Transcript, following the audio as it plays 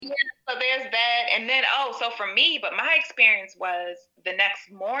And then, so for me, but my experience was the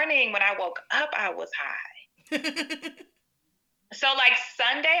next morning when I woke up, I was high. So like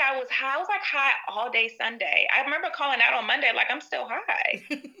Sunday, I was high. I was like high all day Sunday. I remember calling out on Monday, like I'm still high.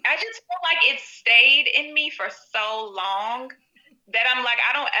 I just feel like it stayed in me for so long that I'm like,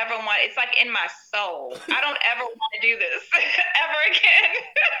 I don't ever want, it's like in my soul. I don't ever want to do this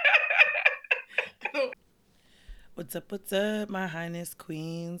ever again. What's up, my highness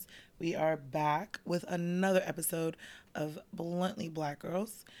queens? We are back with another episode of Bluntly Black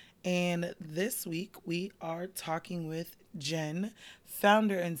Girls. And this week we are talking with Jen,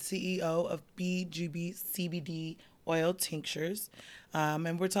 founder and CEO of BGB CBD oil tinctures.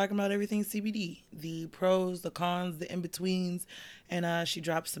 And we're talking about everything CBD, the pros, the cons, the in betweens. And she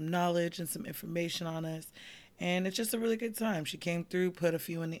dropped some knowledge and some information on us. And it's just a really good time. She came through, put a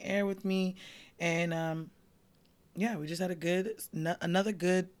few in the air with me. And yeah, we just had another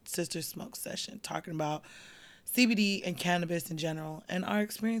good sister smoke session talking about CBD and cannabis in general and our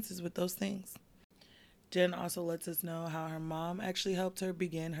experiences with those things. Jen also lets us know how her mom actually helped her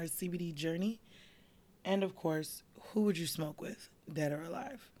begin her CBD journey. And of course, who would you smoke with, dead or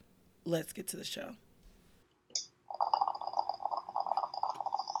alive? Let's get to the show.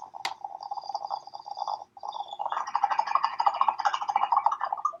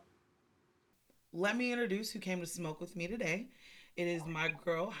 Let me introduce who came to smoke with me today. It is my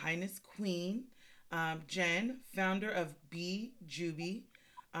girl, Highness Queen, Jen, founder of B Juby,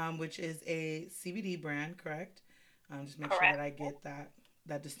 which is a CBD brand, correct? Just make sure that Correct. I get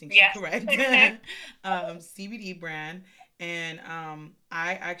that distinction Yes. correct. CBD brand, and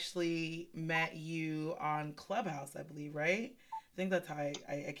I actually met you on Clubhouse, I believe, right? I think that's how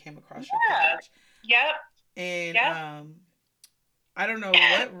I came across your Yeah. page, Yep. and Yep. I don't know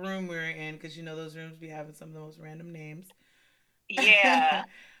what room we are in because those rooms be having some of the most random names. Yeah.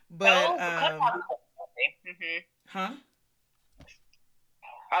 But Clubhouse is crazy. huh?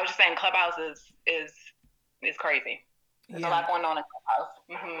 I was just saying, Clubhouse is crazy. There's a Yeah. lot going on in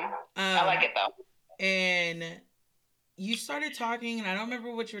Clubhouse. I like Um it though. and you started talking and I don't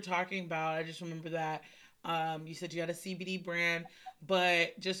remember what you were talking about. I just remember that you said you had a CBD brand,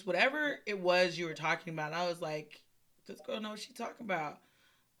 but just whatever it was you were talking about, I was like, this girl knows what she's talking about.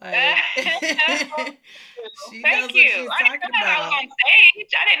 Like she Thank knows what you. she's I didn't talking realize I was about. on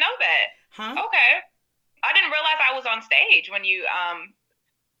stage. I didn't know that. Huh? Okay. I didn't realize I was on stage when you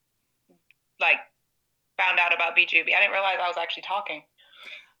like found out about BGB. I didn't realize I was actually talking.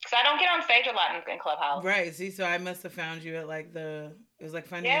 Because I don't get on stage a lot in Clubhouse. Right. See, so I must have found you at like it was like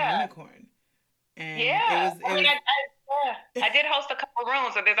finding a Yeah. unicorn. And Yeah. I it mean, was I did host a couple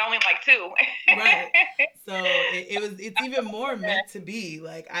rooms, but there's only like two. right. So it's even more meant to be.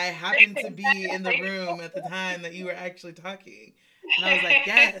 Like I happened to be in the room at the time that you were actually talking. And I was like,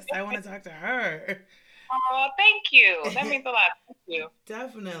 yes, I want to talk to her. Oh, thank you. That means a lot. Thank you.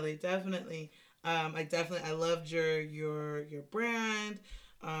 Definitely, definitely. I loved your brand.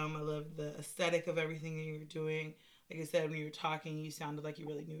 I loved the aesthetic of everything that you were doing. Like I said, when you were talking, you sounded like you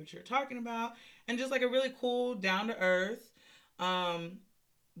really knew what you were talking about, and just like a really cool, down to earth, um,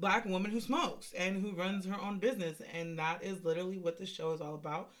 black woman who smokes and who runs her own business, and that is literally what this show is all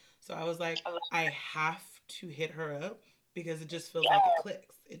about. So I was like, I love I have to hit her up because it just feels like it Yeah.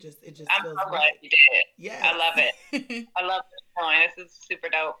 clicks. It just I'm feels so glad right. you did. I Yes. love it. I love this point. This is super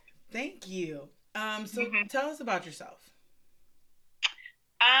dope. Thank you. So tell us about yourself.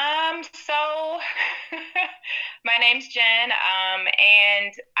 So my name's Jen,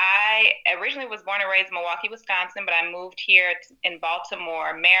 and I originally was born and raised in Milwaukee, Wisconsin, but I moved here in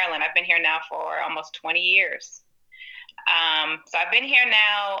Baltimore, Maryland. I've been here now for almost 20 years. So I've been here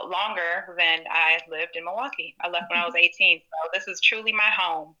now longer than I lived in Milwaukee. I left when I was 18, so this is truly my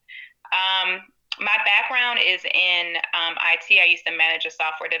home. My background is in IT. I used to manage a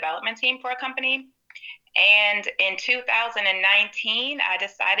software development team for a company. And in 2019, I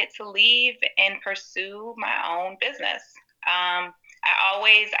decided to leave and pursue my own business. I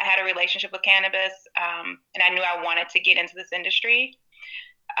had a relationship with cannabis, and I knew I wanted to get into this industry,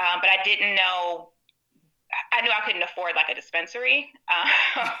 but I didn't know. I knew I couldn't afford like a dispensary.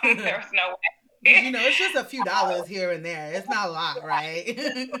 There was no way. Because it's just a few dollars here and there. It's not a lot, right?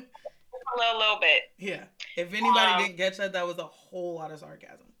 A little bit. Yeah. If anybody Um, didn't get that was a whole lot of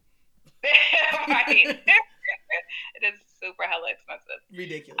sarcasm. right. It is super hella expensive.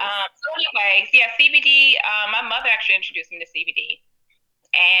 Ridiculous. So anyways, yeah, CBD. My mother actually introduced me to CBD,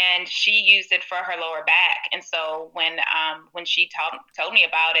 and she used it for her lower back. And so when she told me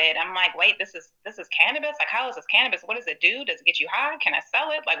about it, I'm like, wait, this is cannabis? Like, how is this cannabis? What does it do? Does it get you high? Can I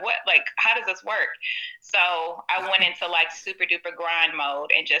sell it? Like, what? Like, how does this work? So I went into like super duper grind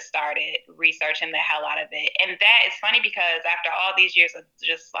mode and just started researching the hell out of it. And that is funny because after all these years of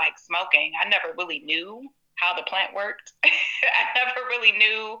just like smoking, I never really knew how the plant worked. I never really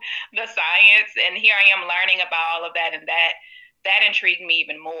knew the science, and here I am learning about all of that, and that intrigued me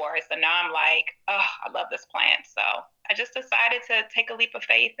even more. So now I'm like, oh, I love this plant. So I just decided to take a leap of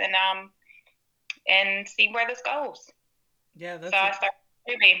faith and see where this goes. Yeah, So I started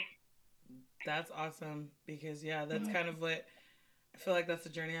maybe. that's awesome because yeah, that's kind of what I feel like that's the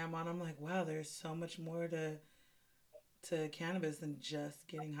journey I'm on. I'm like, wow, there's so much more to cannabis than just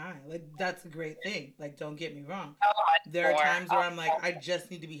getting high. Like that's a great thing. Like don't get me wrong. So much There are more. times where I'm like, I just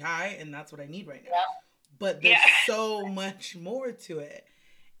need to be high and that's what I need right now. Yeah. But there's Yeah. so much more to it.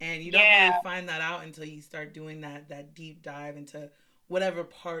 And you don't really Yeah. find that out until you start doing that deep dive into whatever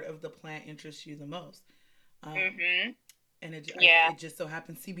part of the plant interests you the most. Um, Mhm. and Yeah. it just so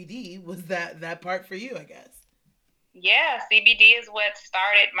happens CBD was that part for you, I guess. Yeah, CBD is what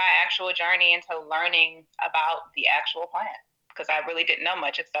started my actual journey into learning about the actual plant because I really didn't know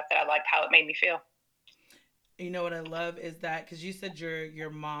much except that I liked how it made me feel. You know what I love is that because you said your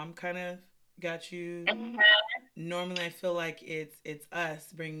mom kind of got you. Mhm. Normally, I feel like it's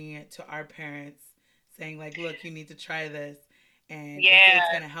us bringing it to our parents, saying like, "Look, you need to try this, and it's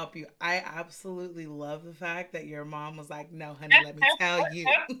Yeah. gonna help you." I absolutely love the fact that your mom was like, "No, honey, let me tell you,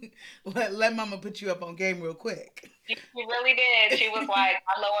 let mama put you up on game real quick." She really did. She was like,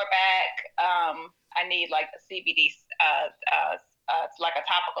 my lower back, I need like a CBD, it's like a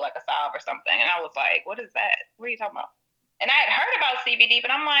topical, like a salve or something. And I was like, what is that? What are you talking about? And I had heard about CBD,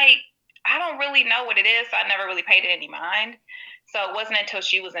 but I'm like, I don't really know what it is. So I never really paid it any mind. So it wasn't until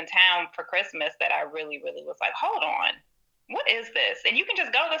she was in town for Christmas that I really, really was like, hold on. What is this? And you can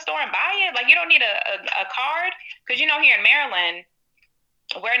just go to the store and buy it. Like you don't need a card because here in Maryland,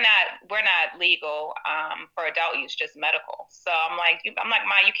 we're not legal for adult use, just medical. So I'm like,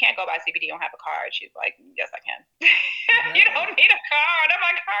 Ma, you can't go buy CBD. You don't have a card. She's like, yes, I can. You don't Right. need a card. I'm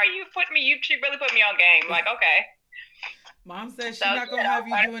like, how are you put me? She really put me on game. Like, okay. Mom says So she's not gonna have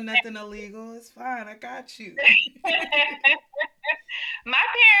you yeah. doing nothing illegal. It's fine. I got you. My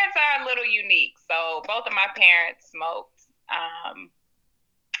parents are a little unique. So both of my parents smoked.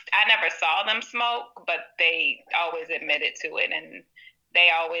 I never saw them smoke, but they always admitted to it, and they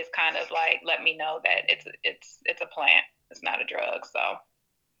always kind of like let me know that it's a plant. It's not a drug. So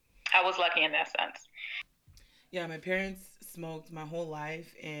I was lucky in that sense. Yeah, my parents smoked my whole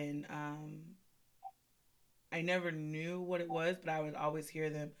life, and I never knew what it was, but I would always hear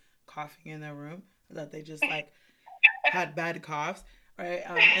them coughing in their room. I thought they just like had bad coughs, right?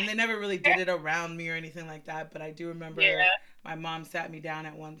 And they never really did it around me or anything like that. But I do remember Yeah. my mom sat me down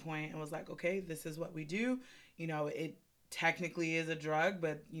at one point and was like, "Okay, this is what we do. It technically is a drug,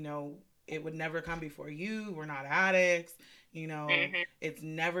 but it would never come before you. We're not addicts. Hmm. It's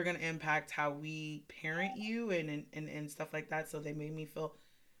never gonna impact how we parent you and stuff like that." So they made me feel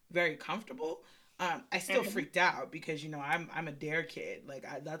very comfortable. I still Hmm. freaked out because I'm a dare kid. Like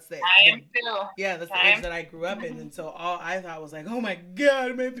that's I the am too. yeah, that's the I age am. that I grew up in, Mhm. and so all I thought was like, oh my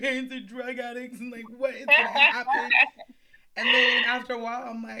god, my parents are drug addicts, and like what is gonna happen? And then after a while,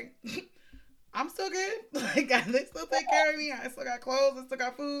 I'm like, I'm still good. Like they still take care of me. I still got clothes. I still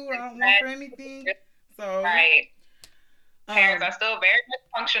got food. I don't want for anything. So, Right. Parents are um, still very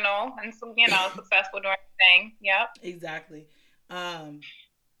dysfunctional and successful doing the thing. Yep. exactly. Um,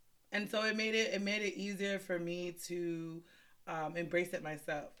 and so it made it easier for me to embrace it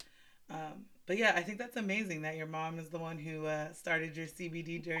myself. But yeah, I think that's amazing that your mom is the one who started your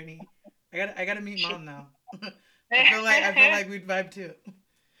CBD journey. I gotta meet She. mom now. I feel like we'd vibe too.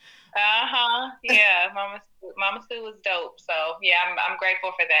 Uh-huh. Yeah, Mama Sue was dope. So yeah, I'm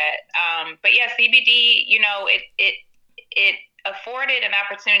grateful for that. But yeah, CBD, it afforded an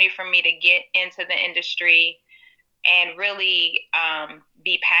opportunity for me to get into the industry and really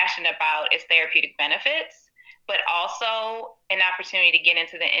be passionate about its therapeutic benefits, but also an opportunity to get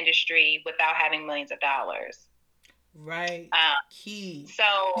into the industry without having millions of dollars. Right, Um, key, so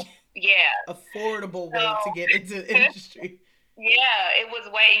yeah, affordable way to so get into the industry. yeah, it was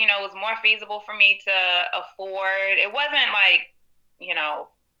it was more feasible for me to afford. It wasn't like, you know,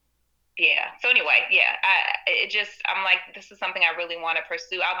 yeah. So anyway, yeah, I'm like, this is something I really want to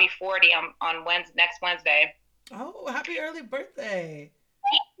pursue. I'll be 40 on Wednesday, next Wednesday. Oh, happy early birthday!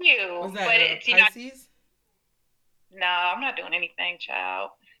 Thank you. Was that But a it's, Pisces? no, I'm not doing anything, child.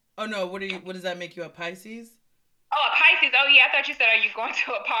 Oh no, what does that make you a Pisces? Oh, a Pisces. Oh, yeah. I thought you said, "Are you going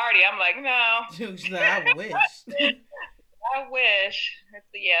to a party?" I'm like, no. She's like, I wish. I wish.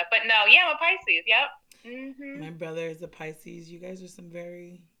 Yeah, but no. Yeah, I'm a Pisces. Yep. My brother is a Pisces. You guys are some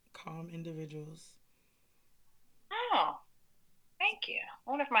very calm individuals. Oh, thank you. I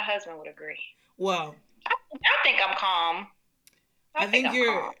wonder if my husband would agree. Well, I think I'm calm. I I think think I'm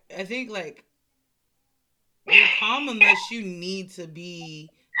calm. like you're calm unless you need to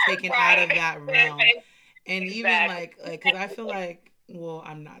be taken out of Right. that realm. And even Exactly. cuz I feel like, well,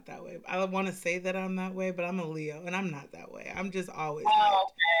 I'm not that way. I want to say that I'm that way, but I'm a Leo and I'm not that way. I'm just always Oh,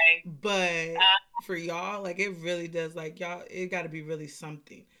 hyped. okay. But Uh, for y'all, like it really does, like y'all, it got to be really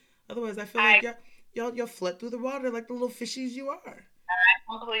something. Otherwise, I feel like I y'all float through the water like the little fishies you are.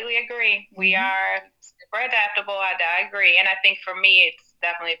 completely agree. We Mm-hmm. are super adaptable. I agree, and I think for me, it's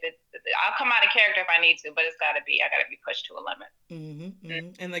definitely if I'll come out of character if I need to, but I got to be pushed to a limit. Mm-hmm.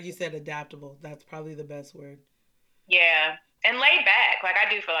 Mm-hmm. And like you said, adaptable. That's probably the best word. Yeah, and laid back. Like I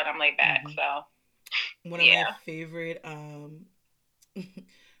do feel like I'm laid back. Mm-hmm. So One of yeah.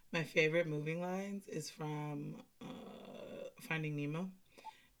 my favorite moving lines is from Finding Nemo,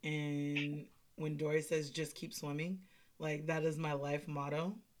 and when Dory says, "Just keep swimming," like that is my life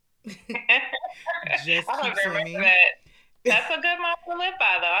motto. Just I don't keep remember swimming. that. That's a good motto to live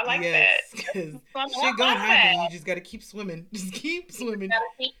by, though. I like that. Yes, because I shit gonna love happen. that. You just gotta keep swimming. Just keep You just swimming. gotta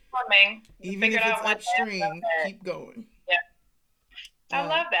keep swimming. You Even figured if it's out what that. upstream, keep going. Yeah, I Um,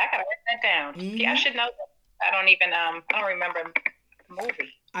 love that. I gotta write that down. Yeah, I hmm should know that. I don't even I don't remember the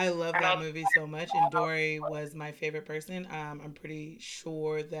movie. I love I that know. movie so much, and Dory was my favorite person. I'm pretty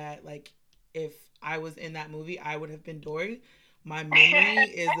sure that like if I was in that movie, I would have been Dory. My memory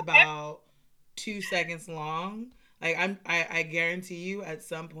is about 2 seconds long. Like I guarantee you, at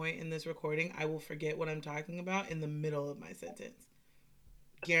some point in this recording, I will forget what I'm talking about in the middle of my sentence.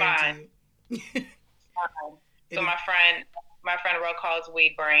 It's fine. Guarantee you. Fine. So It is. my friend Ro calls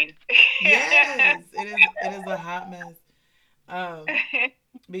weed brain. Yes, it is. It is a hot mess. Um,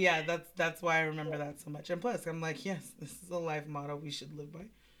 but yeah, that's why I remember that so much. And plus, I'm like, yes, this is a life motto we should live by.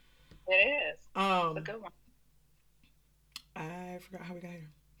 It is. It's a Um, good one. I forgot how we got here.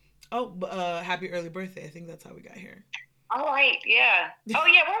 Oh, happy early birthday! I think that's how we got here. All right, yeah. Oh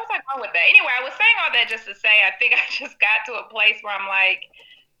yeah, where was I going with that? Anyway, I was saying all that just to say I think I just got to a place where I'm like,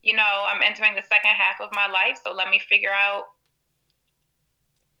 I'm entering the second half of my life, so let me figure out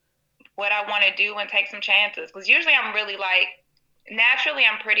what I want to do and take some chances. Because usually I'm really like, naturally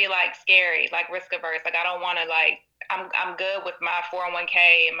I'm pretty like scary, like risk averse. Like I don't want to like, I'm good with my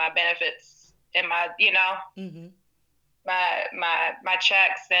 401k and my benefits and my, Mm-hmm. my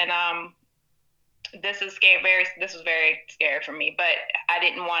checks and this was very scary for me, but I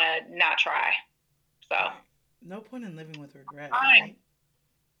didn't want to not try. So Right. No point in living with regret, fine. right?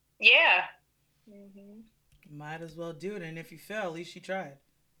 Yeah. Hmm. Might as well do it. And if you fail, at least you tried.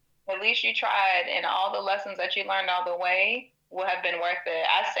 At least you tried, and all the lessons that you learned all the way will have been worth it.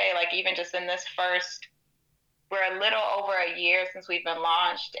 I say, like, even just in this first, we're a little over a year since we've been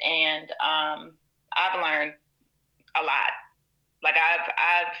launched, and I've learned a lot. Like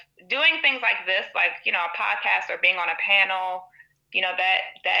I've doing things like this, like a podcast or being on a panel,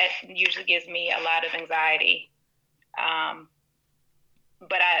 that usually gives me a lot of anxiety. Um,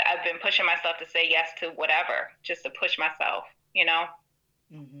 but I've been pushing myself to say yes to whatever, just to push myself,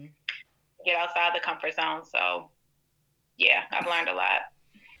 Mm-hmm. get outside the comfort zone. So yeah, I've learned a lot.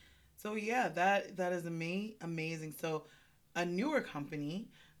 So yeah, that is amazing. So a newer company,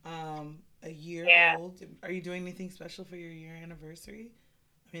 a year Yeah. old. Are you doing anything special for your year anniversary?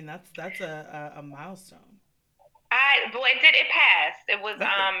 I mean, that's a milestone. Well, it passed. It was Okay,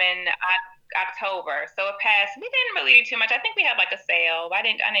 in October, so it passed. We didn't really do too much. I think we had like a sale. I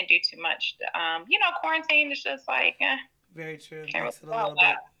didn't do too much. Quarantine is just like very true. can't really Makes it do a a whole little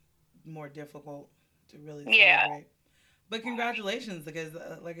lot. bit more difficult to really Yeah, celebrate. But congratulations, because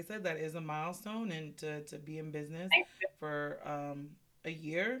like I said, that is a milestone, and to be in business thank you. for a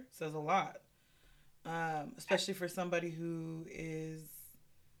year says a lot. Especially for somebody who is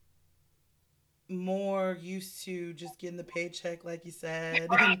more used to just getting the paycheck, like you said,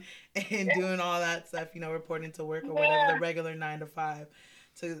 and doing all that stuff. Reporting to work or whatever, the Yeah, regular 9 to 5.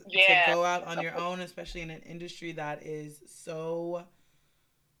 To yeah, go out on your own, especially in an industry that is so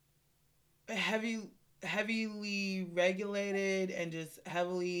heavy heavily regulated and just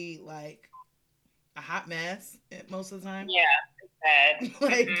heavily like a hot mess most of the time. yeah. It's bad.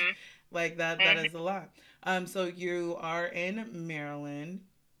 like Mhm. that Mhm. is a lot. So you are in Maryland,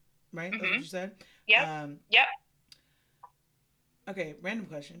 right? That's what you Mhm. said. Yep. um Yep. okay, random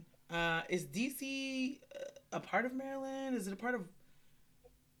question. Is DC a part of Maryland? Is it a part of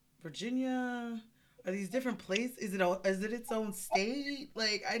Virginia? Are these different places? Is it its own state?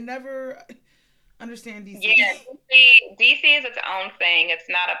 Like I never understand DC. Yeah, DC is its own thing. It's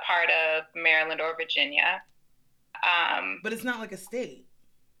not a part of Maryland or Virginia. Um, But it's not like a state,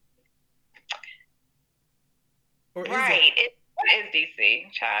 or is it? right. What is DC?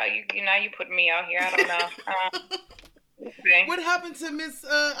 Child, you know you putting me out here. I don't know. Okay. What happened to Miss?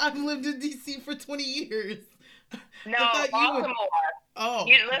 I've lived in DC for 20 years. I No, thought you would. Baltimore.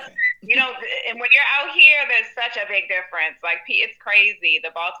 Oh, You listen, okay. you know, and when you're out here, there's such a big difference. Like, it's crazy,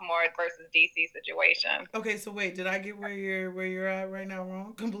 the Baltimore versus DC situation. Okay, so wait, did I get where you're at right now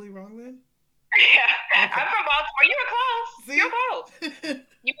wrong? Completely wrong then? Yeah, Okay. I'm from Baltimore. You were close. You See? were close.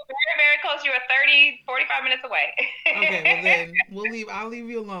 You were very, very close. You were 30, 45 minutes away. Okay, well then I'll leave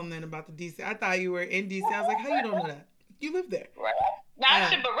you alone then about the DC. I thought you were in DC. I was like, how you don't know that? You live there. Right. No, I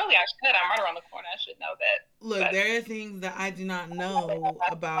should, Um, but really, I should. I'm right around the corner. I should know that. Look, But there are things that I do not know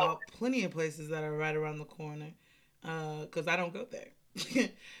about plenty of places that are right around the corner, because I don't go there.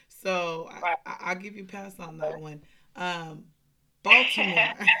 So right. I'll give you a pass on that one. Um,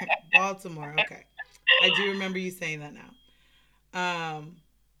 Baltimore, Baltimore. Okay, I do remember you saying that now.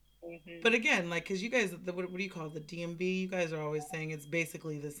 hmm But again, like, cause you guys, what do you call it, the DMV? You guys are always saying it's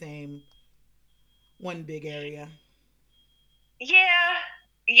basically the same one big area. Yeah,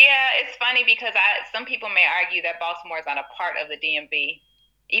 yeah. It's funny because some people may argue that Baltimore is not a part of the DMV,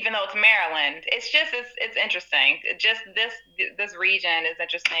 even though it's Maryland. It's interesting. Just this region is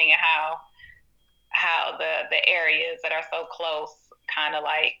interesting in how the areas that are so close kind of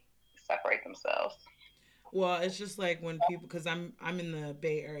like separate themselves. Well, it's just like when people, because I'm in the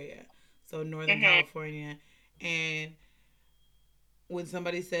Bay Area, so Northern hmm California, and when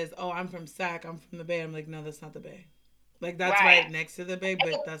somebody says, "Oh, I'm from SAC, I'm from the Bay," I'm like, "No, that's not the Bay. Like that's Right. right next to the Bay,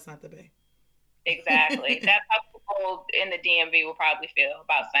 but that's not the Bay." Exactly. That's how people in the DMV will probably feel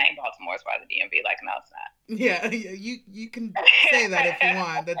about saying Baltimore is part of the DMV. Like, no, it's Yeah, you can say that if you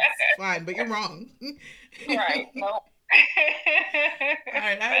want. That's fine, but you're wrong. right. Nope. All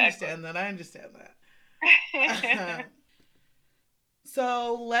right, I Exactly. understand that. I understand that.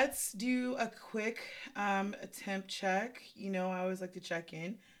 So let's do a quick temp check. I always like to check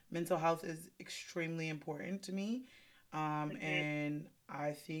in. Mental health is extremely important to me, Mhm. and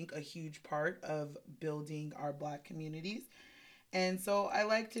I think a huge part of building our Black communities. And so I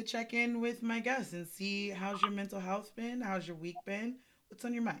like to check in with my guests and see how's your mental health been? How's your week been? What's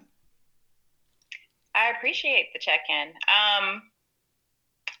on your mind? I appreciate the check-in.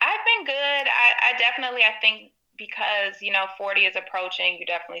 I've been good. I definitely, I think because, 40 is approaching, you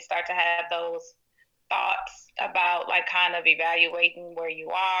definitely start to have those thoughts about like kind of evaluating where you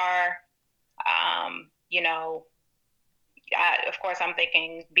are. You know, of course, I'm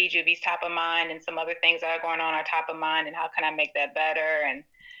thinking BJV's top of mind and some other things that are going on are top of mind, and how can I make that better? And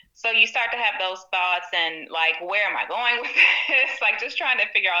so you start to have those thoughts and like, where am I going with this? Like just trying to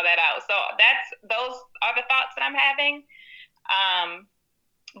figure all that out. So those are the thoughts that I'm having. Um,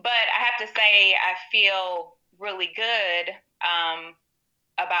 but I have to say, I feel really good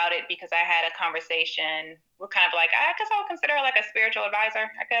about it because I had a conversation with kind of like, I guess I would consider her like a spiritual advisor,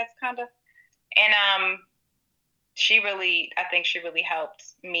 I guess, kind of. And I think she really helped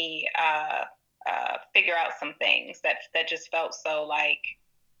me figure out some things that just felt so like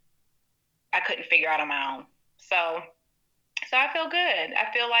I couldn't figure out on my own. So I feel good.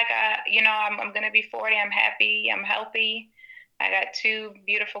 I feel like I'm gonna be 40. I'm happy. I'm healthy. I got two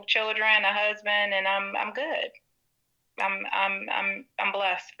beautiful children, a husband, and I'm good. I'm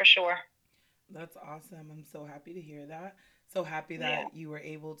blessed for sure. That's awesome. I'm so happy to hear that. So happy Yeah. that you were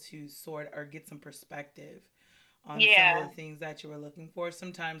able to sort or get some perspective on some of the Yeah. things that you were looking for.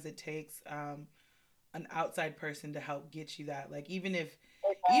 Sometimes it takes an outside person to help get you that. Like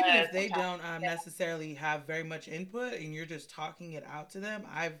It even does if they sometimes. don't necessarily have very much input and you're just talking it out to them,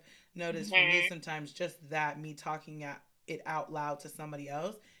 I've noticed for me hmm sometimes just that me talking it out loud to somebody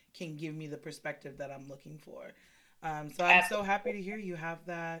else can give me the perspective that I'm looking for. So I'm so Absolutely. happy to hear you have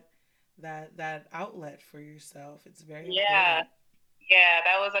that outlet for yourself. It's very Yeah. important. Yeah.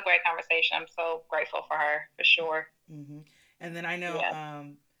 That was a great conversation. I'm so grateful for her for sure. Hmm. And then I know, Yeah.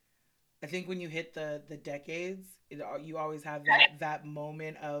 I think when you hit the decades, you always have that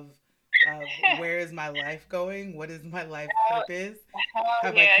moment of where is my life going? What is my life Oh, purpose? oh,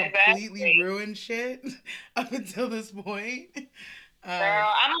 Have I yeah, completely exactly. ruined shit up until this point? Um,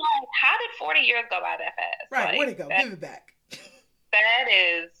 Girl, I'm like, how did 40 years go by that fast? right, where'd Like it go? that Give it back. that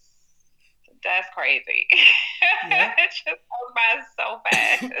is that's crazy. Yep. It just goes by so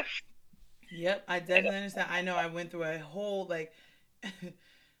fast. Yep, I definitely understand. I know I went through a whole like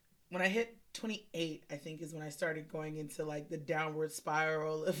when I hit 28, I think, is when I started going into like the downward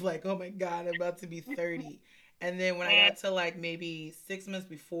spiral of like, oh my God, I'm about to be 30. And then when I Mm. got to like maybe 6 months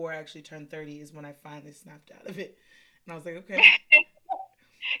before I actually turned 30 is when I finally snapped out of it. And I was like, okay,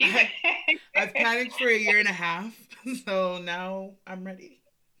 You I, I've panicked for a year and a half. So now I'm ready.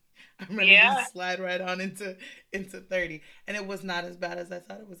 I'm ready to yeah. slide right on into 30. And it was not as bad as I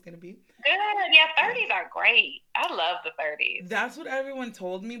thought it was going to be. Good. Yeah, Yeah. 30s are great. I love the 30s. That's what everyone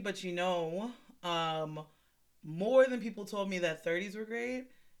told me, but um, more than people told me that 30s were great,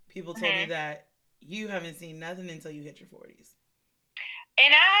 people told me Hmm. that you haven't seen nothing until you hit your 40s.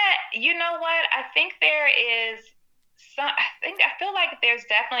 And you know what? I think there is I feel like there's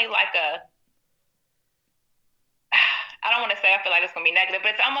definitely like a, I don't want to say I feel like it's gonna be negative,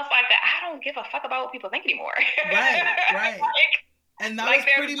 but it's almost like that. I don't give a fuck about what people think anymore. Right, right. like, And that like was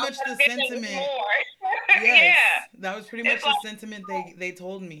there's pretty no much such the thing sentiment. anymore. Yeah, Yes, that was pretty it's much the like, sentiment they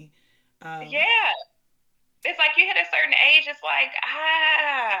told me. Um, yeah, it's like you hit a certain age. It's like,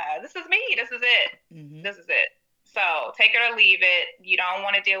 this is me. This is it. hmm This is it. So take it or leave it. You don't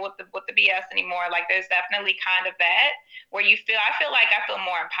want to deal with the BS anymore. Like there's definitely kind of that where you feel. I feel like I feel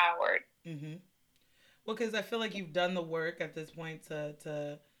more empowered. hmm Well, because I feel like you've done the work at this point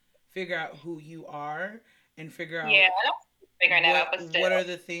to figure out who you are and figure Yeah, out I'm figuring that out, but what are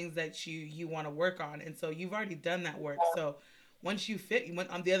still. the things that you want to work on, and so you've already done that work. So once you fit, when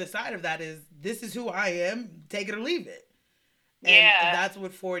on the other side of that is this is who I am, take it or leave it. And Yeah. that's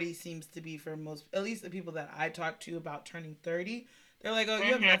what 40 seems to be for most, at least the people that I talk to about turning 30. They're like, oh,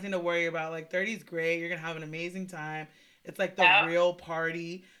 you have Mhm. nothing to worry about. Like 30 is great. You're going to have an amazing time. It's like the Yep. real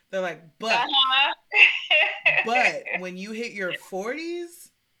party. They're like, Uh-huh. but when you hit your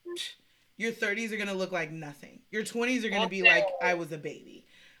 40s, your 30s are going to look like nothing. Your 20s are going to Well, be like, I still, was a baby.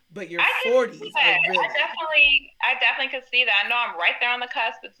 But your I can see 40s are that. really. I definitely could see that. I know I'm right there on the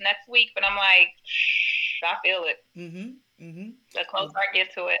cusp. It's next week, but I'm like, shh, I feel it. Mm hmm. Mm hmm. The closer Well, I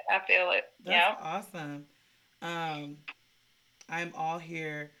get to it, I feel it. that's Yep. awesome. Um, I'm all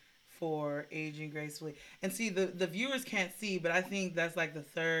here for aging gracefully. And see, the viewers can't see, but I think that's like the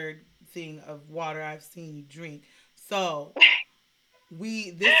third thing of water I've seen you drink. So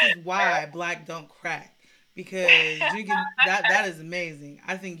this is why black don't crack because drinking that is amazing.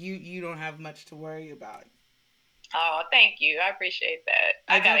 I think you don't have much to worry about. Oh, thank you. I appreciate that.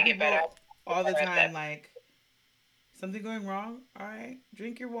 I I tell gotta get better. people Get all the better at time that. like something going wrong. All right,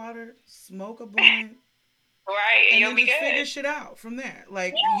 drink your water, smoke a blunt, Right, and and you'll then be just figure good. shit out from there.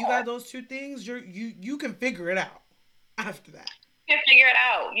 Like you Yeah. got those two things, you can figure it out after that. You can figure it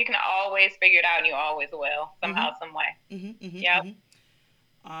out. You can always figure it out, and you always will Mhm. somehow, some way. Mhm. Mhm. Yep. Mhm.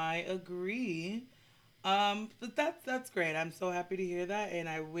 I agree. But that's great. I'm so happy to hear that, and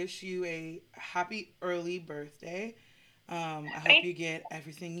I wish you a happy early birthday. I hope Thank you get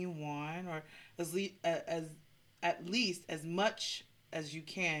everything you want, or as at least as much as you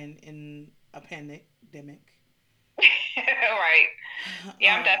can in a pandemic. right.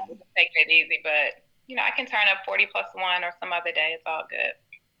 Yeah, I'm definitely Um, taking it easy, but I can turn up 40 plus one or some other day. It's all good.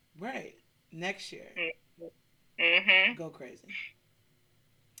 right. Next year, Mm-hmm. go crazy.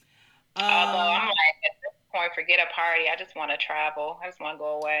 Although I'm Um, like, at this point, forget a party. I just want to travel. I just want to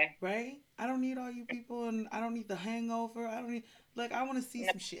go away. right? I don't need all you people, and I don't need the hangover. I don't need like I want to see No,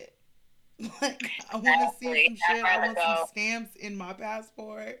 some shit. Like I want to see exactly. some I'd shit. I rather want some go. stamps in my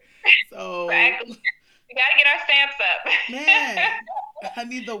passport. So, Exactly. We got to get our stamps up. man, I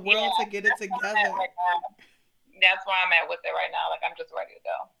need the world Yeah, to get it that's where I'm at together. right now. That's where I'm at with it right now. Like, I'm just ready to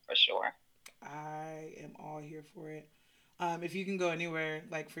go for sure. I am all here for it. If you can go anywhere,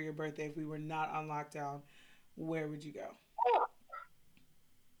 like for your birthday, if we were not on lockdown, where would you go?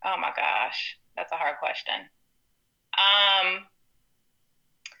 Oh my gosh. That's a hard question. Um,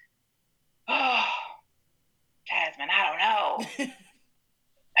 oh, Jasmine, I don't know.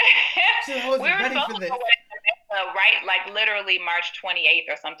 She's like, I We wasn't were ready supposed for to go this. right, like literally March 28th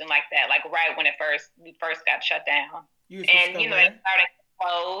or something like that, like right when we first got shut down, You were supposed to and go they where? started to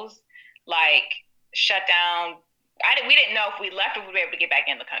close, like shut down. We didn't know if we left if we'd be able to get back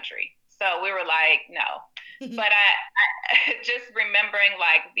in the country, so we were like, no. But I just remembering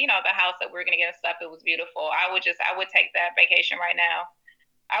like the house that we were gonna get and stuff. It was beautiful. I would take that vacation right now.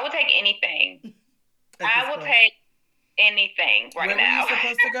 I would take anything. At this I would point, take anything right where were you now.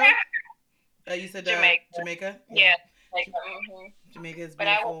 supposed to go? You said Jamaica. Jamaica. Yeah, Yeah. Like, J- Jamaica is but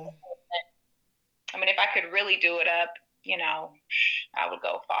beautiful. I mean, if I could really do it up, I would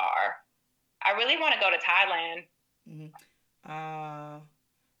go far. I really want to go to Thailand. hmm Uh,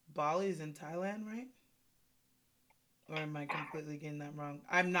 Bali's in Thailand, right? Or am I completely getting that wrong?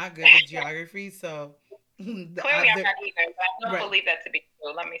 I'm not good with geography, so Clearly, I'm there, not either, but I don't right. believe that to be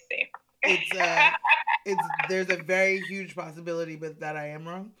true. Let me see. it's it's there's a very huge possibility, but that I am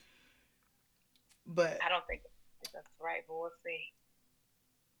wrong. But I don't think that's right, but we'll see.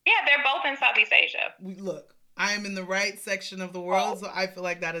 Yeah, they're both in Southeast Asia. we look, I am in the right section of the world, Oh. so I feel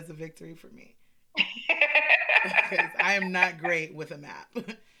like that is a victory for me because I am not great with a map.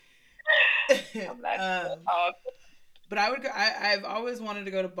 I'm not sure. um, Oh, but I would go. I've always wanted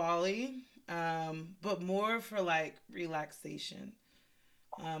to go to Bali, but more for like relaxation.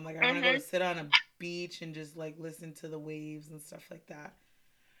 Like I want to go mm-hmm. sit on a beach and just like listen to the waves and stuff like that.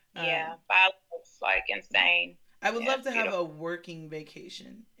 Um, Yeah, Bali looks like yeah. insane. I would Yeah, love it's to have beautiful. a working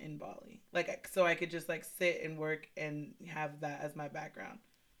vacation in Bali, like so I could just like sit and work and have that as my background.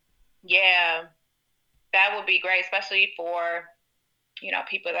 Yeah, that would be great, especially for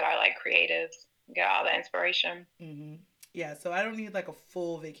people that are like creatives. Get all the inspiration. Hmm. Yeah, so I don't need like a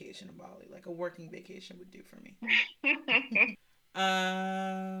full vacation in Bali. Like a working vacation would do for me.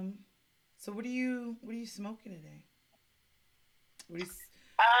 Um, so what are you smoking today? What do you?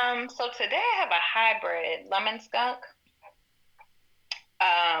 So today I have a hybrid lemon skunk.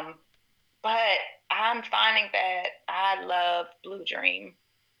 Um, but I'm finding that I love Blue Dream,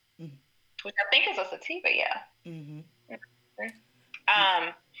 which I think is a sativa. Yeah. Mm-hmm.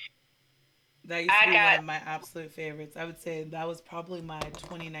 Um, That used to I be one got of my absolute favorites. I would say that was probably my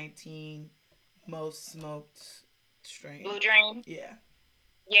 2019 most smoked strain. Blue Dream. Yeah.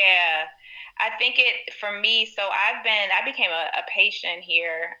 Yeah. I think it for me. So I became a patient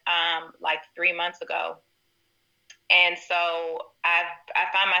here like 3 months ago, and so I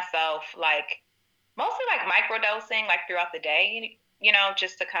find myself like mostly like microdosing like throughout the day,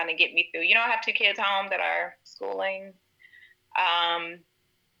 just to kind of get me through. I have two kids home that are schooling. Um,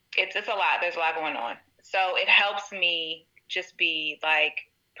 it's a lot. There's a lot going on. So it helps me just be like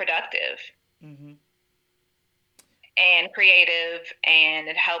productive Mm-hmm. and creative, and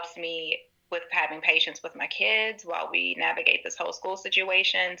it helps me with having patience with my kids while we navigate this whole school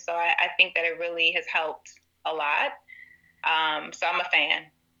situation. So I think that it really has helped a lot. So I'm a fan.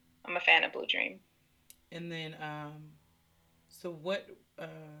 I'm a fan of Blue Dream. And then, so what? Uh,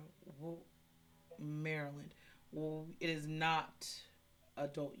 Maryland. Well, it is not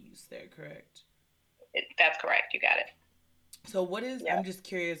adult use there, correct? That's correct. You got it. So what is? Yeah. I'm just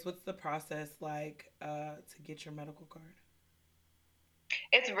curious. What's the process like to get your medical card?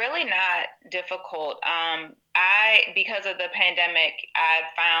 It's really not difficult. Because of the pandemic, I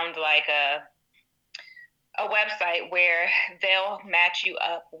found like a website where they'll match you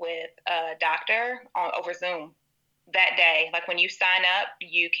up with a doctor over Zoom that day. Like when you sign up,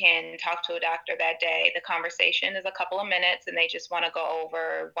 you can talk to a doctor that day. The conversation is a couple of minutes, and they just want to go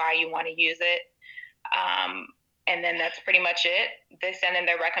over why you want to use it. Um, and then that's pretty much it. They send in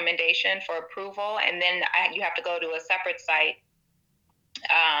their recommendation for approval, and then you have to go to a separate site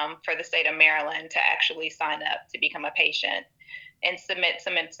for the state of Maryland to actually sign up to become a patient and submit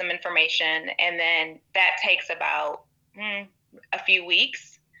some information, and then that takes about a few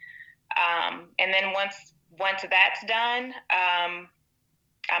weeks. And then once that's done,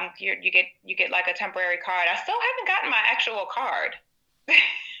 you get like a temporary card. I still haven't gotten my actual card.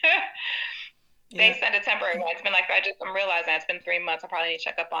 They Yeah. sent a temporary one. It's been like I'm realizing it's been 3 months. I probably need to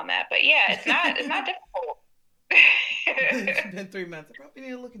check up on that. But yeah, it's not difficult. It's been 3 months. I probably need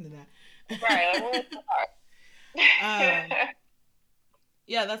to look into Right. Like, that. um,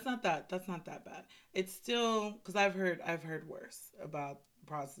 yeah, that's not that bad. It's still because I've heard worse about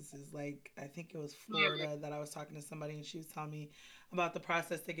processes. Like I think it was Florida that I was talking to somebody and she was telling me about the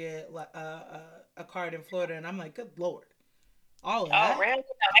process to get a card in Florida, and I'm like, good lord, all of Oh, that? really? No,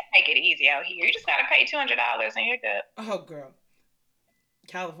 they make it easy out here. You just gotta pay $200 and you're good. Oh, girl,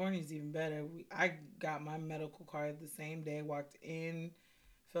 California's even better. I got my medical card the same day. Walked in,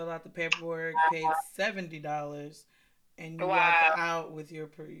 filled out the paperwork, paid $70, and you walk Wow, out with your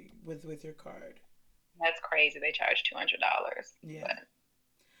card. that's crazy. They charge $200, Yeah.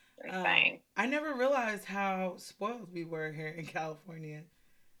 but insane. I never realized how spoiled we were here in California.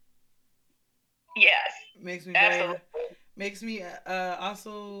 Yes, Makes me absolutely. very makes me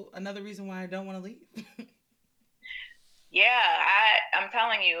also another reason why I don't want to leave. Yeah, I'm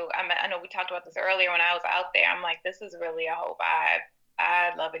telling you. I know we talked about this earlier when I was out there. I'm like, this is really a whole vibe.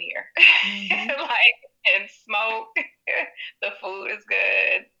 I love it here. Hmm. Like, and smoke. The food is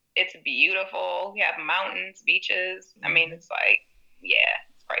good. It's beautiful. We have mountains, beaches. I mean, Hmm. it's like, yeah,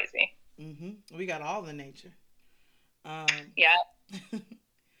 it's crazy. Hmm. We got all the nature. Um, Yeah,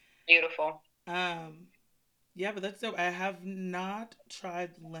 beautiful. um, yeah, but that's dope. I have not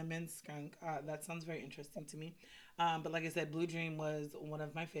tried lemon skunk. That sounds very interesting to me. But like I said, Blue Dream was one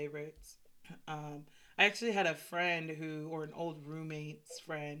of my favorites. I actually had a friend or an old roommate's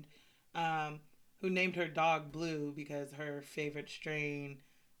friend, um, who named her dog Blue because her favorite strain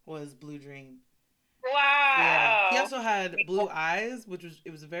was Blue Dream. Yeah, he Wow. also had blue eyes, which was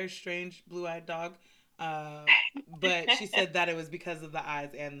it was a very strange blue-eyed dog. Uh, but she said that it was because of the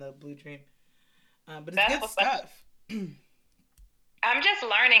eyes and the Blue Dream. But it's That's good what's up. stuff. I'm just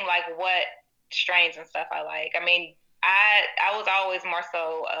learning like what strains and stuff I like. I mean, I was always more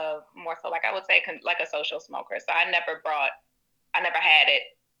so like I would say like a social smoker. So I never had it.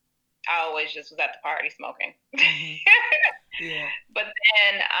 I always just was at the party smoking. Hmm. Yeah. But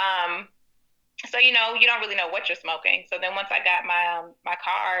then so you don't really know what you're smoking. So then once I got my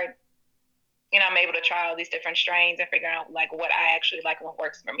card, I'm able to try all these different strains and figure out like what I actually like and what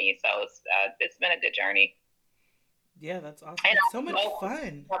works for me. So it's been a good journey. Yeah, that's awesome. And It's I so much smoke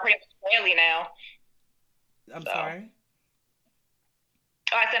fun. pretty much daily now. I'm So sorry.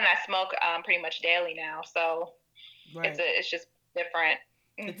 I said I smoke pretty much daily now. So Right. it's just different.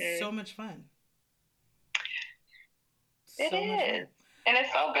 It's Hmm. so much fun. It So much fun. is, and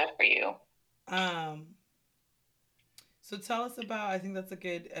it's so good for you. Um, so tell us about, I think that's a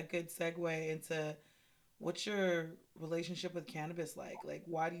good segue into what's your relationship with cannabis like? Like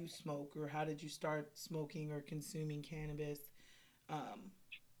why do you smoke or how did you start smoking or consuming cannabis? Um,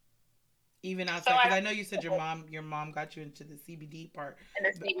 Even So outside I because I know you said your mom got you into the CBD part. and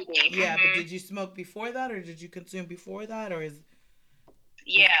the But CBD. yeah, but did you smoke before that or did you consume before that or is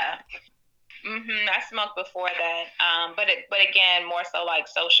Yeah. I smoked before that, but again, more so like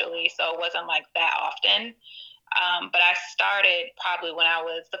socially, so it wasn't like that often. But I started probably when I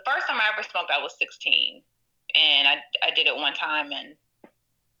was the first time I ever smoked. I was 16, and I did it one time, and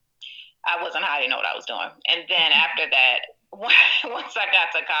I wasn't high. I didn't know what I was doing. And then after that, once I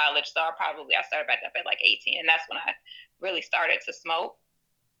got to college, so I started back up at like 18, and that's when I really started to smoke.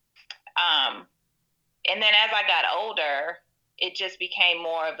 Um, and then as I got older, it just became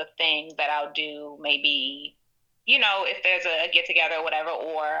more of a thing that I'll do maybe, if there's a get together or whatever,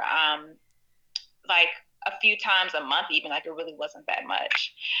 or like a few times a month, even like it really wasn't that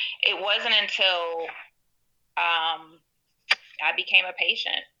much. It wasn't until I became a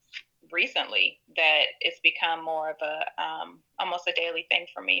patient recently that it's become more of a almost a daily thing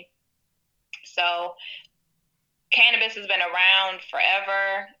for me. So cannabis has been around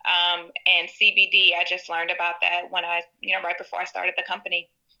forever, and CBD. I just learned about that when right before I started the company,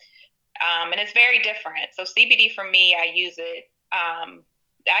 and it's very different. So CBD for me, I use it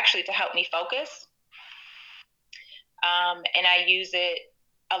actually to help me focus, and I use it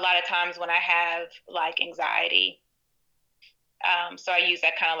a lot of times when I have like anxiety. So I use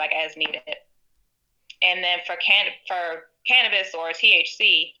that kind of like as needed. And then for cannabis or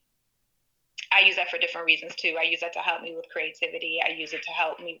THC, I use that for different reasons too. I use that to help me with creativity. I use it to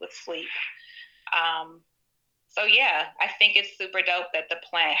help me with sleep. Um, so yeah, I think it's super dope that the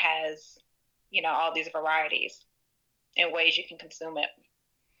plant has, all these varieties and ways you can consume it.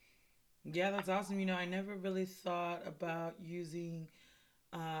 yeah, that's awesome. I never really thought about using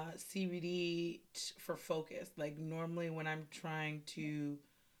CBD for focus. Like normally when I'm trying to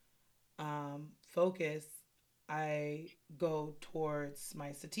focus, I go towards my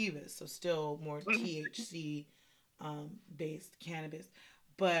sativas, so still more THC based cannabis.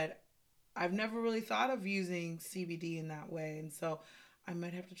 But I've never really thought of using CBD in that way, and so I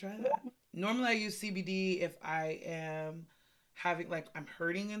might have to try that. Normally, I use CBD if I am having like I'm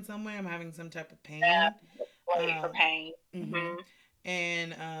hurting in some way, I'm having some type of pain, Great for um, pain. hmm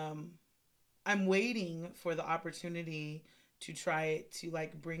and I'm waiting for the opportunity to try it to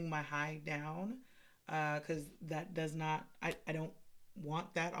like bring my high down because that does not I don't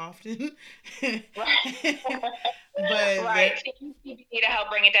want that often. But Right. there So you need to help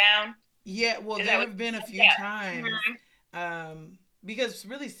bring it down. yeah, well Is that there what? have been a few Yeah. times Mm-hmm. because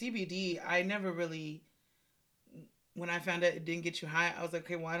really CBD I never really when I found out it didn't get you high I was like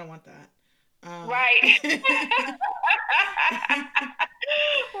okay well I don't want that. Right.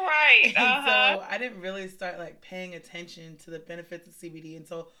 Right. And Uh huh. so I didn't really start like paying attention to the benefits of CBD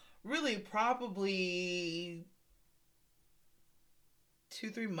until really probably 2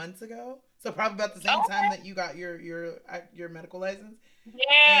 3 months ago. So probably about the same time Okay. that you got your medical license,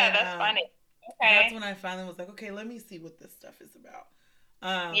 Yeah, and that's funny. that's Okay. when I finally was like, okay, let me see what this stuff is about.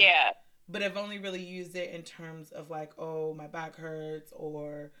 Um, Yeah. but I've only really used it in terms of like, oh, my back hurts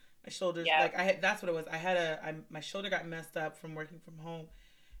or my shoulders. Yeah. Like I had, that's what it was. My shoulder got messed up from working from home,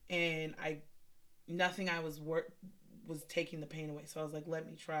 and I nothing I was taking the pain away. So I was like, let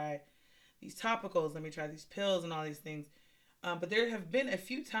me try these topicals, let me try these pills and all these things. But there have been a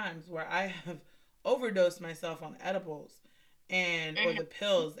few times where I have overdosed myself on edibles or Hmm. the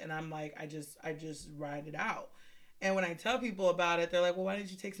pills, and I'm like, I just ride it out. And when I tell people about it, they're like, well, why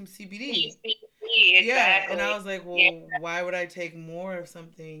didn't you take some CBD? CBD, Yeah. And I exactly. was like, Yeah. well, why would I take more of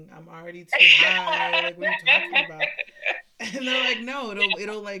something? I'm already too high. Like, what are you talking about? And they're like, no,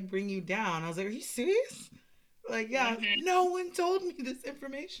 it'll like bring you down. I was like, are you serious? Like, yeah, Mhm. no one told me this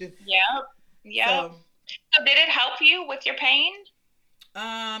information. Yep. Yep. So, So did it help you with your pain?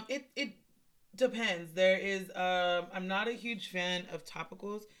 it depends. There is I'm not a huge fan of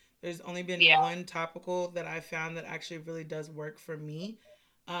topicals. There's only been Yeah. one topical that I found that actually really does work for me.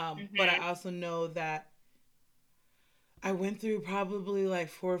 But I Mhm. also know that I went through probably like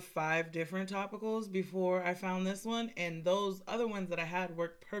 4 or 5 different topicals before I found this one, and those other ones that I had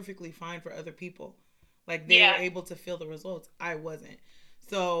worked perfectly fine for other people. Like they were Yeah. able to feel the results. I wasn't.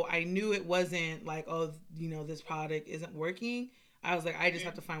 So I knew it wasn't like, oh, this product isn't working. I was like, I just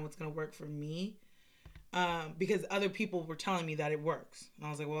have to Mhm. find what's going to work for me, because other people were telling me that it works. And I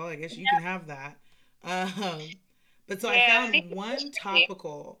was like, well, I guess you can have that. Um, but so I Yeah. See, found one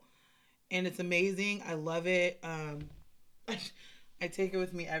topical, and it's amazing. I love it. I take it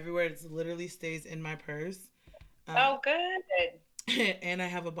with me everywhere. It literally stays in my purse. oh, good. And I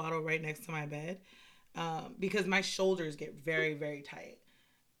have a bottle right next to my bed, because my shoulders get very, very tight.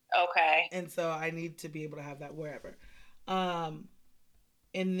 Okay. And so I need to be able to have that wherever. Um,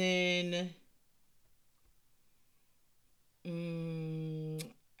 and then mm,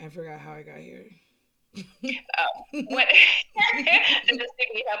 I forgot how I got here. Oh, what did the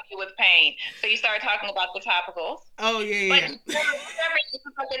sticky help you with pain? So you started talking about the topicals, Oh, yeah, but yeah, you yeah. never used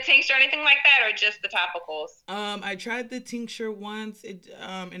like a tincture or anything like that, or just the topicals? I tried the tincture once.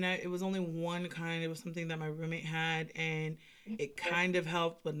 It was only one kind. It was something that my roommate had, and it kind of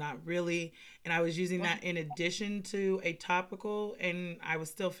helped, but not really. And I was using that in addition to a topical, and I was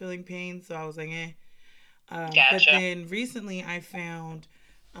still feeling pain, so I was like, eh. But Gotcha. then recently, I found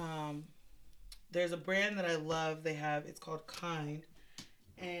um, there's a brand that I love. It's called Kind,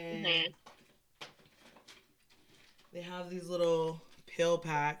 and Mhm. they have these little pill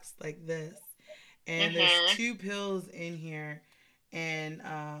packs like this, and there's Mhm. 2 pills in here, and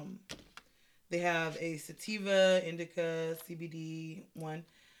they have a sativa, indica, CBD one,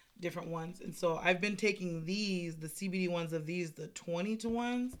 different ones. And so I've been taking the CBD ones of these, the 20 to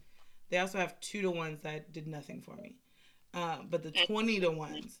 1s. They also have 2 to 1s that did nothing for me. But the 20 to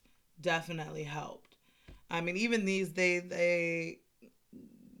 1s definitely helped. I mean, even these, they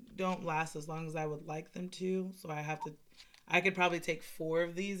don't last as long as I would like them to. So I could probably take 4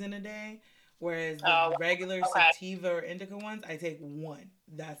 of these in a day. Whereas the Oh, regular okay. sativa or indica ones, I take one.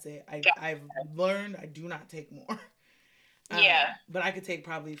 That's it. Got- I've learned I do not take more. Yeah, But I could take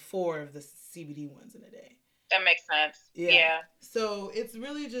probably 4 of the CBD ones in a day. that makes sense. Yeah. Yeah. So it's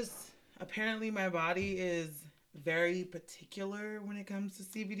really just, apparently my body is very particular when it comes to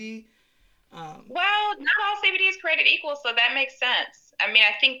CBD. Um, Well, not all CBD is created equal, so that makes sense. I mean,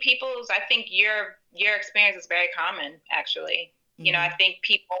 I think your experience is very common, actually. You know, I mhm. think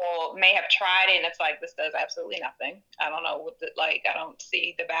people may have tried it and it's like this does absolutely nothing. I don't know what the, like I don't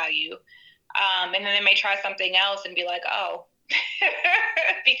see the value. And then they may try something else and be like, oh,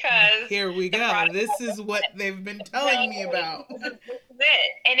 because Here we the go. product This is what they've been telling me right, about. this is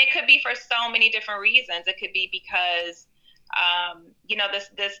it. And it could be for so many different reasons. It could be because you know,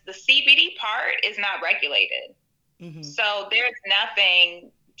 the CBD part is not regulated. Hmm. So there's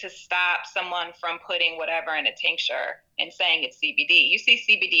nothing to stop someone from putting whatever in a tincture and saying it's CBD. You see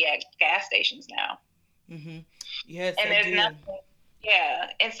CBD at gas stations now, Hmm. Yes, and I there's do. nothing. Yeah,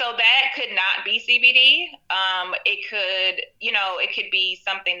 and so that could not be CBD. It could, you know, it could be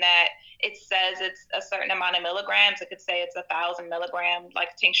something that it says it's a certain amount of milligrams. It could say it's 1,000 milligram, like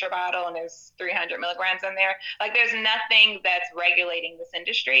a tincture bottle, and there's 300 milligrams in there. Like, there's nothing that's regulating this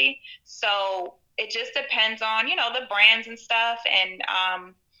industry. So it just depends on, you know, the brands and stuff, and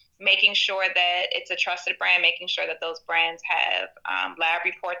making sure that it's a trusted brand, making sure that those brands have lab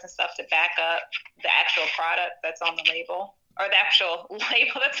reports and stuff to back up the actual product that's on the label or the actual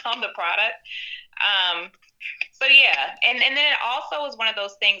label that's on the product. Um, so yeah, and then it also is one of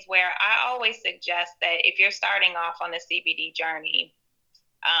those things where I always suggest that if you're starting off on the CBD journey,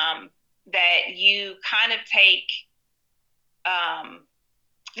 um, that you kind of take um,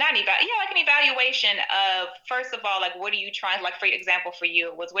 not like an evaluation of, first of all, like what are you trying, like for example for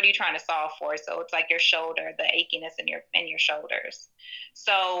you was what are you trying to solve for? So it's like your shoulder, the achiness in your shoulders.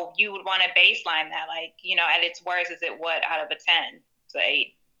 So you would want to baseline that, like, you know, at its worst, is it what out of a 10? So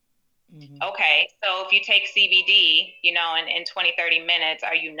 8. Hmm. Okay, so if you take CBD, you know, in 20, 30 minutes,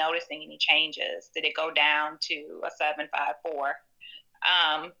 are you noticing any changes? Did it go down to a 7.54?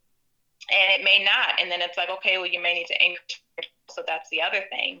 And it may not. And then it's like, okay, well, you may need to increase. So that's the other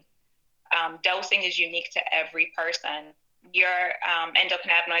thing. Dosing is unique to every person. Your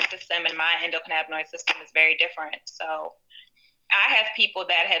endocannabinoid system and my endocannabinoid system is very different. So I have people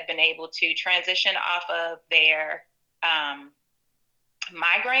that have been able to transition off of their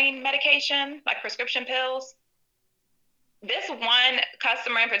migraine medication, like prescription pills. This one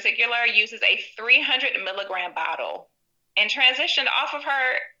customer in particular uses a 300 milligram bottle and transitioned off of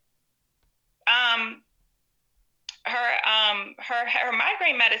um, her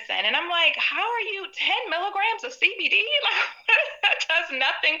migraine medicine. And I'm like, how are you 10 milligrams of CBD? Like, that does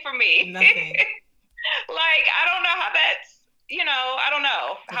nothing for me. Nothing. Like, I don't know how that's, I don't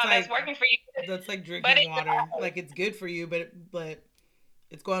know That's how that's like working for you. that's like But drinking it water. Like it's good for you, but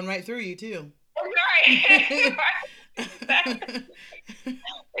it's going right through you too. right. Right.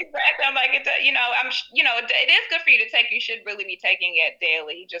 Exactly. I'm like, it is good for you to take. You should really be taking it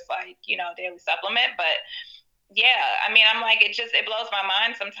daily, just like, daily supplement. But yeah, I mean, I'm like, it blows my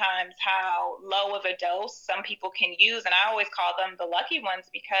mind sometimes how low of a dose some people can use. And I always call them the lucky ones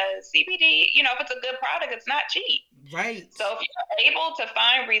because CBD, if it's a good product, it's not cheap. Right. So if you're able to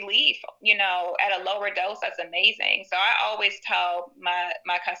find relief, at a lower dose, that's amazing. So I always tell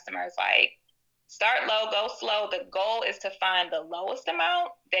my customers, like, start low, go slow. The goal is to find the lowest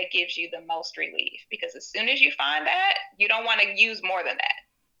amount that gives you the most relief, because as soon as you find that, you don't want to use more than that.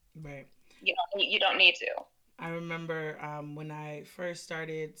 Right. You don't need to. I remember when I first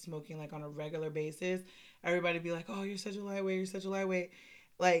started smoking like on a regular basis, everybody would be like, "Oh, you're such a lightweight. You're such a lightweight,"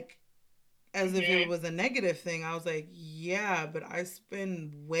 like as if it Mm-hmm. was a negative thing. I was like, "Yeah, but I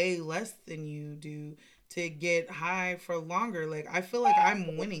spend way less than you do to get high for longer. Like I feel like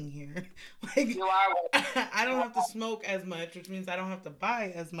I'm winning here. Like You are. I don't have to smoke as much, which means I don't have to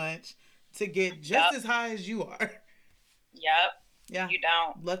buy as much to get just Yep. as high as you are." Yep. Yeah. You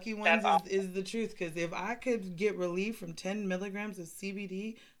don't. Lucky That's ones all. is the truth because if I could get relief from 10 milligrams of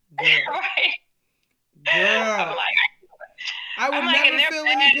CBD, girl, Right. I'm girl, like, I would and never they're feel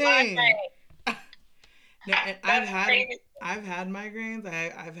any bad pain. migraine. No, and That's crazy. I've had migraines.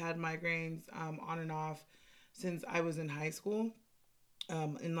 I've had migraines on and off since I was in high school.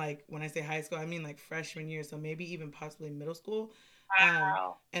 And like when I say high school, I mean like freshman year, so maybe even possibly middle school. Um,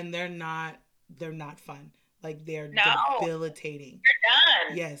 Wow. and they're not fun. Like they're No, debilitating. you're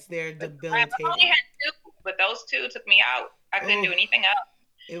done. Yes, they're I only debilitating. had two, but those two took me out. I couldn't do Oh, anything else.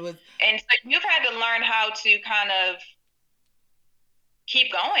 it was. And so you've had to learn how to kind of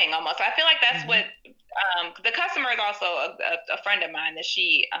keep going almost. I feel like that's Mm-hmm. what the customer is also a friend of mine that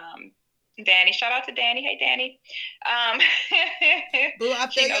Danny, shout out to Danny. Hey, Danny. Um, Boo, I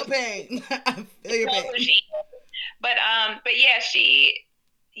she feel your knows, pain. I feel she your knows who pain. she is. But yeah,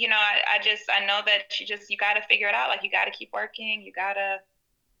 I know that you got to figure it out. Like, you got to keep working. You got to,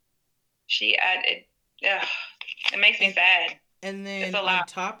 she, it, ugh, it makes me And sad. and It's then a on lot.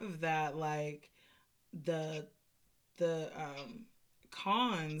 top of that, like the the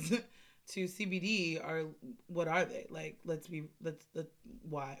cons to CBD are what are they? Like let's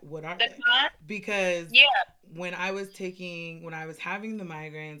why what are The they? con, Because yeah, when I was having the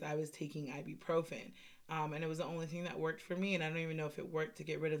migraines, I was taking ibuprofen. And it was the only thing that worked for me, and I don't even know if it worked to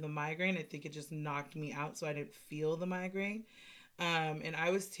get rid of the migraine. I think it just knocked me out, so I didn't feel the migraine. And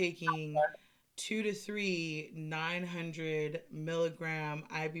I was taking 2 to 3 900 milligram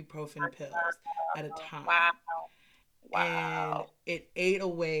ibuprofen pills at a wow, time, and wow. it ate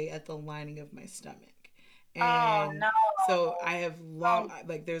away at the lining of my stomach. Oh And no. so I have long Oh,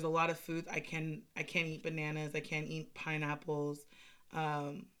 like there's a lot of foods I can't eat bananas, I can't eat pineapples.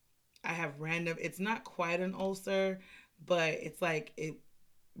 Um, I have random. It's not quite an ulcer, but it's like it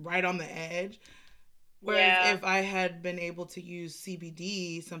right on the edge. Whereas yeah. if I had been able to use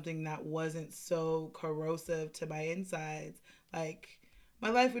CBD, something that wasn't so corrosive to my insides, like my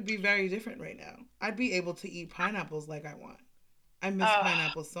life would be very different right now. I'd be able to eat pineapples like I want. I miss Oh,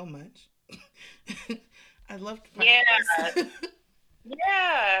 pineapples so much. I loved yeah. pineapples.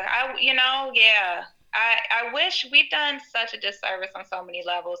 Yeah. Yeah. I wish we've done such a disservice on so many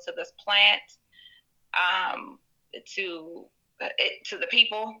levels to this plant, um, to to the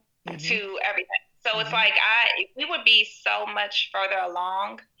people, Mhm. to everything. So it's Mhm. like we would be so much further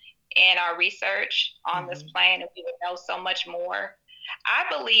along in our research on this Mhm. plant, and we would know so much more. I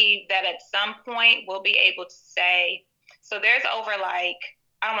believe that at some point we'll be able to say, so there's over, like,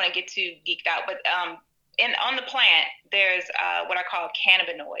 I don't want to get too geeked out, but in on the plant there's what I call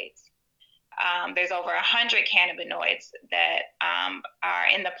cannabinoids. There's over 100 cannabinoids that are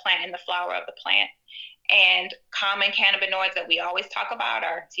in the plant, in the flower of the plant. And common cannabinoids that we always talk about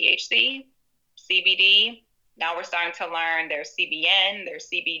are THC, CBD. Now we're starting to learn there's CBN, there's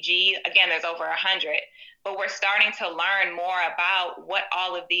CBG. Again, there's over 100. but we're starting to learn more about what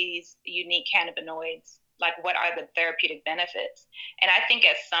all of these unique cannabinoids, like what are the therapeutic benefits. And I think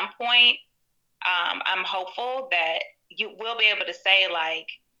at some point, I'm hopeful that you will be able to say, like,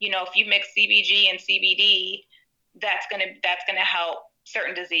 if you mix CBG and CBD, that's gonna help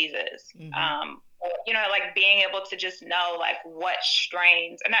certain diseases. Mm-hmm. Like being able to just know like what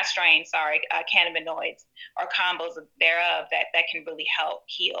strains, or not strains, sorry, cannabinoids or combos thereof that can really help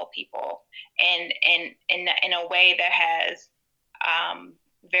heal people, and in a way that has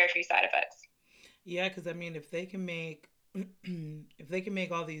very few side effects. Yeah, because I mean, if they can make if they can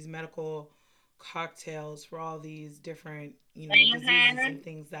make all these medical cocktails for all these different diseases Mm-hmm. and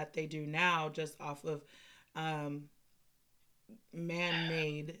things that they do now just off of um,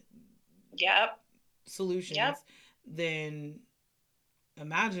 man-made Yep. Yep. solutions, then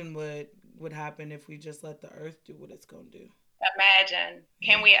imagine what would happen if we just let the earth do what it's gonna do. Imagine.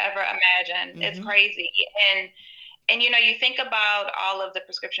 Can Yeah. we ever imagine? It's Mm-hmm. crazy. And you think about all of the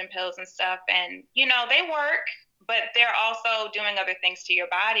prescription pills and stuff, and they work, but they're also doing other things to your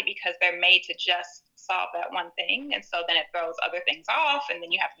body because they're made to just solve that one thing. And so then it throws other things off, and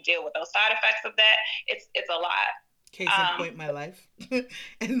then you have to deal with those side effects of that. It's a lot. Case in point, my life,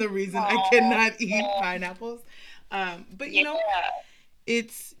 and the reason I Oh, cannot eat pineapples. But yeah.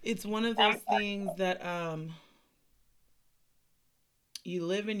 it's one of those I'm things that you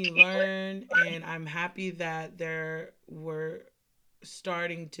live and you learn, and I'm happy that there were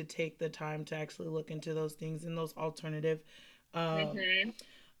starting to take the time to actually look into those things and those alternative um,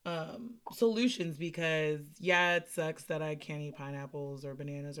 mm-hmm. solutions, because yeah, it sucks that I can't eat pineapples or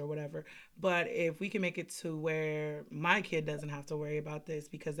bananas or whatever, but if we can make it to where my kid doesn't have to worry about this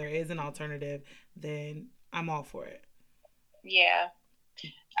because there is an alternative, then I'm all for it. Yeah.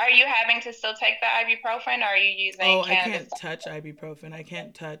 Are you having to still take the ibuprofen, or are you Oh, using I cannabis? can't touch ibuprofen. I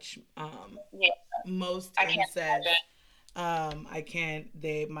can't touch Yeah, most I can't NSAIDs. imagine. I can't.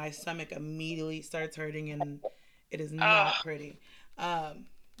 They my stomach immediately starts hurting, and it is Oh, not pretty. Um,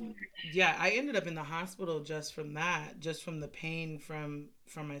 yeah, I ended up in the hospital just from that, just from the pain from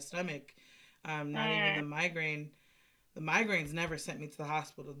my stomach. Not even mm, the migraine. The migraines never sent me to the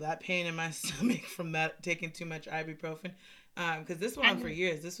hospital. That pain in my stomach from that taking too much ibuprofen, because this went on for mhm.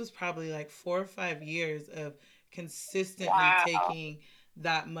 years. This was probably like 4 or 5 years of consistently Wow. taking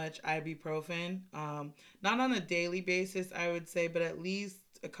that much ibuprofen. Not on a daily basis, I would say, but at least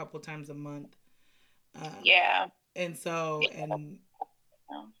a couple times a month. Um, Yeah. and so, Yeah. and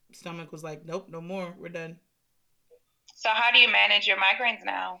stomach was like, nope, no more. We're done. So how do you manage your migraines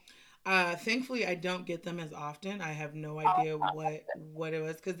now? Thankfully, I don't get them as often. I have no idea Oh, what it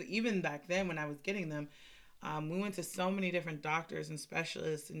was, because even back then when I was getting them, we went to so many different doctors and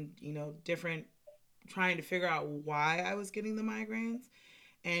specialists, and different, trying to figure out why I was getting the migraines,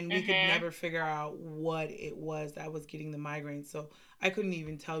 and we could mm-hmm. never figure out what it was that was getting the migraines. So I couldn't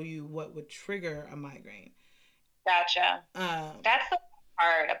even tell you what would trigger a migraine. Gotcha. Um, That's the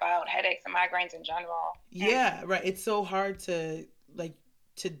part about headaches and migraines in general. Mm. yeah, right. It's so hard to like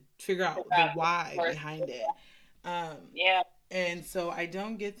to figure out the why behind it. Um, Yeah. and so I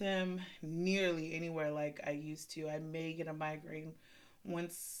don't get them nearly anywhere like I used to. I may get a migraine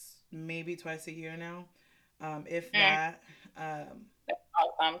once, maybe twice a year now, if Mm. that. Um,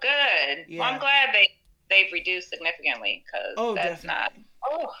 Awesome. Good. Well, I'm yeah. glad they've reduced significantly because Oh, that's not. definitely.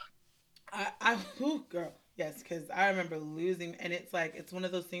 Oh. Ooh, girl, yes, because I remember losing, and it's like it's one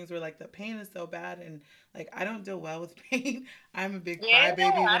of those things where like the pain is so bad, and like I don't deal well with pain. I'm a big Yeah.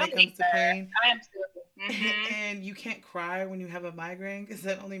 crybaby I when it don't comes to either. pain, I am too. Mm-hmm. and you can't cry when you have a migraine because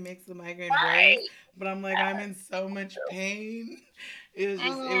that only makes the migraine worse. Right. But I'm like, I'm in so much pain. It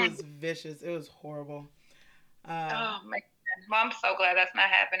Mm. was vicious. It was horrible. Um, Oh my goodness. Well, I'm so glad that's not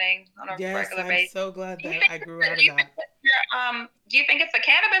happening on a yes, regular I'm basis. so glad Do you that think I it's grew the, out do of you think that. that do you think it's the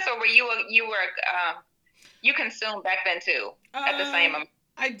cannabis, or were you consumed back then too at the same Um, amount?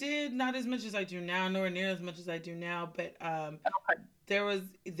 I did not as much as I do now, nowhere near as much as I do now, but Okay. there was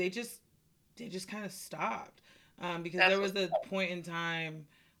they just kind of stopped, because there That's was what's a point in time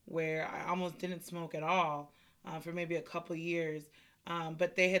where I almost didn't smoke at all, for maybe a couple years,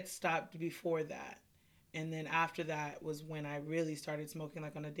 but they had stopped before that, and then after that was when I really started smoking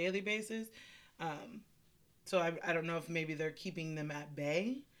like on a daily basis. Um, so I don't know if maybe they're keeping them at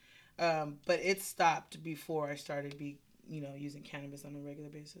bay, but it stopped before I started using cannabis on a regular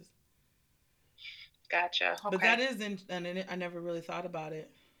basis. gotcha. But that Okay. is and I never really thought about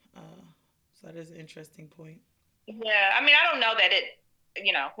it. So that is an interesting point. Yeah. I mean, I don't know that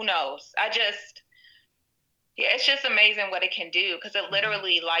who knows? Yeah, it's just amazing what it can do because it Mm-hmm.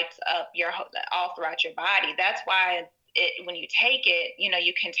 literally lights up all throughout your body. That's why when you take it,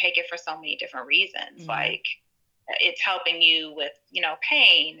 you can take it for so many different reasons. Mm-hmm. Like it's helping you with,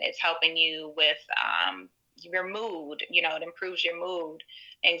 pain. It's helping you with your mood. It improves your mood.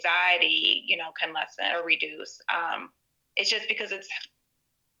 Anxiety, can lessen or reduce. It's just because it's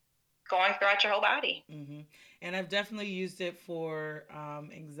going throughout your whole body. Mm-hmm. And I've definitely used it for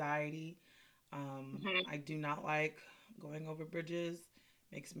anxiety. I do not like going over bridges.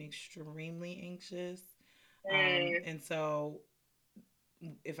 Makes me extremely anxious. And so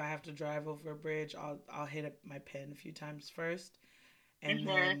if I have to drive over a bridge, I'll hit up my pen a few times first, and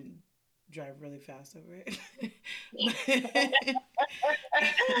then drive really fast over it.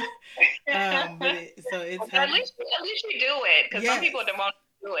 So it's at least you do it, because some people don't want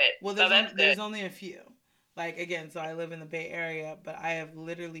to do it. Well, there's only a few. Like again, so I live in the Bay Area, but I have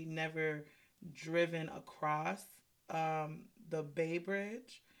literally never driven across the Bay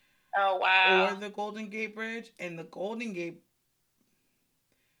Bridge. Oh wow! Or the Golden Gate Bridge, and the Golden Gate.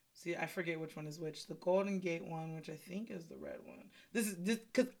 See, I forget which one is which. The Golden Gate one, which I think is the red one. This is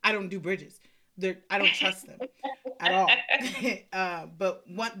because I don't do bridges. I don't trust them at all. But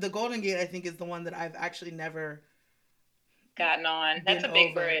the Golden Gate, I think, is the one that I've actually never gotten on. That's a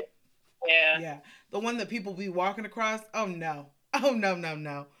big bridge. Yeah. Yeah. The one that people be walking across. Oh no. Oh no, no,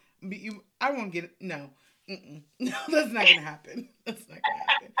 no. I won't get it. No. No, that's not gonna happen. That's not gonna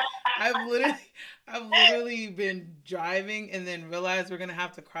happen. I've literally been driving and then realized we're gonna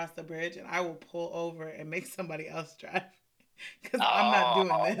have to cross the bridge, and I will pull over and make somebody else drive because I'm not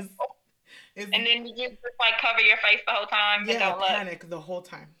doing this. And then you just like cover your face the whole time. Yeah, I panic the whole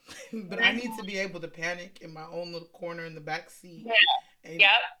time. But I need to be able to panic in my own little corner in the back seat. Yeah. And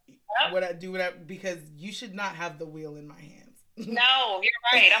Yep. Because you should not have the wheel in my hands. No, you're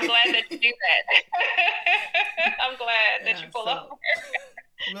right. I'm glad that you do that. I'm glad that you pull over.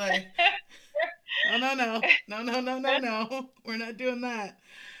 Like, no. We're not doing that.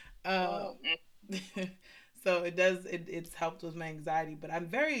 So it's helped with my anxiety, but I'm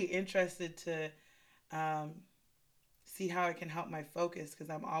very interested to see how it can help my focus, because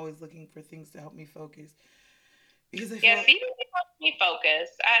I'm always looking for things to help me focus. Because CBD helps me focus.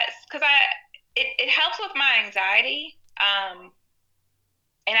 Because it helps with my anxiety.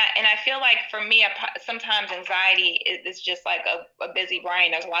 And I feel like for me, sometimes anxiety is just like a busy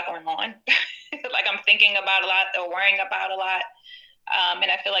brain. There's a lot going on. Like I'm thinking about a lot or worrying about a lot.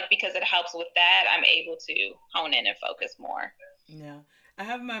 And I feel like because it helps with that, I'm able to hone in and focus more. Yeah. I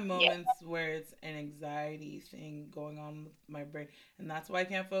have my moments where it's an anxiety thing going on with my brain, and that's why I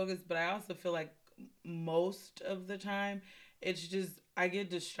can't focus. But I also feel like most of the time, it's just I get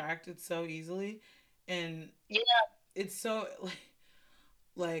distracted so easily, and it's so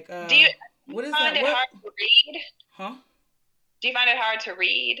like do you what is find that? It hard to read? Huh? Do you find it hard to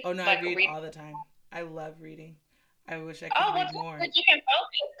read? Oh no, I read all the time. I love reading. I wish I could read more. But you can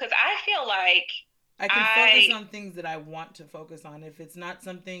focus, because I feel like I can focus on things that I want to focus on. If it's not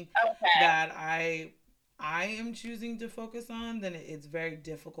something that I am choosing to focus on, then it's very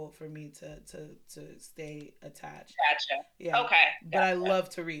difficult for me to stay attached. Gotcha. Yeah. Okay. But I love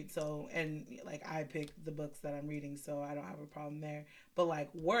to read, so and like I pick the books that I'm reading, so I don't have a problem there. But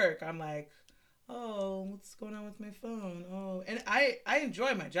like work, I'm like, oh, what's going on with my phone? Oh, and I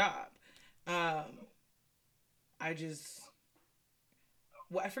enjoy my job. I just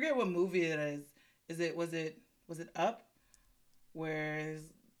I forget what movie it is. Was it Up, where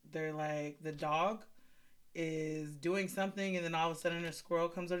they're like the dog is doing something, and then all of a sudden a squirrel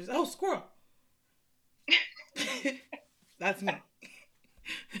comes over. Oh, squirrel! That's me.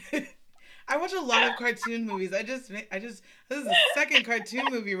 I watch a lot of cartoon movies. This is the second cartoon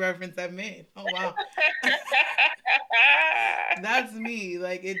movie reference I've made. Oh wow. That's me.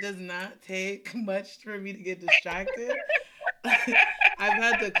 Like, it does not take much for me to get distracted. I've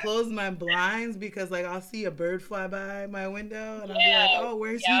had to close my blinds because like I'll see a bird fly by my window, and I'll be like, oh,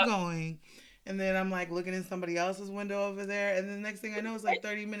 where's he going? And then I'm like looking in somebody else's window over there, and then the next thing I know, it's like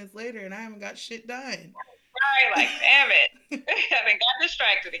 30 minutes later, and I haven't got shit done. Right, like damn it, I haven't got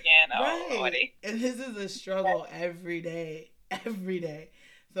distracted again. Oh, right. Lordy. And this is a struggle every day.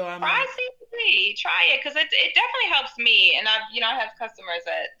 So I'm try CBD, try it, because it definitely helps me, and I have customers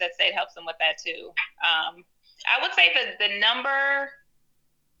that say it helps them with that too. I would say the number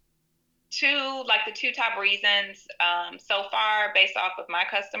two, like the two top reasons so far, based off of my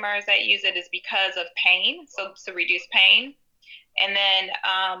customers that use it, is because of pain, so to reduce pain, and then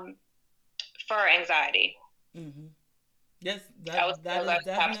for anxiety. Mm-hmm. Yes, that is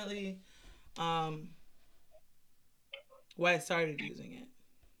definitely why I started using it.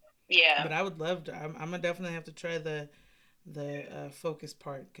 Yeah. But I would love to. I'm gonna definitely have to try the focus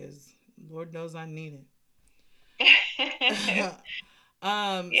part, because Lord knows I need it.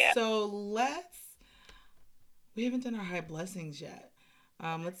 Yeah. So we haven't done our high blessings yet.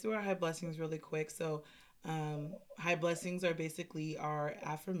 Let's do our high blessings really quick. So, high blessings are basically our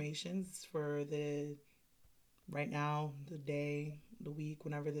affirmations for the right now, the day, the week,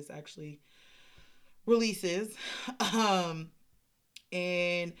 whenever this actually releases. Um,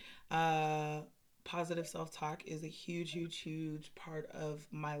 and uh, Positive self talk is a huge, huge, huge part of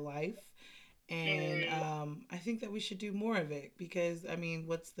my life. And Mm, I think that we should do more of it because, I mean,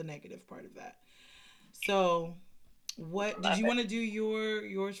 what's the negative part of that? So, what did love you it. want to do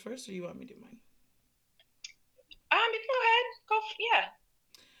yours first, or you want me to do You can go ahead. Yeah.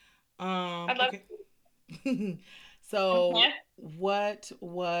 mine? I'd love Okay. to. So, Yeah. what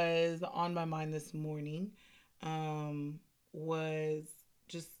was on my mind this morning um, was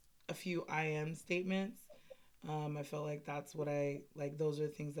just a few I am statements. I felt like that's what I like. Those are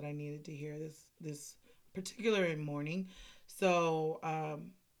the things that I needed to hear this particular morning. So,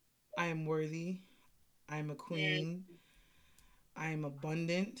 I am worthy. I am a Mm, queen. I am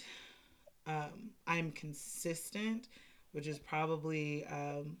abundant. I am consistent, which is probably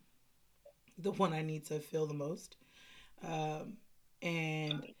the one I need to feel the most. Um,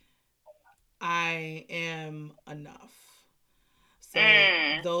 and I am enough. So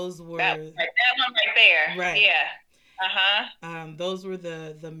mm. those That were that one right there. right. Yeah. Uh-huh. Those were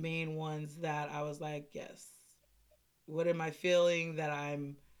the main ones that I was like, yes. What am I feeling that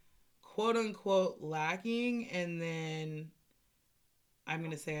I'm quote unquote lacking? And then I'm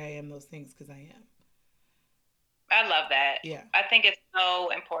gonna say I am those things because I am. I love that. Yeah. I think it's so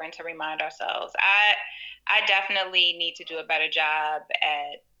important to remind ourselves. I definitely need to do a better job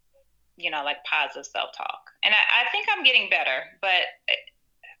at, like positive self-talk. And I think I'm getting better, but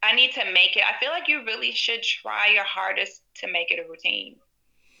I need to make it. I feel like you really should try your hardest to make it a routine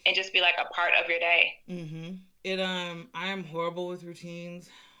and just be like a part of your day. Mm-hmm. I am horrible with routines.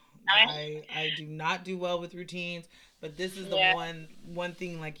 I, I do not do well with routines, but this is the yeah. one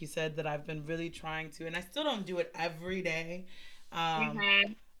thing like you said that I've been really trying to, and I still don't do it every day. Um,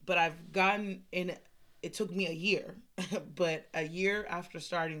 Hmm. but I've gotten in. It took me a year, but a year after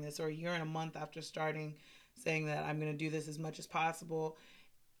starting this, or a year and a month after starting, saying that I'm going to do this as much as possible,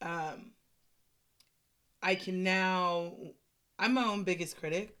 um, I can now. I'm my own biggest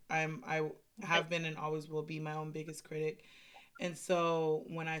critic. I have been and always will be my own biggest critic. And so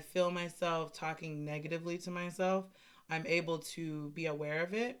when I feel myself talking negatively to myself, I'm able to be aware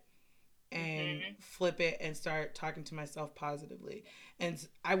of it and Hmm. flip it and start talking to myself positively. And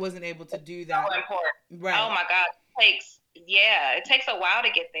I wasn't able to do So that. important. Oh Right. my God. It takes a while to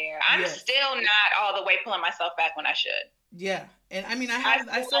get there. I'm Yes. still not all the way pulling myself back when I should. Yeah. And I mean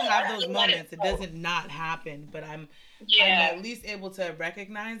I still I have those still let it moments. It go. doesn't not happen, but I'm Yeah. at least able to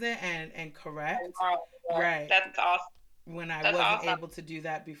recognize it and correct. Yeah. Right. That's awesome. When I That's wasn't awesome. able to do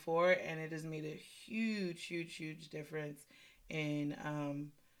that before, and it has made a huge, huge, huge difference in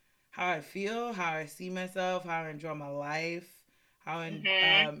how I feel, how I see myself, how I enjoy my life, how I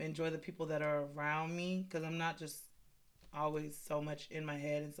Hmm. enjoy the people that are around me, because I'm not just always so much in my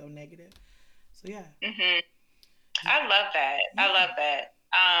head and so negative. So yeah, Hmm. I love that. yeah. I love that.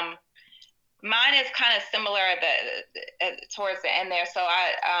 Mine is kind of similar towards the end there. So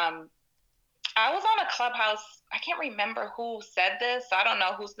I was on a Clubhouse. I can't remember who said this. So I don't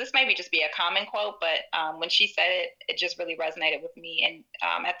know who's this. Maybe just be a common quote, but when she said it, it just really resonated with me.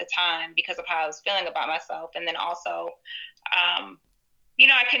 And at the time, because of how I was feeling about myself, and then also, um,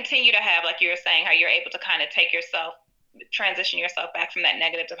 I continue to have, like you were saying, how you're able to kind of transition yourself back from that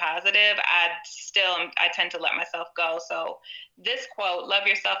negative to positive. I tend to let myself go. So this quote, "Love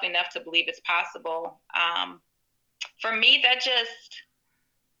yourself enough to believe it's possible." For me,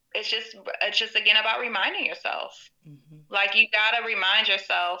 it's just again about reminding yourself. Mm-hmm. Like you gotta remind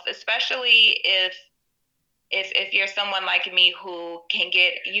yourself, especially if you're someone like me who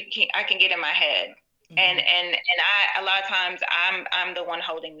I can get in my head, and Mm-hmm. I a lot of times I'm the one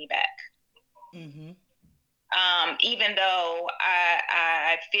holding me back. Mm-hmm. Even though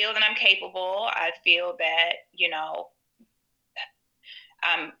I feel that I'm capable, I feel that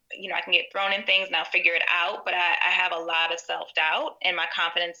I can get thrown in things and I'll figure it out. But I have a lot of self doubt, and my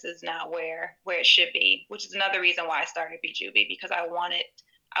confidence is not where it should be, which is another reason why I started BJuby, because I wanted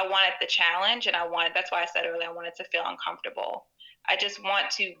the challenge, and that's why I said earlier I wanted to feel uncomfortable. I just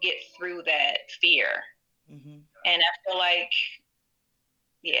want to get through that fear, Mm-hmm. and I feel like,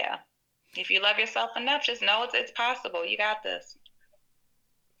 yeah, if you love yourself enough, just know it's possible. You got this.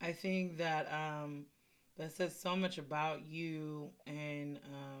 I think that that says so much about you and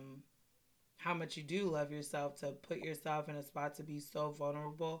how how much you do love yourself to put yourself in a spot to be so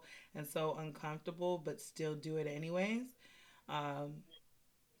vulnerable and so uncomfortable, but still do it anyways. Um,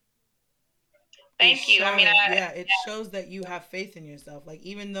 it Thank you. I mean, shows, yeah, it shows that you have faith in yourself. Like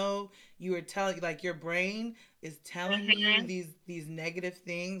even though you were telling, like your brain is telling you mhm, these negative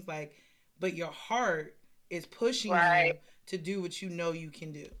things, like, but your heart is pushing right. you to do what you know you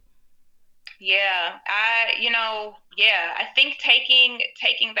can do. Yeah, yeah, I think taking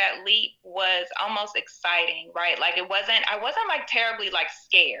that leap was almost exciting, right? Like I wasn't like terribly like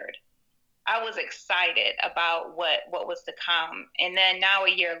scared. I was excited about what was to come. And then now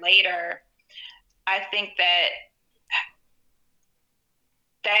a year later, I think that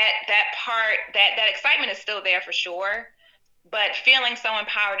excitement is still there for sure, but feeling so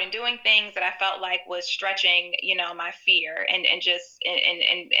empowered and doing things that I felt like was stretching, my fear and just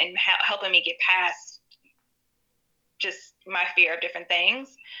and helping me get past just my fear of different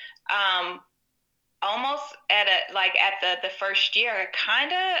things. Um, Almost at the first year,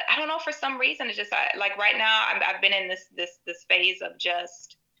 kind of, I don't know, for some reason it's just like right now I've been in this phase of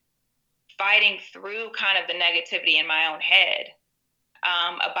just fighting through kind of the negativity in my own head,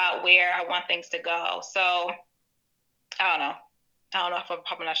 about where I want things to go. So I don't know. I don't know if I'm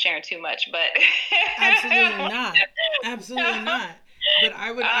probably not sharing too much, but Absolutely not. Absolutely not. But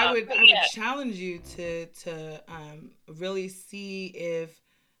but I would yeah, challenge you to really see if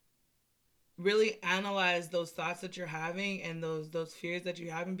really analyze those thoughts that you're having and those fears that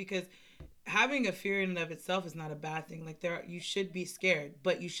you're having, because having a fear in and of itself is not a bad thing. Like you should be scared,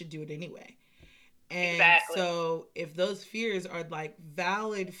 but you should do it anyway. And exactly. so if those fears are like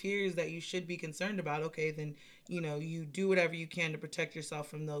valid fears that you should be concerned about, okay, then you do whatever you can to protect yourself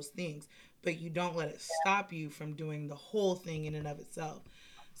from those things, but you don't let it stop you from doing the whole thing in and of itself.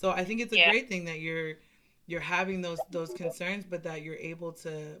 So I think it's a Yeah, great thing that you're having those concerns, but that you're able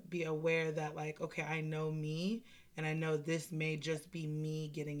to be aware that, like, okay, I know me, and I know this may just be me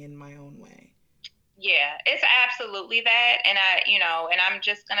getting in my own way. yeah, it's absolutely that, and I'm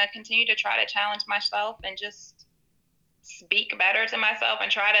just gonna continue to try to challenge myself and just speak better to myself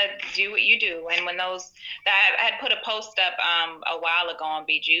and try to do what you do. And when those that I had put a post up a while ago on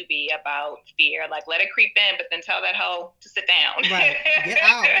BJuby about fear, like let it creep in, but then tell that hoe to sit down. Right. Get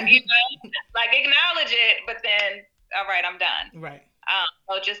out. Like acknowledge it, but then all right, I'm done. Right.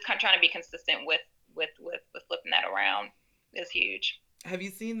 So just trying to be consistent with flipping that around is huge. Have you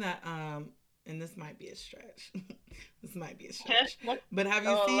seen that? And this might be a stretch. This might be a stretch. But have you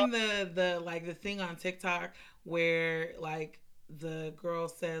Oh, Lord. seen the thing on TikTok where like the girl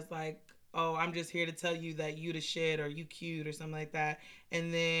says like, "Oh, I'm just here to tell you that you the shit or you cute or something like that,"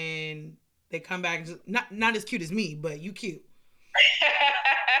 and then they come back and just, not as cute as me, but you cute.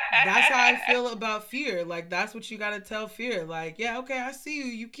 That's how I feel about fear. Like that's what you gotta tell fear. Like, yeah, okay, I see you,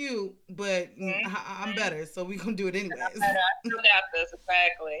 you cute, but I'm Mhm. better, so we gonna do it anyways. I still got this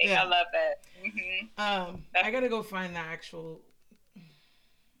exactly. I Yeah. love that. That's I gotta go find the actual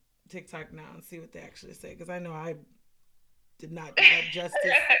TikTok now and see what they actually say, because I know I did not do that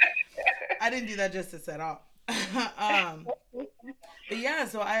justice. I didn't do that justice at all. um, but yeah,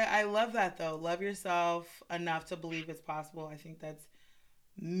 so I love that though. Love yourself enough to believe it's possible. I think that's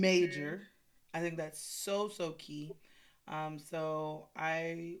Mhm. major. I think that's so key. So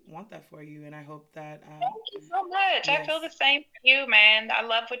I want that for you, and I hope that Thank you so much. I feel yes, the same for you, man. I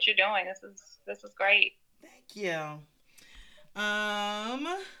love what you're doing. This is great. thank you. Um,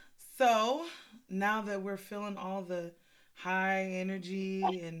 so now that we're feeling all the high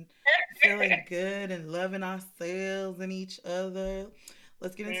energy and feeling good and loving ourselves and each other,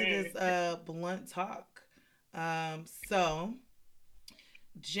 let's get into this Mm. blunt talk. So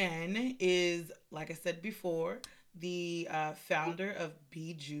Jen is, like I said before, the founder of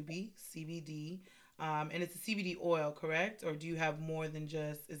BJuby CBD. And it's a CBD oil, correct? Or do you have more than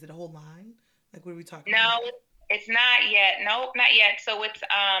just, is it a whole line? Like, what are we talking about No, here? it's not yet. Nope, not yet. So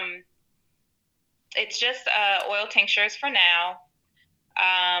it's just oil tinctures for now.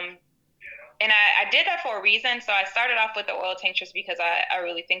 Um, and I did that for a reason. So I started off with the oil tinctures because I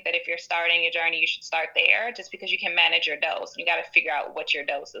really think that if you're starting your journey, you should start there, just because you can manage your dose. You got to figure out what your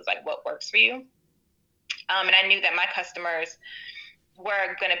dose is, like what works for you. And I knew that my customers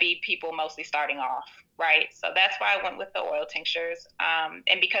were going to be people mostly starting off, right? So that's why I went with the oil tinctures.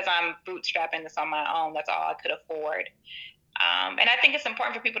 And because I'm bootstrapping this on my own, that's all I could afford. And I think it's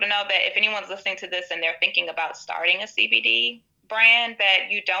important for people to know that if anyone's listening to this and they're thinking about starting a CBD brand, that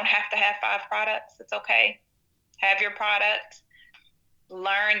you don't have to have 5 products. It's okay. Have your product,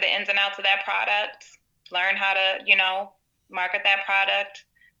 learn the ins and outs of that product, learn how to, market that product,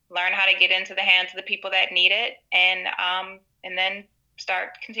 learn how to get into the hands of the people that need it, and then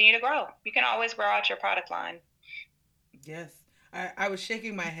continue to grow. You can always grow out your product line. Yes. I was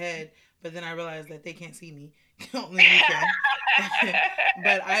shaking my head, but then I realized that they can't see me. Only you can.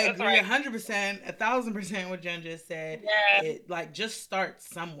 But I That's agree right. 100%, 1,000% what Jen just said. Yeah, It like just start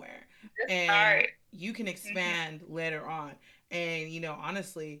somewhere, just and start. you can Hmm. expand later on. And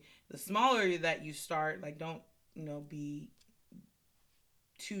honestly, the smaller that you start, like don't be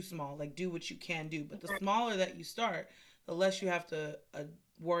too small. Like do what you can do, but the smaller that you start, the less you have to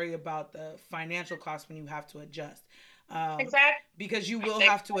worry about the financial cost when you have to adjust, um, Exactly. because you will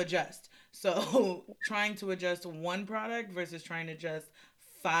have to adjust. So trying to adjust one product versus trying to adjust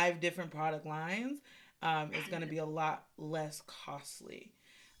five different product lines is going to be a lot less costly.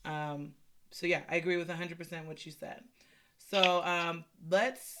 Um, so yeah, I agree with 100% what you said. So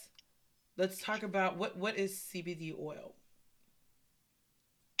let's talk about what is CBD oil.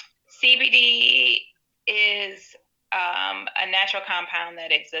 CBD is a natural compound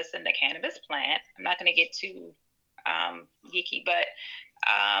that exists in the cannabis plant. I'm not going to get too geeky, but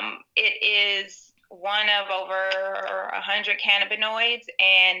it is one of over 100 cannabinoids,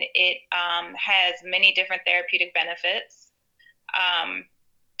 and it has many different therapeutic benefits. Um,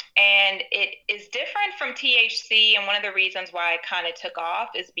 and it is different from THC, and one of the reasons why it kind of took off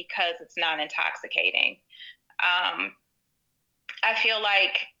is because it's not intoxicating. Um, I feel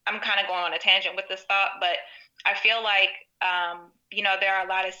like I'm kind of going on a tangent with this thought, but I feel like there are a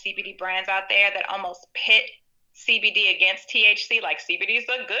lot of CBD brands out there that almost pit CBD against THC. Like CBD is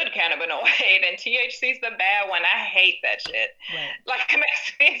the good cannabinoid and THC is the bad one. I hate that shit. Right. Like it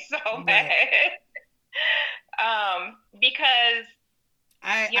makes me so Right. mad. Because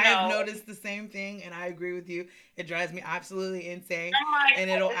I've noticed the same thing, and I agree with you. It drives me absolutely insane, I'm like, and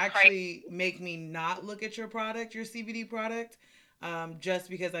it'll it's crazy. actually make me not look at your product, your CBD product, just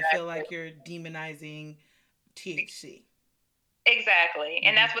because I feel like you're demonizing THC. Exactly,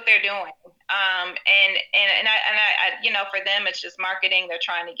 and Mm-hmm. that's what they're doing. And for them, it's just marketing. They're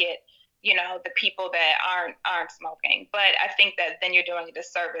trying to get the people that aren't smoking. But I think that then you're doing a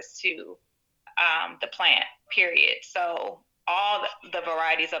disservice to the plant. Period. So all the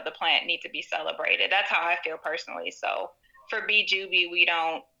varieties of the plant need to be celebrated. That's how I feel personally. So for BJuby, we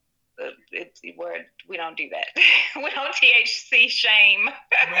don't do that. We don't THC shame.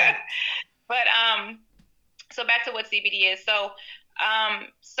 Right. But so back to what CBD is. So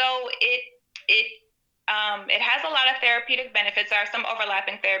it has a lot of therapeutic benefits. There are some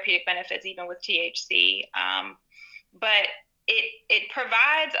overlapping therapeutic benefits even with THC, but it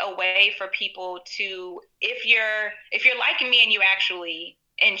provides a way for people to, if you're like me and you actually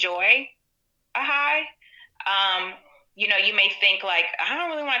enjoy a high, um, you may think like, I don't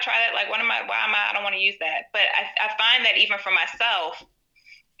really want to try that. Like, I don't want to use that. But I find that even for myself,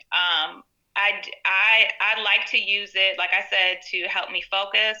 um, I like to use it, like I said, to help me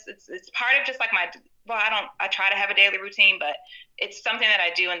focus. It's part of just like I try to have a daily routine, but it's something that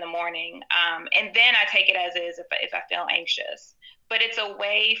I do in the morning, and then I take it as is if I feel anxious. But it's a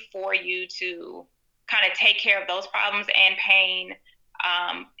way for you to kind of take care of those problems and pain,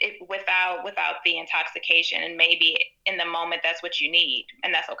 without the intoxication, and maybe in the moment that's what you need,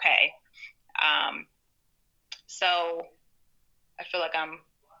 and that's okay. Um, so I feel like I'm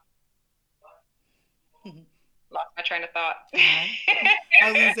lost my train of thought. High. I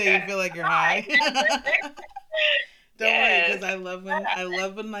was gonna say you feel like you're high. Don't worry, Yes. because I love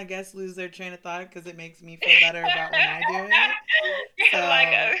when my guests lose their train of thought because it makes me feel better about when I do it. Like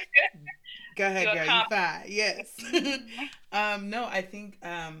So go do ahead, a girl. You comp. fine. Yes. No,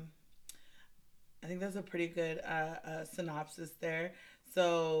 I think that's a pretty good synopsis there.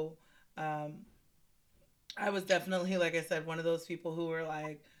 So um, I was definitely, like I said, one of those people who were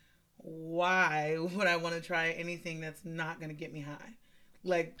like, why would I want to try anything that's not going to get me high?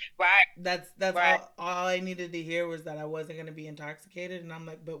 Like Right, that's right. all I needed to hear was that I wasn't going to be intoxicated, and I'm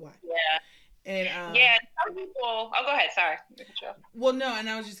like, but why? Yeah. And Yeah. Some people, oh, go ahead. Sorry. well, no, and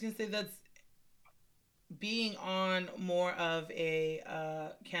I was just going to say that's being on more of a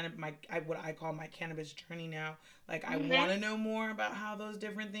what I call my cannabis journey now. Like I Mm-hmm. want to know more about how those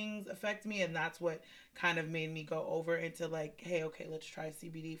different things affect me, and that's what kind of made me go over into like, hey, okay, let's try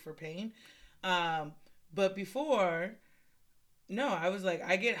CBD for pain. Um, but before, no, I was like,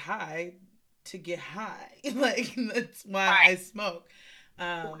 I get high to get high. Like that's why Right. I smoke.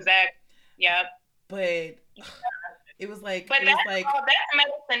 Um, Exactly. Yep. but it was like But it was like that's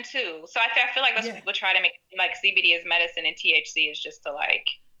medicine too. So I feel like that's what yeah, people try to make it seem like CBD is medicine and THC is just to like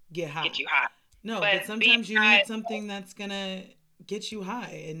get get high. you high. No, But but being sometimes you high, need something that's gonna get you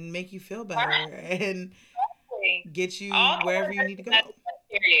high and make you feel right? better and get you All wherever you cannabis need to is go. medicine,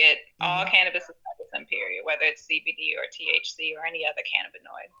 period. All Mm-hmm. cannabis is medicine, period. whether it's CBD or THC or any other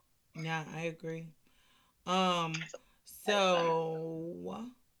cannabinoid. Yeah, I agree. Um, So, medicine. so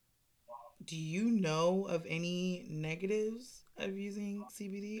do you know of any negatives of using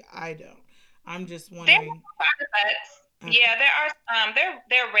CBD? I don't. I'm just There wondering. are side effects. Okay. Yeah, there are some.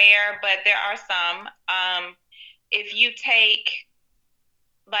 They're rare, but there are some. If you take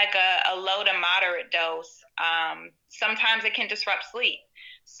like a low to moderate dose, sometimes it can disrupt sleep.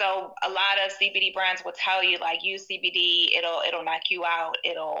 So a lot of CBD brands will tell you like use CBD, it'll knock you out,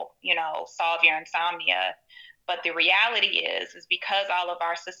 it'll solve your insomnia. But the reality is because all of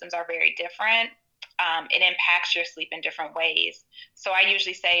our systems are very different, it impacts your sleep in different ways. So I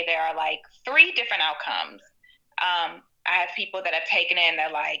usually say there are like three different outcomes. I have people that have taken it and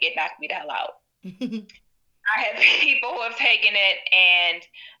they're like, it knocked me the hell out. I have people who have taken it, and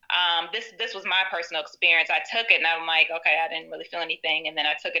this was my personal experience. I took it, and I'm like, okay, I didn't really feel anything, and then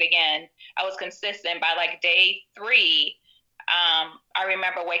I took it again. I was consistent. By like day three, I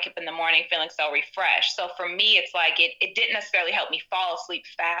remember waking up in the morning feeling so refreshed. So for me, it's like it didn't necessarily help me fall asleep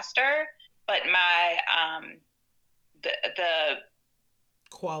faster, but my the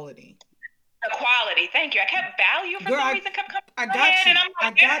Quality. the quality. Thank you. I kept value for Girl, some reason kept coming I to my got head, and you. I'm I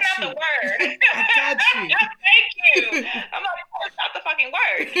like, that's got not the you. word. I got you. Thank you. I'm like, that's not the fucking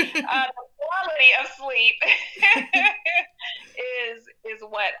word. The quality of sleep is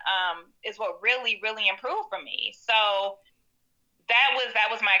what really improved for me. So that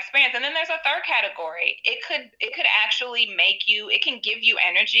was my experience. And then there's a third category. It could actually it can give you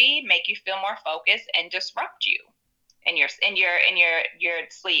energy, make you feel more focused, and disrupt you in your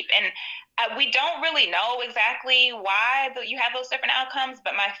sleep. And we don't really know exactly why you have those different outcomes.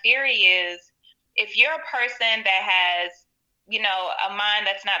 But my theory is, if you're a person that has a mind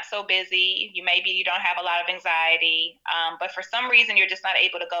that's not so busy, maybe you don't have a lot of anxiety, but for some reason you're just not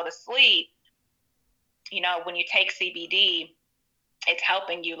able to go to sleep. When you take CBD, it's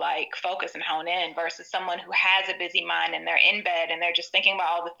helping you like focus and hone in versus someone who has a busy mind and they're in bed and they're just thinking about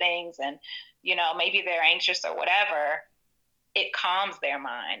all the things, and maybe they're anxious or whatever. It calms their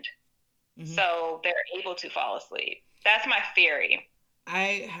mind, Hmm. so they're able to fall asleep. That's my theory.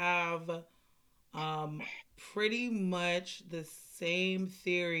 I have um, pretty much the same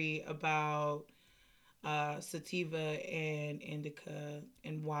theory about sativa and indica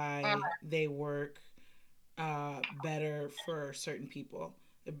and why they work better for certain people.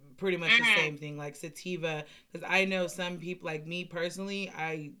 Pretty much the Mm-hmm. same thing, like sativa, because I know some people, like me personally,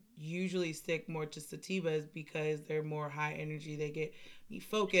 I usually stick more to sativas because they're more high energy. They get me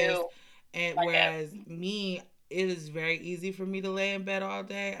focused, Too. and Like it. whereas me, it is very easy for me to lay in bed all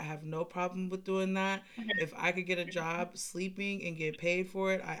day. I have no problem with doing that. If I could get a job sleeping and get paid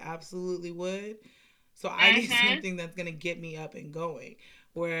for it, I absolutely would. So I need Mm-hmm. something that's gonna get me up and going.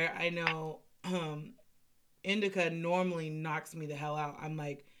 Where I know indica normally knocks me the hell out. I'm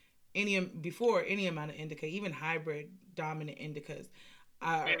like before any amount of indica, even hybrid dominant indicas,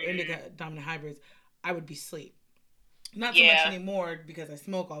 or Mm-hmm. indica dominant hybrids, I would be asleep. Not so much Yeah. anymore because I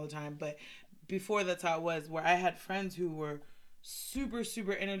smoke all the time, but before that's how it was. Where I had friends who were super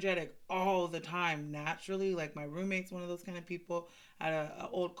energetic all the time naturally. Like my roommate's one of those kind of people. I had a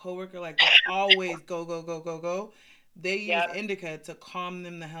old coworker like they're always go. They use Yep. indica to calm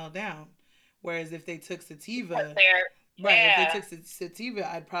them the hell down. Whereas if they took sativa, There. right, if they Yeah. took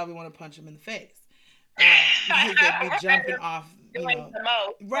sativa, I'd probably want to punch them in the face because they'd be Right. jumping off, Doing the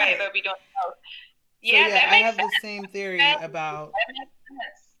most. Right. right. They'll be doing the most. So Yeah, yeah, that I makes have sense. the same theory That, about. that makes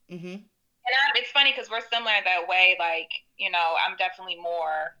sense. Hmm. And it's funny because we're similar in that way. Like, I'm definitely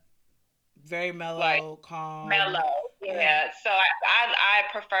more Very like mellow, calm. mellow. Yeah. Yeah. So I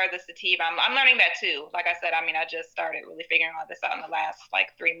prefer the sativa. I'm learning that too. Like I said, I mean, I just started really figuring all this out in the last like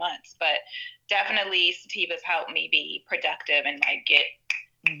 3 months, but definitely sativas help me be productive and like get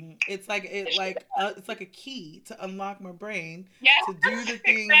It's like the it shit like done. it's like a key to unlock my brain Yes, to do the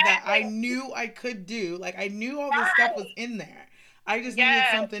things that I exactly. knew I could do. Like I knew all this stuff was Right. in there. I just needed Yes.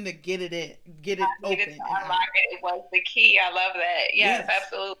 something to get I it needed to open and unlock out. it. It was the key. I love that. Yes, Yes.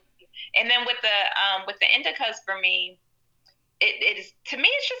 absolutely. And then with the indicas for me, it is to me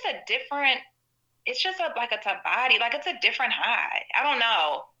it's just a different it's just like it's a body, like it's a different high. I don't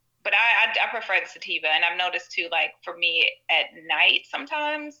know, but I prefer the sativa, and I've noticed too. Like for me at night,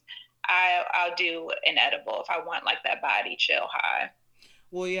 sometimes I'll do an edible if I want like that body chill high.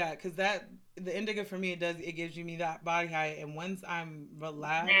 Well, yeah, because that the indica for me it gives me that body high, and once I'm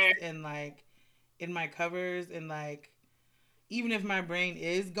relaxed Mm-hmm. and like in my covers and like even if my brain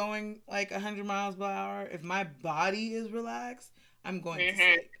is going like 100 miles per hour, if my body is relaxed, I'm going to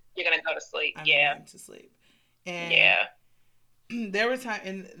Mm-hmm. sleep. You're gonna go to sleep. I'm Yeah, going to sleep. And yeah. there was time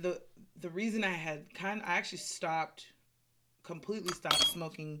in the the reason I actually completely stopped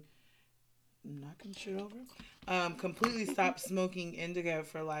smoking, knocking shit over, completely stopped smoking indica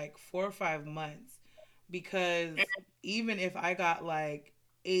for like 4 or 5 months, because even if I got like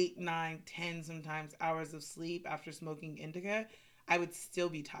 8, 9, 10, sometimes hours of sleep after smoking indica, I would still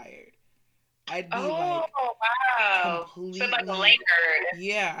be tired. I'd be Oh, like wow. So like completely, layered.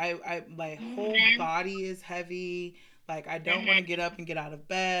 yeah, my whole Mm-hmm. body is heavy. Like I don't want to Mm-hmm. get up and get out of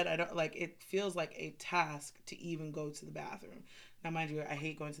bed. I don't like, it feels like a task to even go to the bathroom. Now mind you, I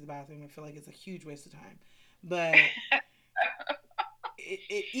hate going to the bathroom. I feel like it's a huge waste of time. But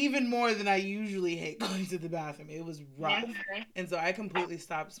it even more than I usually hate going to the bathroom. It was rough. Mm-hmm. And so I completely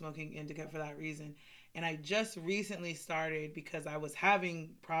stopped smoking indica for that reason. And I just recently started because I was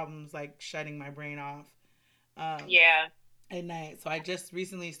having problems like shutting my brain off um, Yeah. at night. So I just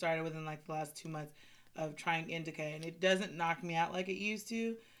recently started within like the last 2 months of trying indica, and it doesn't knock me out like it used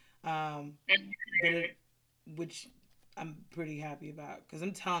to. Um, but Mm-hmm. which I'm pretty happy about, because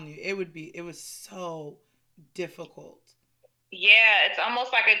I'm telling you, it was so difficult. Yeah, it's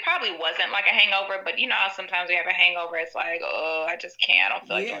almost like it probably wasn't like a hangover, but you know how sometimes we have a hangover, it's like, oh, I just can't. I don't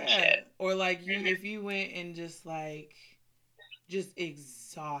feel like doing Yeah. shit. Or like you, Mm-hmm. if you went and just like, just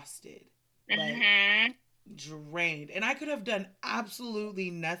exhausted, like Mm-hmm. drained. And I could have done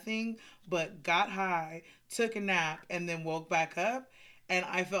absolutely nothing but got high, took a nap, and then woke back up. And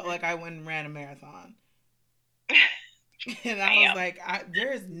I felt like I went and ran a marathon. And I was Damn. like,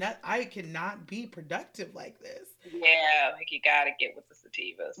 I cannot be productive like this. Yeah, like you gotta get with the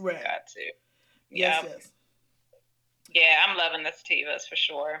sativas. You Right. got to. Yes, Yep. yes. Yeah, I'm loving the sativas for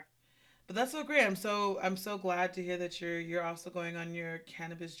sure. But that's so great. I'm so glad to hear that you're also going on your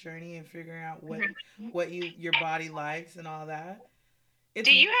cannabis journey and figuring out Mhm. what your body likes and all that.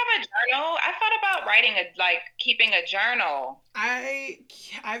 Do It's you have a journal? I thought about writing a like keeping a journal, I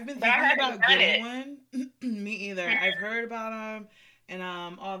I've been but I thinking haven't about done getting it. one. Me either. I've heard about them and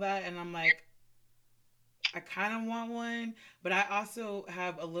all that, and I'm like, I kind of want one, but I also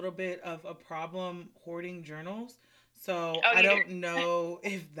have a little bit of a problem hoarding journals. So Oh, I you do? don't know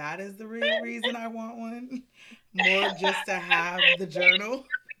if that is the real reason I want one. More just to have the journal.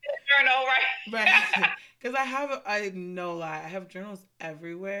 Journal, Right. right? Because I no lie, I have journals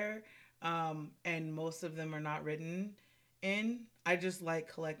everywhere. And most of them are not written in. I just like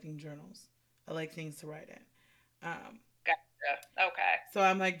collecting journals. I like things to write in. Gotcha. Okay. So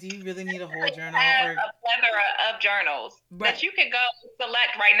I'm like, do you really need a whole Like you journal? have Or, a plethora of journals that right, you could go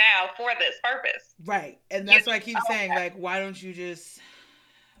select right now for this purpose. right. And You that's why I keep saying, okay. like, why don't you just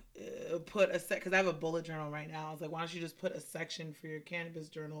put a set? Because I have a bullet journal right now. I was like, why don't you just put a section for your cannabis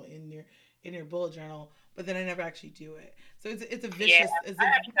journal in your bullet journal? But then I never actually do it. So Yeah, I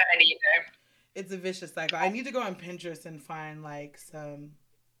haven't done it either. it's a vicious cycle. I need to go on Pinterest and find like some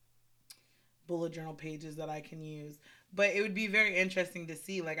bullet journal pages that I can use. But it would be very interesting to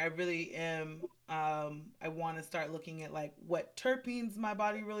see. Like I really am. I want to start looking at like what terpenes my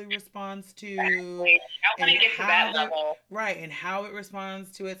body really responds to, Exactly. I want and to get to how that the level. right and how it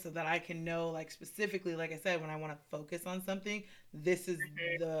responds to it, so that I can know like specifically, like I said, when I want to focus on something, this is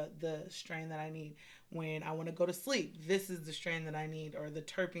Hmm. the strain that I need. When I want to go to sleep, this is the strain that I need, or the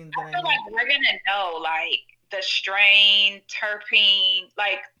terpenes I that I feel like need. we're gonna know like the strain, terpene,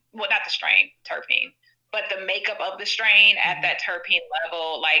 like well, not the strain, terpene, but the makeup of the strain at Mm-hmm. that terpene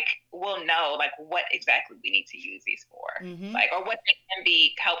level. Like we'll know like what exactly we need to use these for, Mm-hmm. like or what they can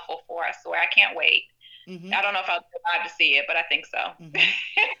be helpful for us. So I can't wait. Mm-hmm. I don't know if I'll be alive to see it, but I think so. Mm-hmm.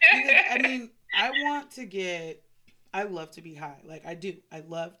 Because I mean, I want to get. I love to be high. Like I do. I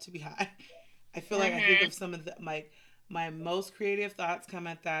love to be high. I feel like I think Hmm. of some of my most creative thoughts come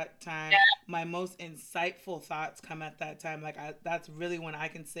at that time. Yeah. My most insightful thoughts come at that time. Like that's really when I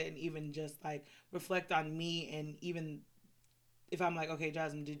can sit and even just like reflect on me, and even if I'm like, okay,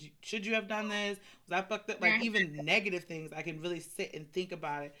 Jasmine, should you have done this? Was I fucked up? Like Hmm. even negative things, I can really sit and think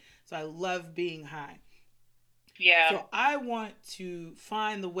about it. So I love being high. Yeah. So I want to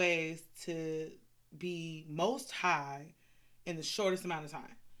find the ways to be most high in the shortest amount of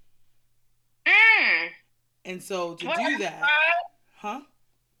time. Mm. And so to What have do you that, tried? huh?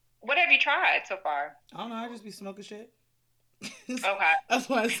 What have you tried so far? I don't know. I just be smoking shit. Okay. That's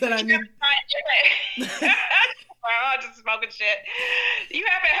why I said But I you need. haven't tried different. Oh, just smoking shit. You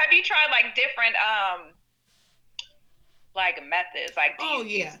haven't? Have you tried like different like methods? Like, do Oh you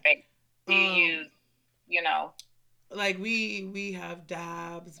use yeah. vape? Do you Um, use you know? like we have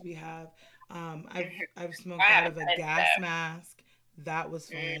dabs. We have. Mhm. I've I smoked out haven't of a done gas that. mask. That was Mm.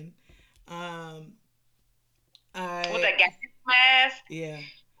 fun. Um, With I a gas mask? yeah.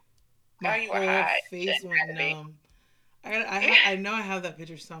 My Oh, you were whole high. face Shouldn't went have to be. numb. I know I have that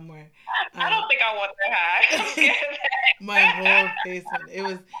picture somewhere. I Um, don't think I want that high. I'm scared of my that. whole face went.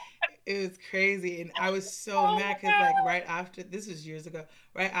 It was crazy, and I was so Oh mad my because like god. right after this was years ago,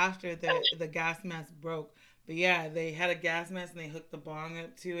 right after the gas mask broke. But yeah, they had a gas mask and they hooked the bong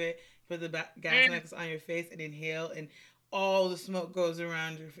up to it, put the gas Mm. mask on your face and inhale, and all the smoke goes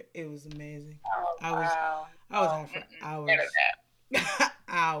around your face. It was amazing. Oh I was wow. I was No, high for scared of hours, that.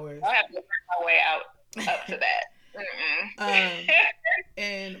 hours. I'll have to work my way out up to that. Mm-mm. um,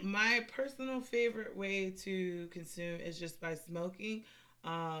 And my personal favorite way to consume is just by smoking.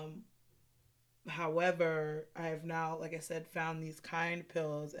 Um, However, I have now, like I said, found these kind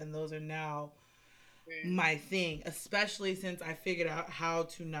pills, and those are now Mm. my thing, especially since I figured out how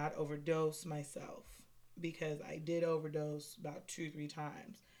to not overdose myself. Because I did overdose about 2, 3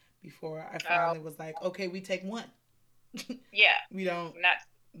 times before I Oh finally was like, okay, we take one. yeah. we don't Not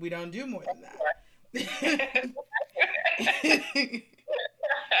we don't do more than that's that.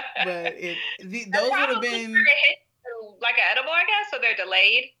 But those would have probably been where it hits you like an edible, I guess. So they're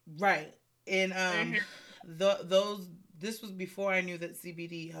delayed. right. And Hmm. those this was before I knew that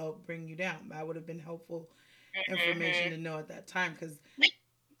CBD helped bring you down. That would have been helpful information Hmm. to know at that time because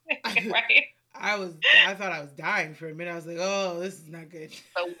I, Right. I thought I was dying for a minute. I was like, oh, this is not good.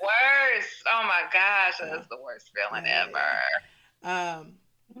 The worst. Oh my gosh, Yeah, that's the worst feeling yeah, ever. yeah, yeah.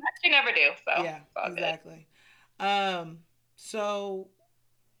 But you never do, so Yeah, it's all good. exactly. Um, so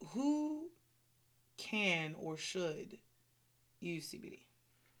who can or should use CBD?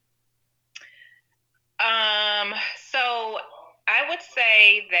 So I would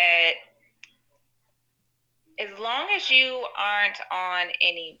say that as long as you aren't on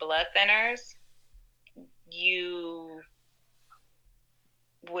any blood thinners, you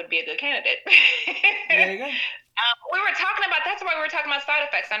would be a good candidate. There you go. We were talking about that's why we were talking about side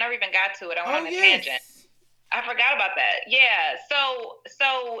effects. I never even got to it. I went Oh on a tangent. yes. I forgot about that. Yeah. So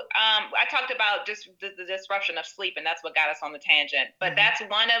I talked about just the disruption of sleep, and that's what got us on the tangent. But Mm-hmm. that's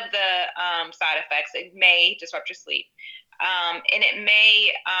one of the side effects. It may disrupt your sleep, and it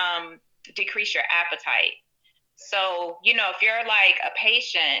may decrease your appetite. So, if you're like a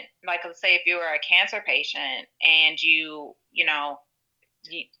patient, like let's say if you were a cancer patient and you,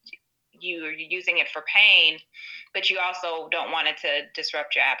 you're using it for pain, but you also don't want it to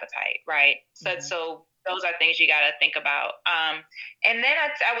disrupt your appetite, right? So, Mm-hmm. so those are things you got to think about. And then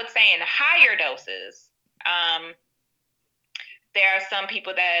I would say in higher doses, um, there are some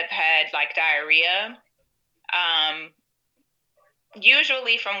people that have had like diarrhea. Um,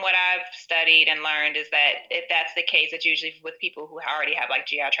 Usually, from what I've studied and learned, is that if that's the case, it's usually with people who already have like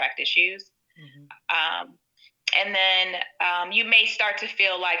GI tract issues. Mm-hmm. Um, and then you may start to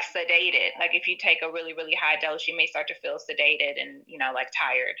feel like sedated. Like if you take a really, really high dose, you may start to feel sedated and, like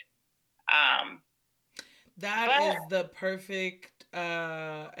tired. Um, That but is the perfect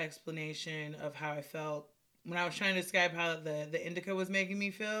explanation of how I felt when I was trying to describe how the indica was making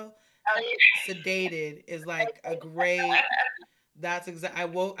me feel. Sedated is like a great. That's exact. I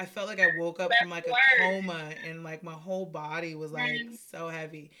felt like I woke up from that's like the a word. coma and like my whole body was like Mm, so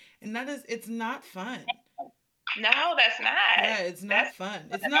heavy. And it's not fun. no, that's not. Yeah, it's not That's fun.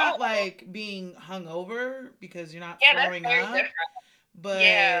 not It's at not all. like being hungover because you're not Yeah, that's throwing very up, different.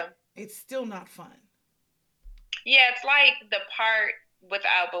 Yeah. but it's still not fun. Yeah, it's like the part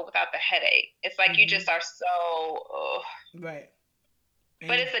but without the headache. It's like you Hmm. just are so, ugh. Right.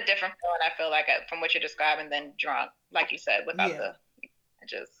 But And it's a different feeling. I feel like from what you're describing than drunk, like you said, without yeah. the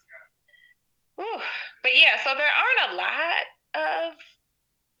just. Whew. But yeah, so there aren't a lot of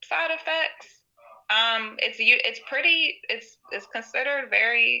side effects. It's considered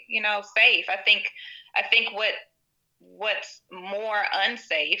very safe. I think what's more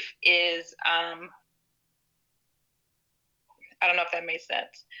unsafe is I don't know if that made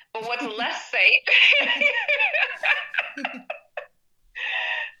sense, but what's less safe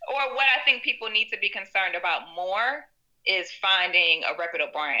or what I think people need to be concerned about more is finding a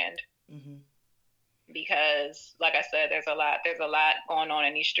reputable brand Hmm. because like I said there's a lot going on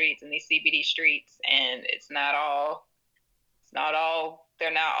in these streets and these CBD streets and it's not all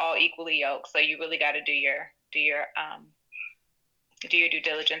they're not all equally yoked, so you really got to do your due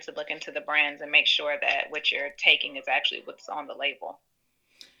diligence and look into the brands and make sure that what you're taking is actually what's on the label.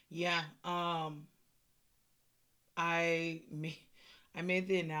 Yeah. I ma- I made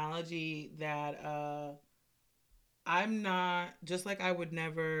the analogy that I'm not just like I would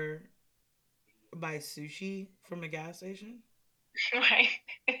never buy sushi from a gas station. Right.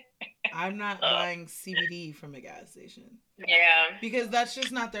 I'm not Oh, buying CBD from a gas station yeah, because that's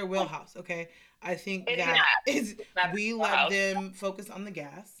just not their wheelhouse. Okay, I think it's that not is it's not we the let house. them focus on the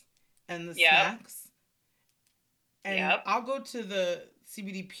gas and the Yep. snacks, And Yep. I'll go to the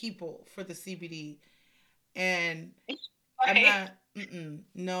CBD people for the CBD, and I'm Right. not.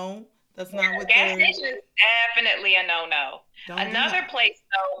 No, that's not Yeah, what gas they're. station is definitely a no-no. Don't do Another that. place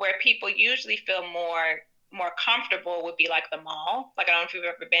though where people usually feel more comfortable would be like the mall. Like I don't know if you've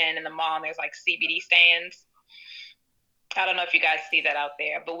ever been in the mall and there's like CBD stands. I don't know if you guys see that out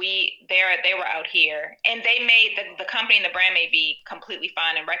there, but they were out here and they made the company and the brand may be completely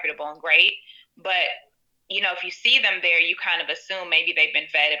fine and reputable and great, but if you see them there, you kind of assume maybe they've been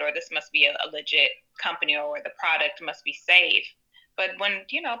vetted or this must be a legit company or the product must be safe. But when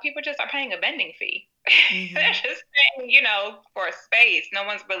people just are paying a vending fee, they're Mm-hmm. just paying for a space. No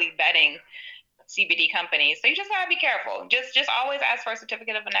one's really vetting CBD companies, so you just gotta be careful. Just always ask for a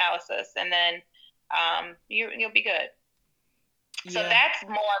certificate of analysis, and then you'll be good. So Yeah. that's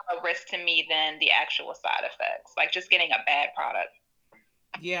more of a risk to me than the actual side effects, like just getting a bad product.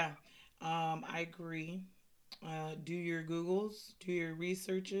 Yeah. I agree. Do your Googles, do your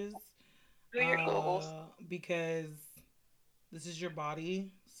researches, Do your Googles. because this is your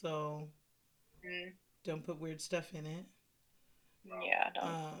body, so Mm, don't put weird stuff in it. yeah, don't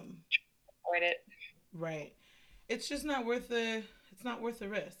Um, avoid it. right. It's just not worth the. It's not worth the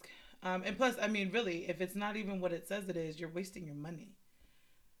risk. And plus, I mean, really, if it's not even what it says it is, you're wasting your money.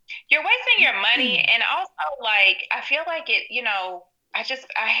 You're wasting your money, and also like I feel like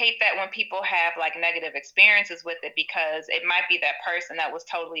I hate that when people have like negative experiences with it because it might be that person that was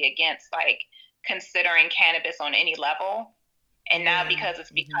totally against like considering cannabis on any level. And now Yeah. because it's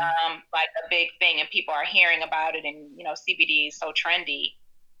Mm-hmm. become like a big thing and people are hearing about it and CBD is so trendy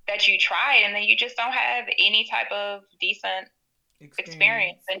that you try it and then you just don't have any type of decent experience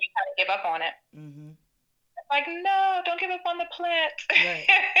Experience. and you kind of give up on it. Mm-hmm. Like, no, don't give up on the plant. Right.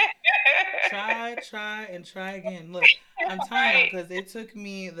 Try, and try again. Look, I'm telling y'all Right. because it took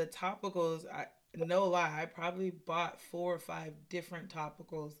me the topicals. No lie, I probably bought 4 or 5 different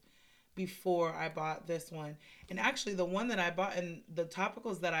topicals before I bought this one. And actually, the one that I bought and the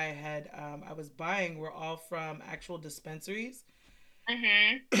topicals that I was buying were all from actual dispensaries.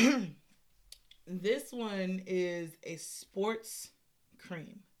 Mhm. This one is a sports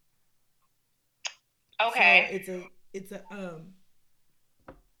cream. So Okay. it's a.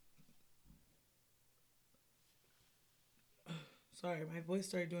 Sorry, my voice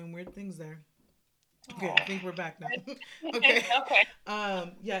started doing weird things there. Okay, Oh. I think we're back now. Okay. Okay.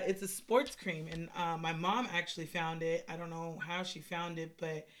 Yeah, it's a sports cream, and my mom actually found it. I don't know how she found it,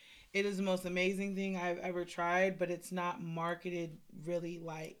 but it is the most amazing thing I've ever tried. But it's not marketed really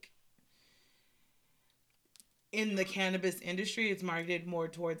like in the cannabis industry. It's marketed more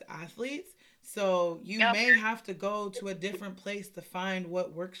towards athletes. So you Yep. may have to go to a different place to find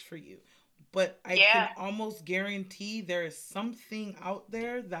what works for you. But I can Yeah. almost guarantee there is something out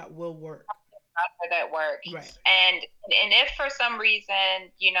there that will work. That works. Right. And if for some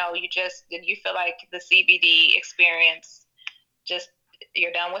reason, you feel like the CBD experience just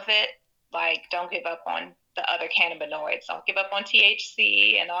you're done with it, like don't give up on the other cannabinoids. Don't give up on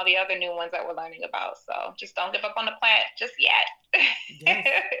THC and all the other new ones that we're learning about. So just don't give up on the plant just yet. Yes.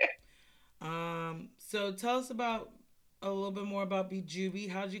 So tell us about a little bit more about Bijubi.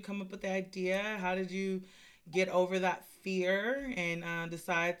 How did you come up with the idea? How did you get over that fear and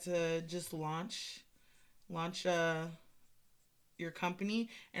decide to just launch your company?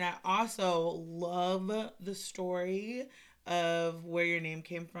 And I also love the story of where your name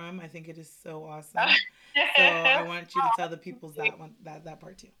came from. I think it is so awesome. So I want you to tell the peoples that one that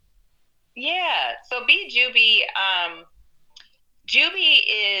part too. Yeah. So B Juby, Juby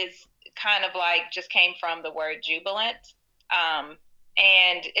is kind of like just came from the word jubilant. Um,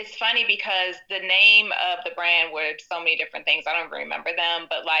 and it's funny because the name of the brand were so many different things. I don't even remember them,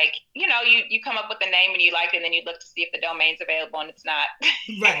 but like, you come up with the name and you like it, and then you look to see if the domain's available and it's not.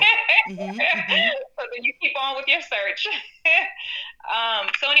 Right. Mm-hmm. Mm-hmm. So then you keep on with your search.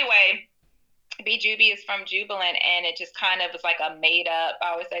 So anyway, Juby is from jubilant and it just kind of was like a made up, I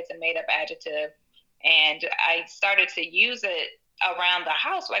always say it's a made up adjective. And I started to use it around the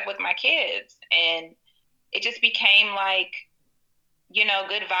house, like with my kids. And it just became like,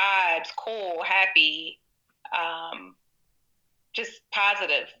 good vibes, cool, happy, um, just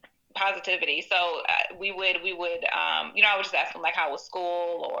positivity. So we would, I would just ask them like, how was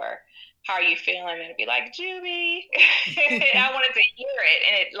school or how are you feeling? And it'd be like, Juby. I wanted to hear it.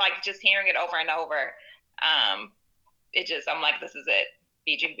 And it like just hearing it over and over. Um, I'm like, this is it.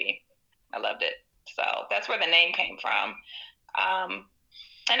 Be Juby. I loved it. So that's where the name came from. Um,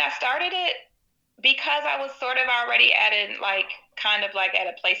 and I started it because I was sort of already at it, like kind of like at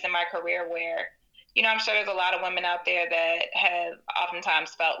a place in my career where I'm sure there's a lot of women out there that have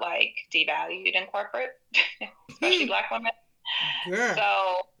oftentimes felt like devalued in corporate, especially Black women. Girl.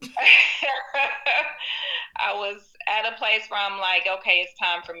 So I was at a place where I'm like, okay, it's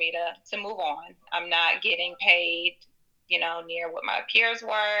time for me to move on. I'm not getting paid, near what my peers were,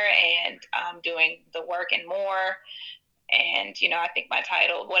 and I'm doing the work and more. And I think my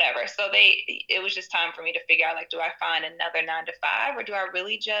title, whatever. So it was just time for me to figure out, like, do I find another 9 to 5, or do I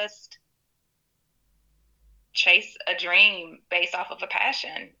really just chase a dream based off of a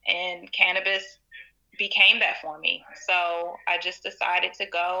passion? And cannabis became that for me. So I just decided to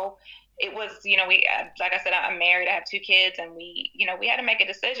go. It was, we, like I said, I'm married, I have 2 kids, and we had to make a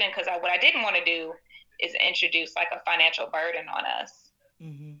decision, because what I didn't want to do is introduce like a financial burden on us.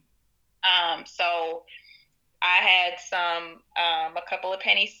 Mm-hmm. So I had a couple of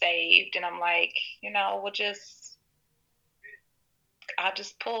pennies saved, and I'm like, I'll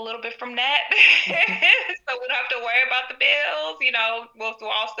just pull a little bit from that. So we don't have to worry about the bills. We'll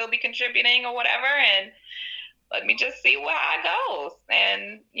all still be contributing or whatever. And let me just see how it goes.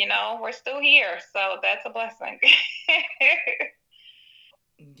 And, we're still here. So that's a blessing.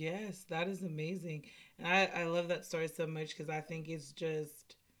 Yes, that is amazing. And I love that story so much because I think it's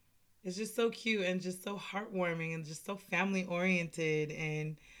just so cute and just so heartwarming and just so family oriented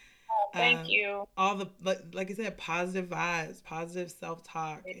and Thank um, you. all the like I said, positive vibes, positive self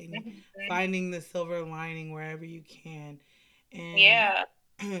talk, and Mhm. finding the silver lining wherever you can, and Yeah.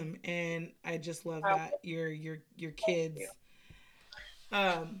 and I just love Oh, that your thank you. kids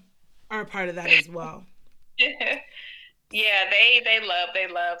um, are a part of that as well. Yeah, they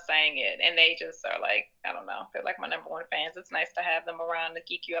love saying it, and they just are like, I don't know, they're like my number one fans. It's nice to have them around to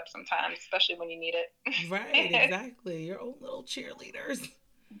geek you up sometimes, especially when you need Right, it. exactly. Your own little cheerleaders.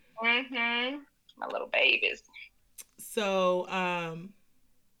 My little babies. So,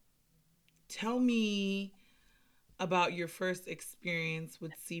 tell me about your first experience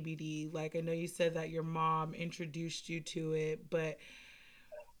with CBD. Like, I know you said that your mom introduced you to it, but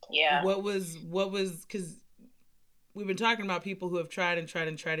Yeah. what was because we've been talking about people who have tried and tried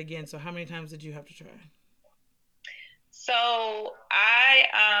and tried again. So, how many times did you have to try? So I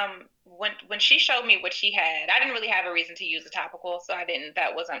when she showed me what she had, I didn't really have a reason to use a topical, so I didn't.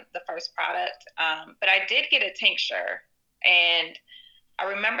 That wasn't the first product. But I did get a tincture, and I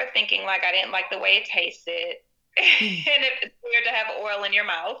remember thinking like I didn't like the way it tasted, and it's weird to have oil in your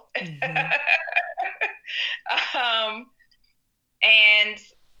mouth. Mm-hmm. um, and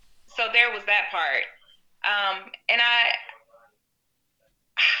so there was that part. And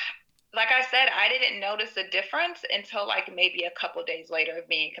like I said, I didn't notice a difference until like maybe a couple days later of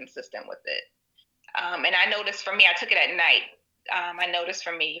being consistent with it. And I noticed for me, I took it at night. I noticed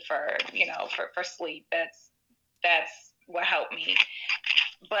for me for sleep, that's what helped me.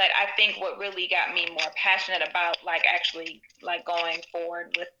 But I think what really got me more passionate about like actually like going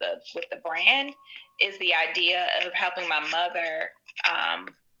forward with the brand is the idea of helping my mother um,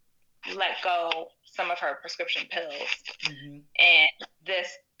 let go some of her prescription pills, Mm-hmm. and this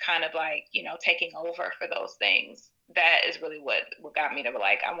kind of like taking over for those things. That is really what got me to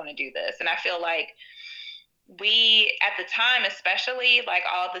like, I want to do this. And I feel like we at the time, especially like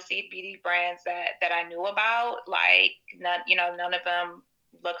all the CBD brands that I knew about, like none of them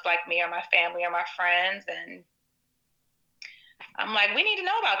looked like me or my family or my friends. And I'm like, we need to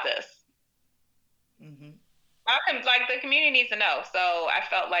know about this. Mm-hmm. Like the community needs to know. So I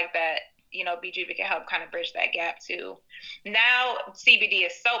felt like that, BGB can help kind of bridge that gap too. Now CBD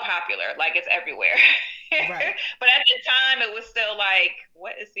is so popular, like it's everywhere. Right. But at the time, it was still like,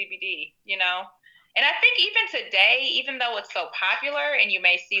 what is CBD? And I think even today, even though it's so popular and you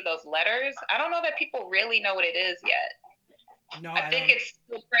may see those letters, I don't know that people really know what it is yet. No, I I think don't. it's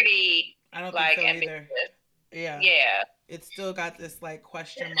still pretty I don't think like so either. ambiguous. Yeah, Yeah, it's still got this like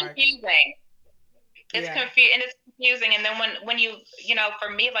question it's mark. confusing. Yeah. It's confusing. And then when for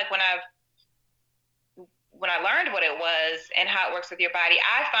me, like when I learned what it was and how it works with your body,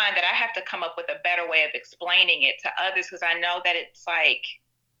 I find that I have to come up with a better way of explaining it to others, because I know that it's like,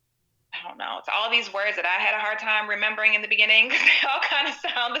 I don't know, it's all these words that I had a hard time remembering in the beginning. They all kind of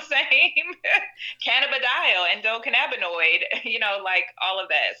sound the same. Cannabidiol, endocannabinoid, like all of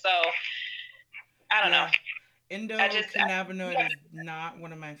that. So I don't know. Yeah. I Endocannabinoid is not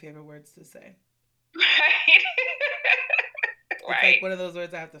one of my favorite words to say. right, It's like right. one of those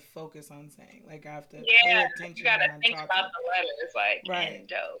words I have to focus on saying. Like I have to pay Yeah, you attention got to when I'm think about talking. the letters, like Right.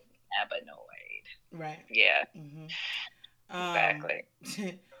 endocannabinoid. Right. Yeah, Mm-hmm. exactly.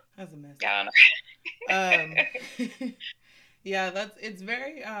 That's a mess. Yeah, I Um, don't yeah, that's it's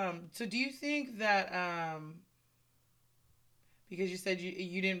very. So do you think that Because you said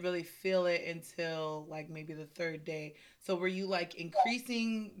you didn't really feel it until like maybe the third day. So were you like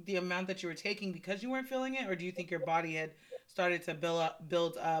increasing the amount that you were taking because you weren't feeling it, or do you think your body had started to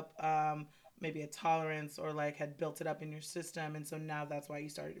build up maybe a tolerance, or like had built it up in your system, and so now that's why you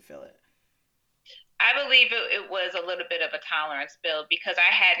started to feel it? I believe it was a little bit of a tolerance build because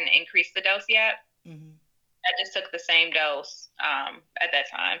I hadn't increased the dose yet. Mm-hmm. I just took the same dose at that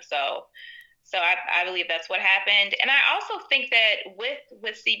time. So I believe that's what happened. And I also think that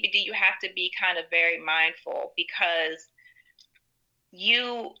with CBD, you have to be kind of very mindful because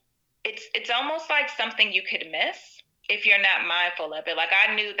you it's almost like something you could miss if you're not mindful of it. Like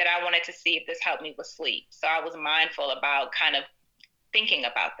I knew that I wanted to see if this helped me with sleep. So I was mindful about kind of thinking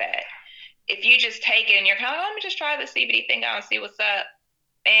about that. If you just take it and you're kind of, oh, let me just try the CBD thing out and see what's up,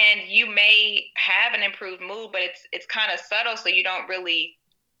 and you may have an improved mood, but it's kind of subtle, so you don't really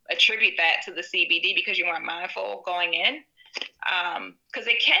attribute that to the CBD because you weren't mindful going in. Because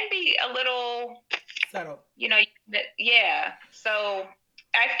it can be a little, Settle. you know, yeah. So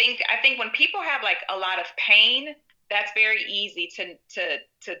I think when people have like a lot of pain, that's very easy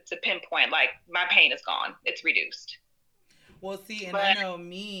to pinpoint. Like my pain is gone, it's reduced. Well, see, and I But know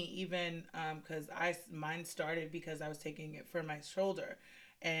me even because I mine started because I was taking it for my shoulder,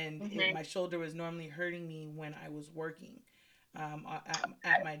 and mhm, my shoulder was normally hurting me when I was working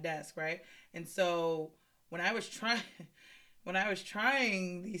at my desk, right? And so when I was trying when I was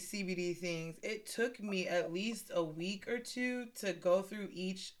trying these CBD things, it took me at least a week or two to go through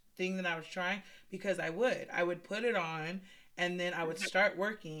each thing that I was trying, because I would put it on, and then I would mhm, start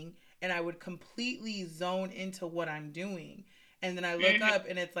working, and I would completely zone into what I'm doing. And then I look mhm. up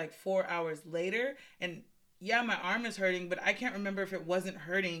and it's like 4 hours later, and yeah, my arm is hurting, but I can't remember if it wasn't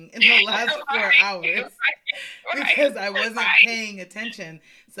hurting in the last four Right, hours right, because I wasn't right, paying attention.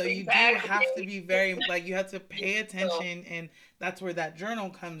 So you do have to exactly. be very, like, you have to pay So, attention, and that's where that journal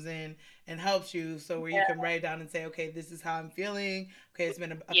comes in and helps you. So where you yeah, can write down and say, okay, this is how I'm feeling. Okay, it's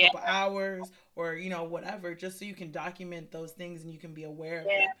been a yeah, couple hours, or whatever, just so you can document those things and you can be aware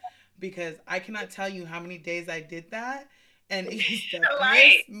of it. yeah. Because I cannot tell you how many days I did that, and it used to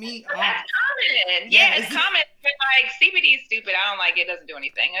Right. piss me But that's off. common. Yeah, it's Yes. common. But like CBD is stupid. I don't like it. Doesn't do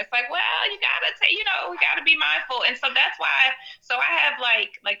anything. It's like, well, you gotta take. We gotta be mindful. And so that's why. So I have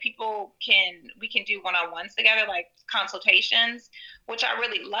like people we can do one on ones together, like consultations, which I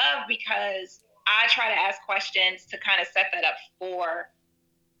really love because I try to ask questions to kind of set that up for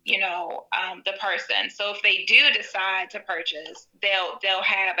the person. So if they do decide to purchase, they'll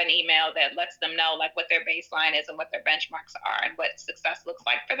have an email that lets them know like what their baseline is and what their benchmarks are and what success looks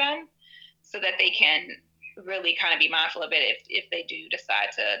like for them, so that they can really kind of be mindful of it if they do decide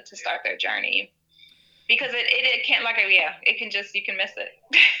to start their journey. Because it can't, like, yeah, it can just, you can miss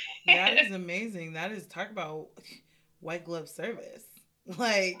That it. is amazing. That is, talk about white glove service.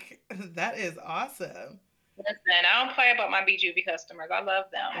 Like, that is awesome. Listen, I don't play about my BJB customers. I love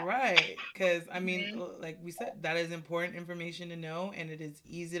them. Right. Because, I mean, Hmm. like we said, that is important information to know, and it is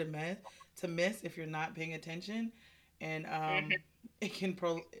easy to miss if you're not paying attention. And Hmm. it can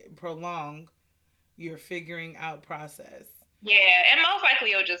prolong your figuring out process. Yeah, and most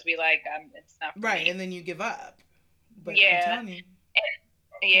likely it'll just be like, it's not for Right. me. And then you give up. But I'm Yeah, telling you,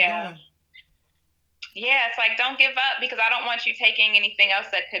 keep yeah. going. Yeah, it's like don't give up because I don't want you taking anything else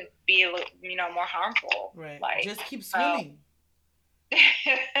that could be a little, more harmful. Right. Like, Just keep so. swimming.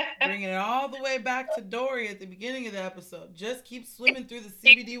 Bringing it all the way back to Dory at the beginning of the episode. Just keep swimming through the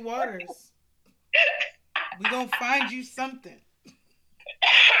CBD waters. We gonna find you something.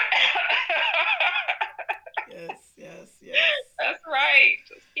 Yes, yes, That's right.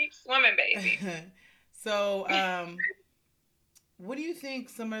 Just keep swimming, baby. yes. So, what do you think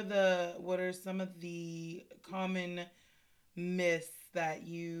what are some of the common myths that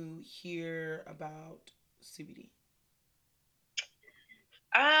you hear about CBD?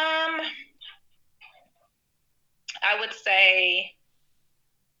 Um, I would say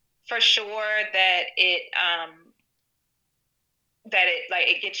for sure that it like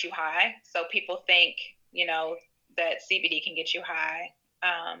it gets you high. So people think, that CBD can get you high.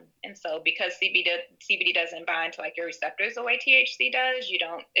 And so because CBD doesn't bind to like your receptors the way THC does,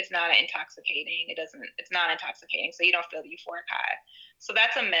 it's not intoxicating. It's not intoxicating. So you don't feel the euphoric high. So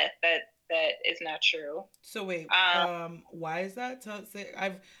that's a myth that is not true. So wait, Um, why is that?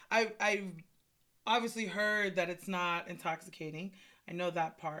 I've obviously heard that it's not intoxicating. I know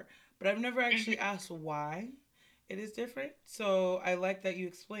that part, but I've never actually mhm. asked why it is different. So I like that you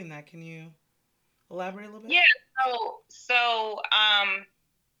explained that. Can you elaborate a little bit? Yeah.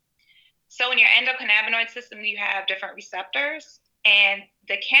 So in your endocannabinoid system, you have different receptors, and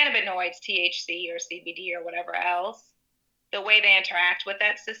the cannabinoids, THC or CBD or whatever else, the way they interact with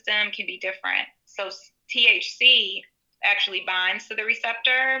that system can be different. So THC actually binds to the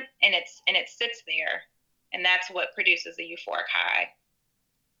receptor, and it sits there, and that's what produces a euphoric high.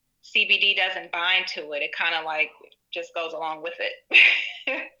 CBD doesn't bind to it; it kind of like just goes along with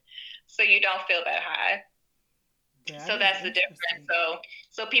it, so you don't feel that high. So that's the difference.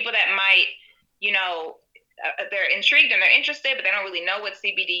 So people that might, you know, they're intrigued and they're interested, but they don't really know what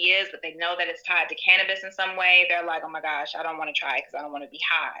CBD is, but they know that it's tied to cannabis in some way. They're like, oh my gosh, I don't want to try it because I don't want to be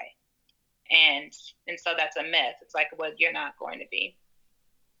high. And so that's a myth. It's like, well, you're not going to be,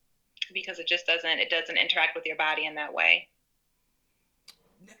 because it doesn't interact with your body in that way.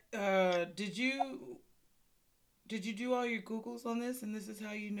 Did you do all your Googles on this, and this is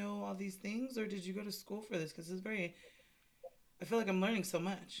how you know all these things, or did you go to school for this? Because it's very, I feel like I'm learning so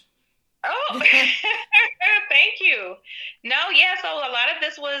much. Oh, thank you. No, yeah. So a lot of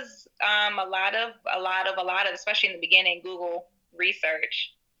this was especially in the beginning, Google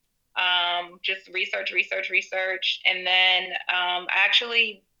research. Just research, and then I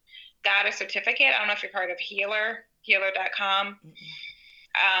actually got a certificate. I don't know if you've heard of Healer.com.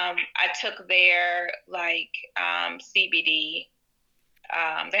 I took their CBD.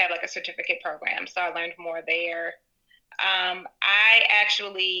 They have like a certificate program, so I learned more there. I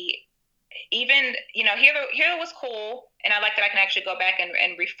actually even Healer was cool, and I like that I can actually go back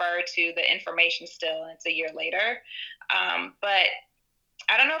and refer to the information still, and it's a year later. But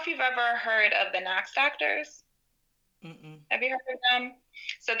I don't know if you've ever heard of the Knox doctors. Mm-mm. Have you heard of them?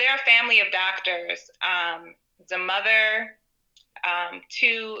 So they're a family of doctors. The mother, her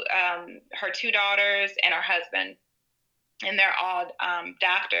two daughters, and her husband, and they're all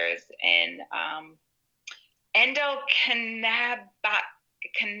doctors in endocannabis.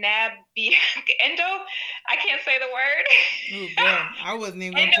 Endo, I can't say the word. Oh girl, I wasn't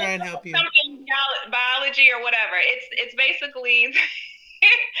even gonna try and help you. Biology or whatever. It's basically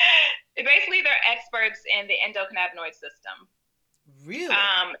basically they're experts in the endocannabinoid system. Really?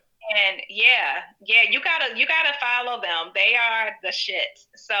 And yeah, you gotta follow them. They are the shit.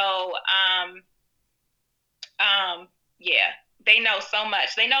 So yeah, they know so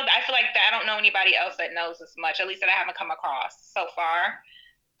much. They know. I feel like I don't know anybody else that knows as much. At least that I haven't come across so far.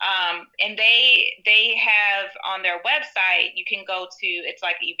 And they have on their website, you can go to, it's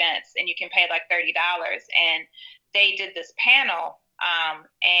like events, and you can pay like $30, and they did this panel,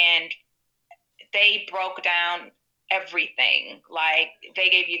 and they broke down everything. Like, they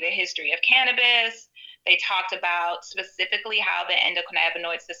gave you the history of cannabis. They talked about specifically how the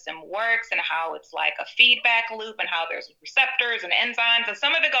endocannabinoid system works and how it's like a feedback loop, and how there's receptors and enzymes. And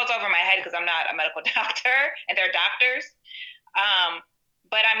some of it goes over my head because I'm not a medical doctor, and they're doctors.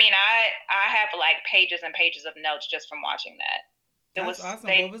 But I mean, I have like pages and pages of notes just from watching that. That's awesome.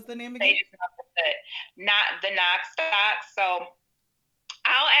 What was the name again? Not the Knox docs. So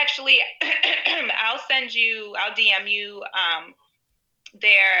I'll actually I'll send you, I'll DM you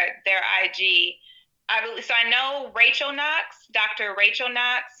their IG. So I know Rachel Knox, Dr. Rachel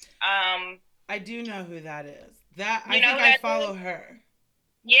Knox. I do know who that is. I think I follow her.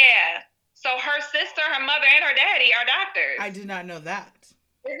 Yeah. So her sister, her mother, and her daddy are doctors. I did not know that.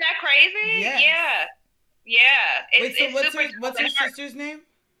 Isn't that crazy? Yes. Yeah. Yeah. Wait, so what's her sister's name?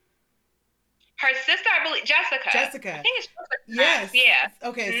 Her sister, I believe, Jessica. I think it's Jessica. Yes. Yeah.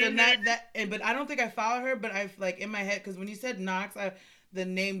 Okay, so not that, but I don't think I follow her. But I've like in my head, because when you said Knox, the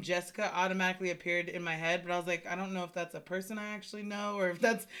name Jessica automatically appeared in my head. But I was like, I don't know if that's a person I actually know, or if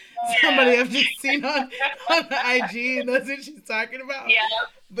that's somebody I've just seen on the IG, and that's what she's talking about. Yeah.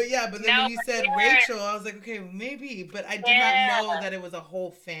 But then when you said Rachel, I was like, okay, maybe. But I did not know that it was a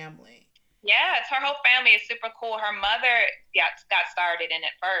whole family. Yeah, it's her whole family. Is super cool. Her mother got started in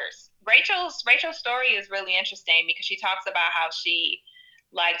it first. Rachel's story is really interesting because she talks about how she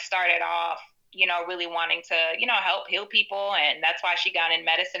started off, really wanting to, help heal people, and that's why she got in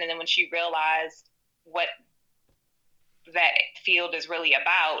medicine. And then when she realized what that field is really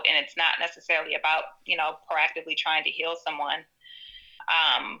about, and it's not necessarily about, proactively trying to heal someone,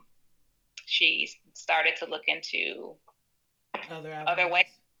 she started to look into other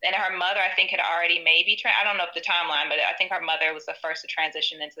ways. And her mother, I think, had already I don't know if the timeline, but I think her mother was the first to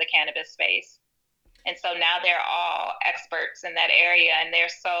transition into the cannabis space. And so now they're all experts in that area, and they're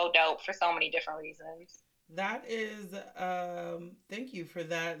so dope for so many different reasons. That is, thank you for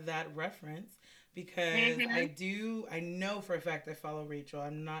that reference, because I know for a fact I follow Rachel.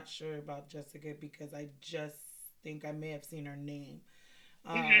 I'm not sure about Jessica because I just think I may have seen her name.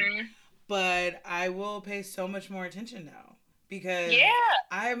 But I will pay so much more attention now, because Yeah,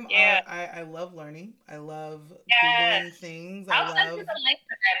 yeah, I love learning. I love Googling yes. things. I I'll send you love the link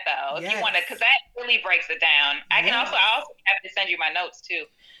to that though, if you want to, because yes. that really breaks it down. Yes. I also have to send you my notes too.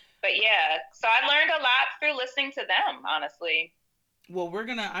 But yeah, so I learned a lot through listening to them, honestly. Well,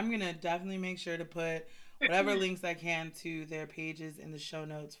 I'm gonna definitely make sure to put whatever links I can to their pages in the show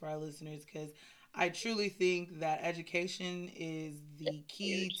notes for our listeners because I truly think that education is the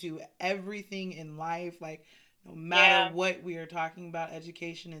key Huge. to everything in life. Like, no matter Yeah. what we are talking about,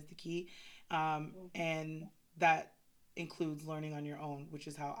 education is the key. And that includes learning on your own, which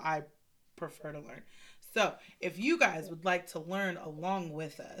is how I prefer to learn. So, if you guys would like to learn along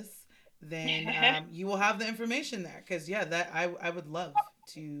with us, then you will have the information there. Because yeah, that I would love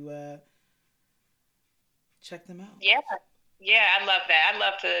to check them out. Yeah. Yeah, I love that. I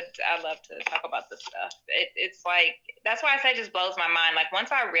love to talk about this stuff. It's like that's why I say it just blows my mind. Like once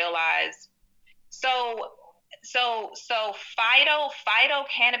I realized so so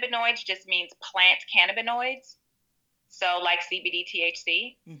phytocannabinoids just means plant cannabinoids. So like CBD,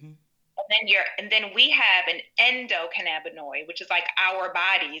 THC. Mm-hmm. And then we have an endocannabinoid, which is like our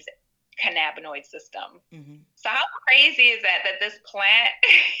body's cannabinoid system. Mm-hmm. So how crazy is that this plant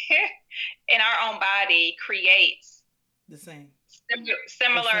in our own body creates The same or similar,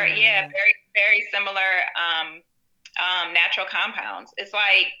 similar, yeah, yeah. very similar natural compounds. It's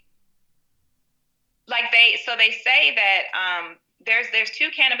like they say that there's two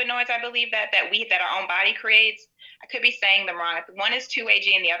cannabinoids I believe that our own body creates. I could be saying them wrong. One is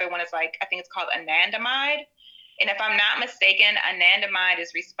 2-AG and the other one is like I think it's called anandamide. And if I'm not mistaken, anandamide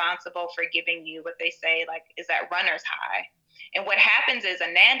is responsible for giving you what they say like is that runner's high. And what happens is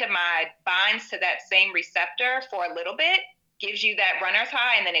anandamide binds to that same receptor for a little bit, gives you that runner's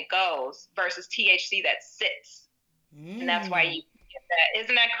high, and then it goes versus THC that sits. And that's why Mm. you get that.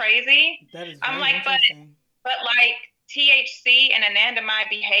 Isn't that crazy? That is I'm very like, interesting. but like THC and anandamide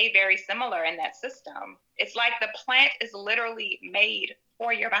behave very similar in that system. It's like the plant is literally made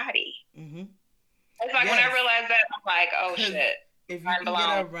for your body. Mm-hmm. It's like when I Yes, realized that, I'm like, oh because shit, if you mind can get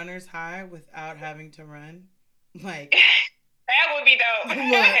blown. a runner's high without having to run, like That would be dope.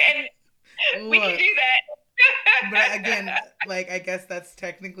 look, And we can look. do But that. again, like I guess that's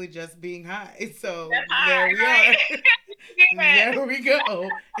technically just being high. So That's there high, we right? are. We can do There we go.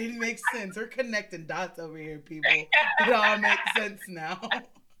 It makes sense. We're connecting dots over here, people. It all makes that. sense now.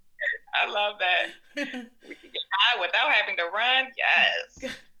 I love that. We can get high without having to run.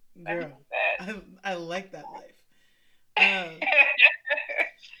 Yes. I Girl, love that. I like that life. Um,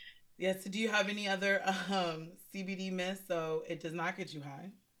 yeah, so do you have any other CBD myths? So it does not get you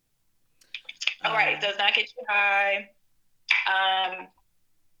high. All right, it Um, does not get you high.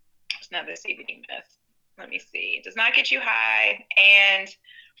 It's another CBD myth. Let me see. It does not get you high, and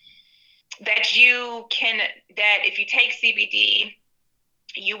that if you take CBD,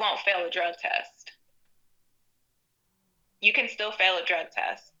 you won't fail a drug test. You can still fail a drug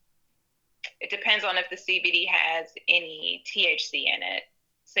test. It depends on if the CBD has any THC in it.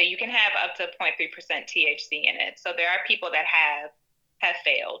 So you can have up to 0.3% THC in it. So there are people that have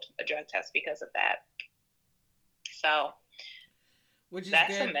failed a drug test because of that. So which is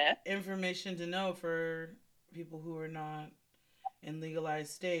that's a good myth. information to know for people who are not in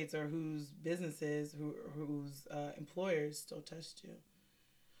legalized states or whose businesses, whose employers still test you.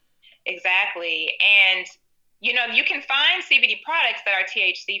 Exactly. And you can find CBD products that are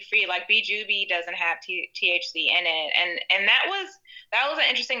THC free. Like BJuby doesn't have THC in it, and that was an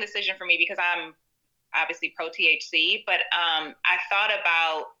interesting decision for me because I'm obviously pro THC, but I thought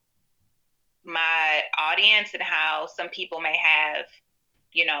about my audience and how some people may have,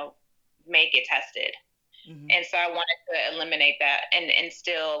 you know, may get tested, Mm-hmm. and so I wanted to eliminate that and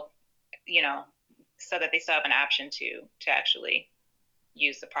still, you know, so that they still have an option to actually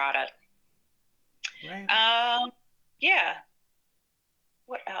use the product. Right. Um, yeah.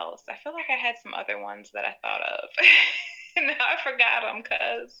 What else? I feel like I had some other ones that I thought of. Now I forgot them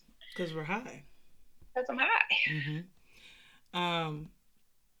Because we're high. I'm high. Mm-hmm.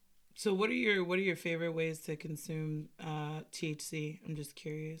 So what are your favorite ways to consume THC? I'm just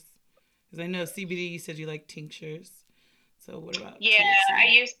curious because I know CBD. You said you like tinctures. So what about Yeah, I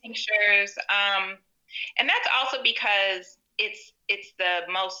THC? use tinctures. And that's also because it's the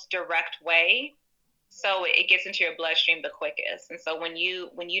most direct way. So it gets into your bloodstream the quickest. And so when you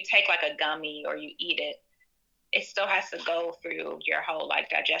take like a gummy or you eat it, it still has to go through your whole like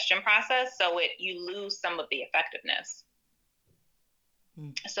digestion process. So you lose some of the effectiveness. Hmm.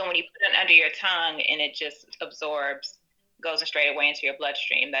 So when you put it under your tongue and it just absorbs, goes straight away into your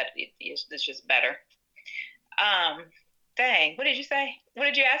bloodstream, it's just better. Um, dang, what did you say? What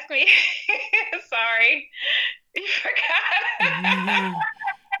did you ask me? Sorry. You forgot?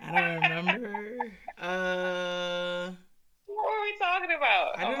 I don't remember. What were we talking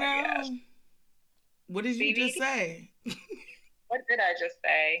about? I Oh don't my gosh. know. What did you just CBD? say? What did I just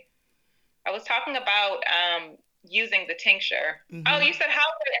say? I was talking about using the tincture. Oh, Mm-hmm. you said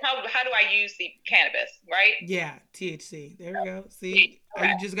how do I use the cannabis, right? Yeah, THC. There we go. Okay. See,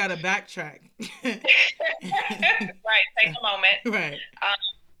 you just got to backtrack. Right. Take a moment. Right. Um,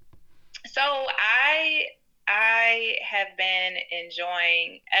 so I have been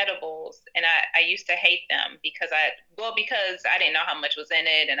enjoying edibles, and I used to hate them because I didn't know how much was in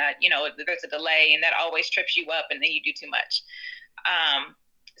it, and there's a delay, and that always trips you up, and then you do too much.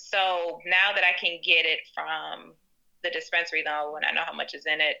 So now that I can get it from the dispensary though, and I know how much is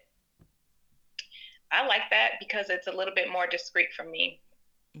in it, I like that because it's a little bit more discreet for me.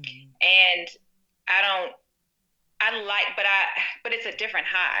 Mm-hmm. And I don't I like but it's a different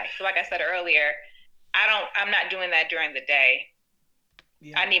high. So like I said earlier, I'm not doing that during the day.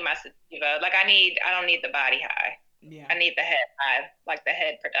 Yeah. I need my sativa. I don't need the body high. Yeah. I need the head high, like the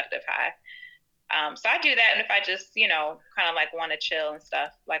head productive high. So I do that, and if I just, kind of like want to chill and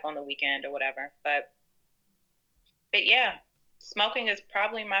stuff, like on the weekend or whatever. But yeah, smoking is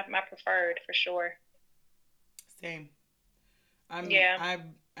probably my preferred for sure. Same. Yeah.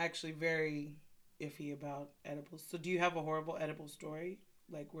 I'm actually very iffy about edibles. So do you have a horrible edible story?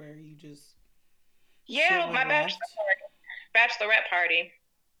 Like where you just shit Yeah, my went left? bachelorette party.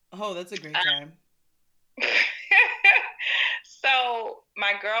 Oh, that's a great time. So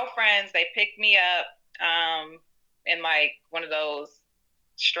my girlfriends, they picked me up in like one of those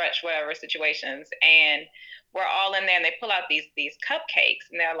stretch whatever situations, and we're all in there, and they pull out these cupcakes,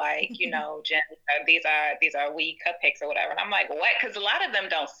 and they're like, Jen, these are weed cupcakes or whatever, and I'm like, what? Because a lot of them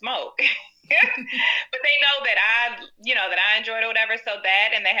don't smoke. But they know that I enjoyed it or whatever. So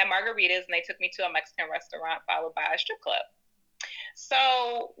that, and they had margaritas, and they took me to a Mexican restaurant followed by a strip club.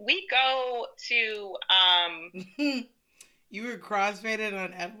 So we go to You were crossfaded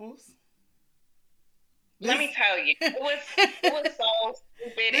on edibles? let This me tell you, it was so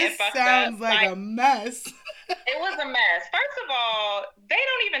stupid and this fucked up. sounds like Like, a mess. it was a mess. First of all, they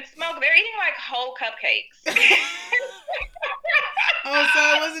don't even smoke. They're eating like whole cupcakes. Oh, so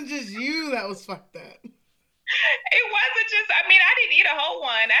it wasn't just you that was fucked up. It wasn't just, I mean, I didn't eat a whole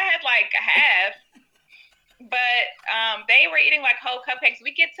one. I had like a half, but they were eating like whole cupcakes.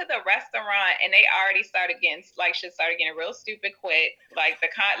 We get to the restaurant and they already shit started getting real stupid quick. Like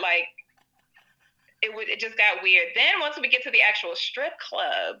it just got weird. Then once we get to the actual strip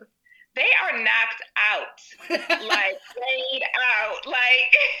club, they are knocked out, like laid out,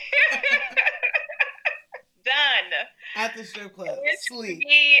 like done. At the strip club, sleep.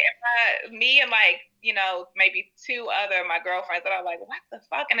 Me and like maybe two other my girlfriends that are like, what the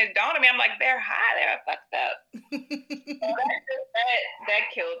fuck? And it dawned on me, I'm like, they're high, they're fucked up. So that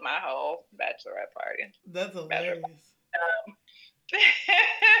killed my whole bachelorette party. That's hilarious.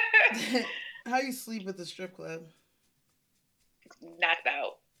 How you sleep at the strip club? Knocked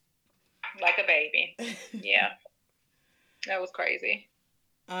out like a baby. Yeah, that was crazy.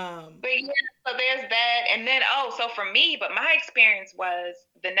 But yeah, so there's that, and then so for me, but my experience was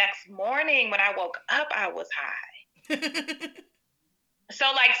the next morning when I woke up, I was high. So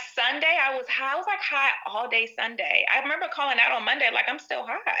like Sunday, I was high. I was like high all day Sunday. I remember calling out on Monday, like I'm still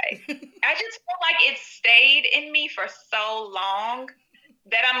high. I just feel like it stayed in me for so long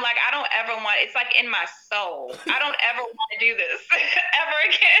that I'm like, I don't ever want. It's like in my soul. I don't ever want to do this ever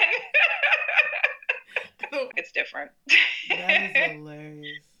again. It's different. That is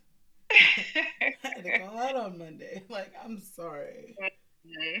hilarious. I had to call out on Monday. Like, I'm sorry.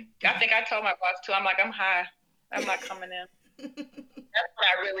 Mm-hmm. I think I told my boss too. I'm like, I'm high. I'm not coming in. That's when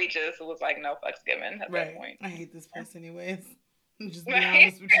I really just was like, no fucks given at that point. I hate this place anyways. Just be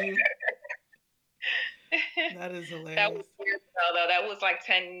honest with you. That is hilarious. That was weird though. That was like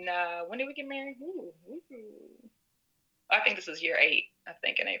 10. When did we get married? Ooh. I think this is year 8. I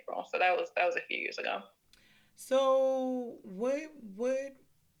think in April. So that was a few years ago. So what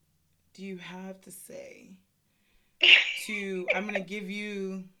do you have to say to? I'm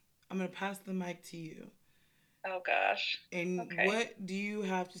gonna pass the mic to you. Oh gosh. And okay. What do you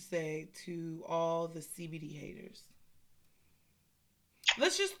have to say to all the CBD haters?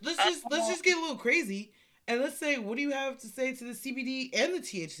 Let's just get a little crazy, and let's say, what do you have to say to the CBD and the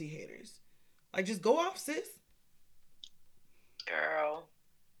THC haters? Like, just go off, sis. Girl.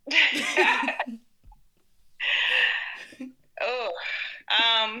 Oh.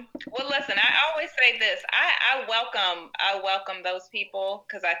 Well, listen. I always say this. I welcome those people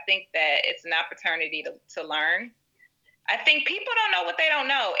because I think that it's an opportunity to learn. I think people don't know what they don't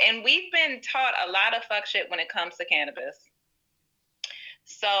know. And we've been taught a lot of fuck shit when it comes to cannabis.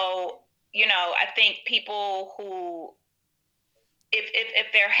 So, I think people who, if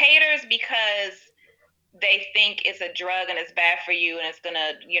they're haters because they think it's a drug and it's bad for you and it's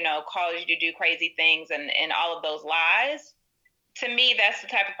gonna, cause you to do crazy things and all of those lies, to me, that's the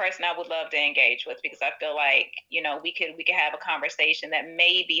type of person I would love to engage with, because I feel like, we could have a conversation that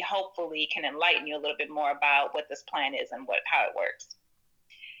maybe hopefully can enlighten you a little bit more about what this plan is and how it works.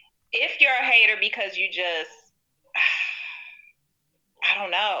 If you're a hater because you just I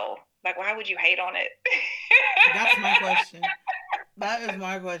don't know, like, why would you hate on it? That's my question. That is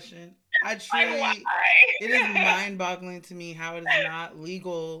my question. I Like, why? truly, it is mind boggling to me how it is not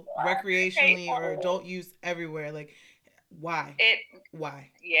legal Hate recreationally or on adult use everywhere. Like, why? it. Why?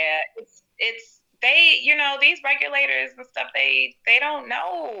 Yeah, it's they, these regulators and stuff, they don't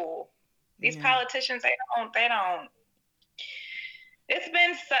know. These Yeah. politicians, they don't.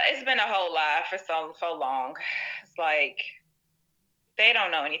 It's been a whole lot for so long. It's like they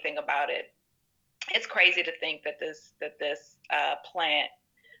don't know anything about it. It's crazy to think that this plant,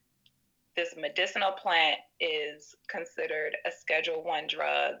 this medicinal plant, is considered a Schedule 1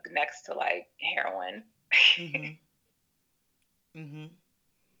 drug next to like heroin. Mhm. Mhm.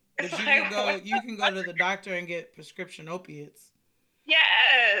 It's But like, what? you can go to the doctor and get prescription opiates.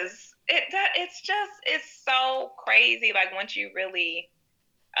 Yes, it's so crazy. Like, once you really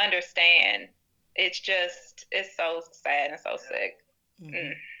understand, it's so sad and so sick.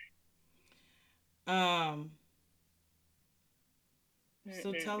 Mm. Mhm. Um.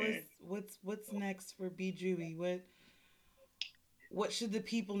 So tell us Mm-mm-mm. what's next for B Juby. What should the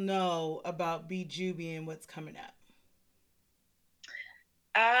people know about B Juby and what's coming up?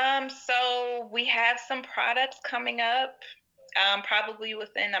 So we have some products coming up. Probably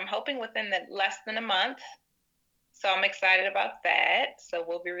I'm hoping within the less than a month. So I'm excited about that. So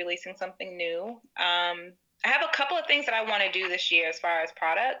we'll be releasing something new. I have a couple of things that I want to do this year as far as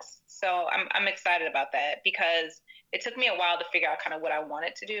products. So I'm excited about that, because it took me a while to figure out kind of what I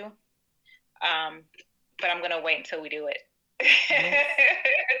wanted to do. Um, but I'm gonna wait until we do it Yes,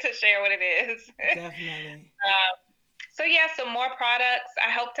 to share what it is. definitely. So yeah, so more products.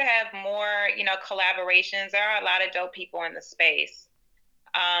 I hope to have more, collaborations. There are a lot of dope people in the space,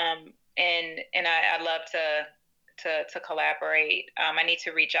 and I love to collaborate. I need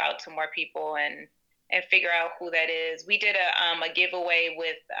to reach out to more people and figure out who that is. We did a giveaway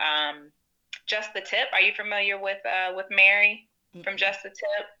with Just the Tip. Are you familiar with Mary from Mm-mm. Just the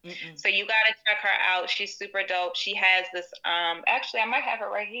Tip? Mm-mm. So you got to check her out. She's super dope. She has this. Actually, I might have it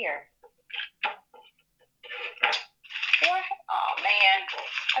right here. Oh man,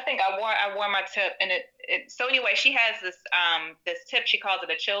 I think I wore my tip, and it. So anyway, she has this tip. She calls it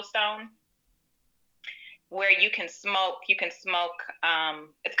a chill stone, where you can smoke. You can smoke.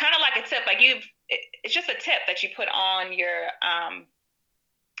 It's kind of like a tip. Like it's just a tip that you put on your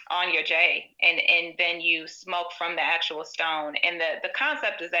J, and then you smoke from the actual stone. And the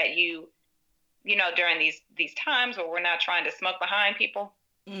concept is that during these times where we're not trying to smoke behind people,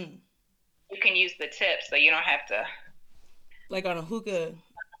 Mm. you can use the tip, so you don't have to Like on a hookah.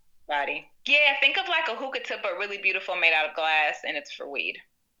 body. Yeah, think of like a hookah tip, but really beautiful, made out of glass, and it's for weed.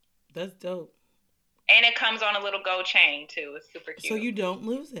 That's dope. And it comes on a little gold chain too. It's super So cute. you don't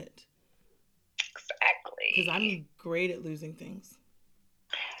lose it. Because Exactly. I'm great at losing things.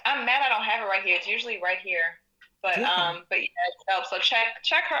 I'm mad I don't have it right here. It's usually right here. But Yeah. um, but yeah, it helps. So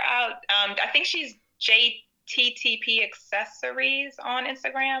check her out. I think she's JTTP Accessories on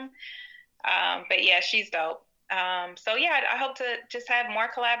Instagram. But yeah, she's dope. So yeah, I hope to just have more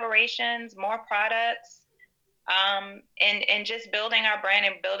collaborations, more products, and just building our brand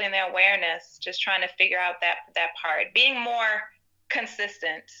and building the awareness. Just trying to figure out that part, being more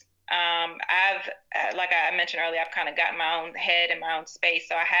consistent. I've Like I mentioned earlier, I've kind of got my own head in my own space,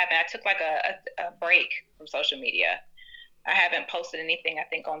 so I haven't. I took like a break from social media. I haven't posted anything, I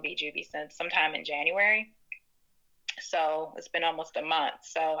think, on BJB since sometime in January. So it's been almost a month.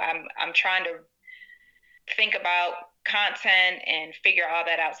 So I'm trying to think about content and figure all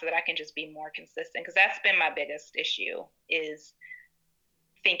that out so that I can just be more consistent, because that's been my biggest issue, is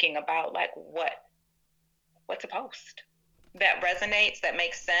thinking about like what to post that resonates, that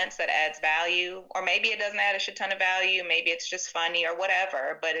makes sense, that adds value, or maybe it doesn't add a shit ton of value, maybe it's just funny or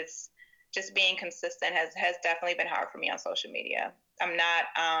whatever, but it's just being consistent has definitely been hard for me on social media. I'm not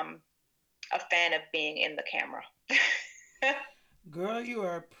a fan of being in the camera. Girl, you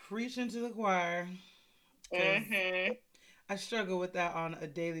are preaching to the choir. Because Mhm. I struggle with that on a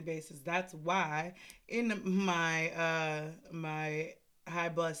daily basis. That's why in my my high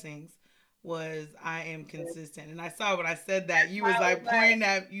blessings, was I am consistent. And I saw when I said that you was I was like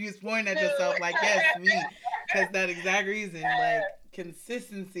like, you was pointing at too. yourself like, yes, me. Because that exact reason, like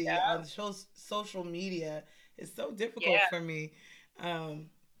consistency Yeah. on social media is so difficult Yeah. for me. Um,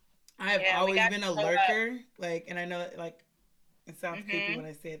 I have Yeah. We always got been to a show up. lurker, like, and I know that, like, it sounds creepy when Mhm.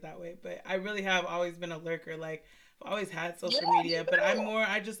 I say it that way, but I really have always been a lurker. Like, I've always had Yeah, social me media, but I'm too. more,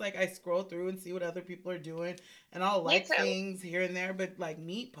 I just like, I scroll through and see what other people are doing, and I'll Me like too. things here and there, but like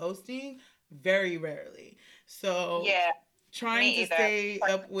me posting, very rarely. So, Yeah. trying Me to either. stay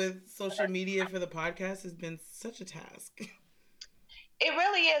up with social media for the podcast has been such a task. It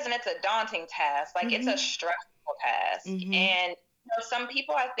really is, and it's a daunting task. Like it's a Mm-hmm. stressful task, Mm-hmm. and some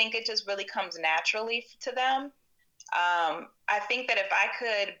people, I think it just really comes naturally to them. I think that if I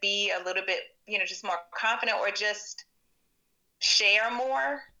could be a little bit, just more confident or just share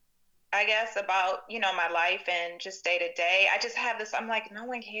more, I guess, about, my life and just day to day, I just have this, I'm like, no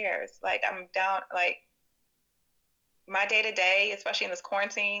one cares. Like, I'm down, like, my day to day, especially in this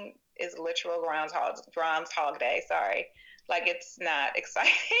quarantine, is literal groundhog day. Sorry. Like, it's not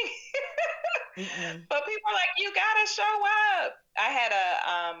exciting. Mm-mm. But people are like, you gotta show up. I had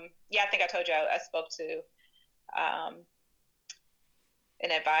yeah, I think I told you I spoke to um,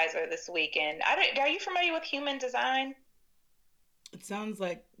 an advisor this weekend. Are you familiar with human design? It sounds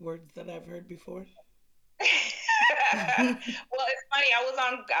like words that I've heard before. Well, it's funny. I was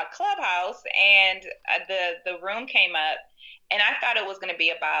on Clubhouse, and the room came up, and I thought it was going to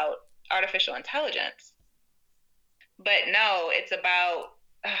be about artificial intelligence, but no, it's about.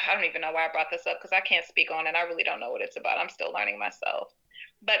 I don't even know why I brought this up because I can't speak on it. I really don't know what it's about. I'm still learning myself.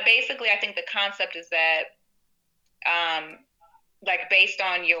 But basically, I think the concept is that, um, like, based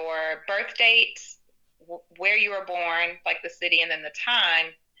on your birth date, where you were born, like the city, and then the time,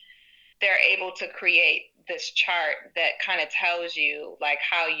 they're able to create this chart that kind of tells you like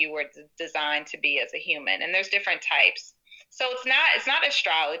how you were designed to be as a human, and there's different types. So it's not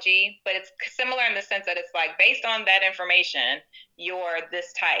astrology, but it's similar in the sense that it's like based on that information you're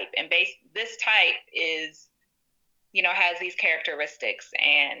this type, and this type is, has these characteristics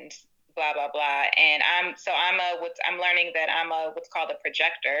and blah blah blah. And I'm learning that I'm a what's called a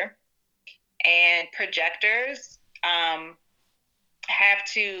projector, and projectors have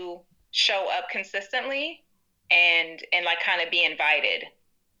to show up consistently and like kind of be invited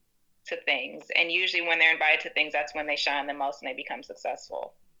to things. And usually when they're invited to things, that's when they shine the most and they become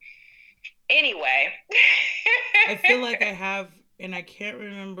successful. Anyway. I feel like I have, and I can't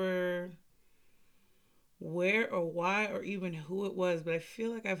remember where or why or even who it was, but I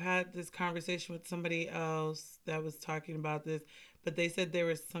feel like I've had this conversation with somebody else that was talking about this, but they said there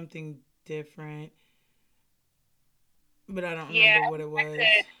was something different, but I don't Yeah, remember what it I was.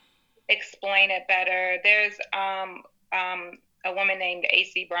 could explain it better. There's a woman named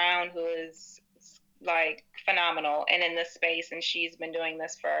AC Brown who is like phenomenal and in this space, and she's been doing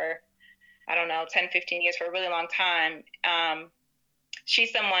this for, I don't know, 10, 15 years, for a really long time.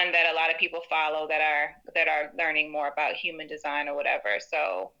 She's someone that a lot of people follow that are learning more about human design or whatever.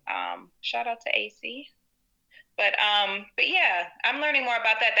 So shout out to AC. But yeah, I'm learning more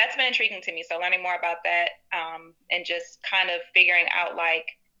about that. That's been intriguing to me. So learning more about that, and just kind of figuring out like,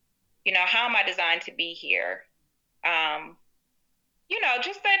 how am I designed to be here? Um,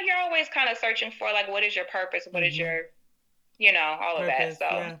 just that you're always kind of searching for like, what is your purpose? What is Mm-hmm. your, all of that. Purpose, So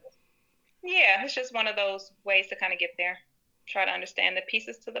yeah. yeah, it's just one of those ways to kind of get there. Try to understand the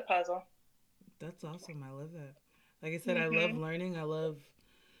pieces to the puzzle. That's awesome. I love that. Like I said, I love Mm-hmm. learning. I love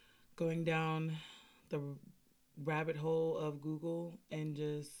going down the rabbit hole of Google and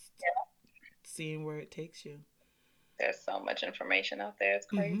just seeing where it takes you. There's so much information out there. It's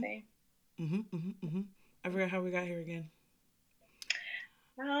Mm-hmm. crazy. Mm-hmm. Mm-hmm. Mm-hmm. I forgot how we got here again.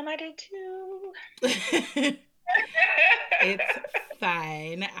 I did too. It's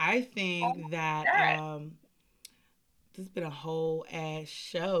fine. I think that Right. this has been a whole ass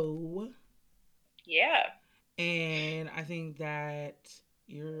show, Yeah. and I think that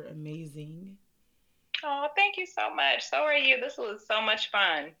you're amazing. Oh, thank you so much. So are you. This was so much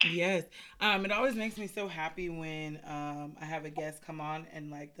fun. Yes. It always makes me so happy when I have a guest come on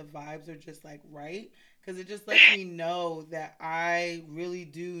and like the vibes are just like right, because it just lets me know that I really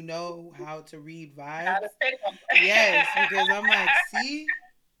do know how to read How vibes. to pick 'em. Yes, because I'm like, see,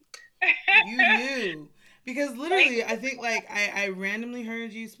 you knew. Because Thank literally, I think like I randomly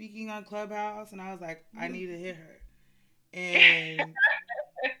heard you speaking on Clubhouse, and I was like, I you. need to hit her, and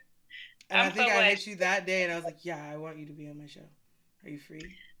I I'm think so I glad. hit you that day, and I was like, yeah, I want you to be on my show. Are you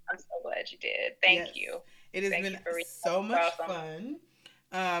free? I'm so glad you did. Thank Yes, you. it has Thank you been for reaching out. so much It's awesome.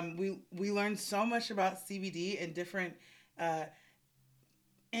 fun. We learned so much about CBD and different uh,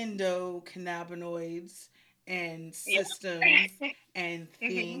 endocannabinoids and Yeah. systems and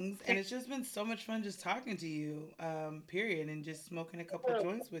things. And it's just been so much fun just talking to you, period, and just smoking a couple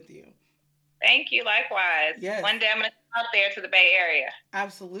joints with you. Thank you. Likewise. Yes, One day I'm gonna come out there to the Bay Area.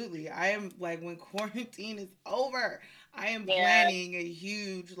 absolutely. I am like, when quarantine is over, I am Yeah. planning a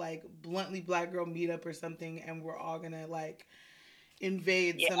huge, like, bluntly black girl meetup or something, and we're all gonna like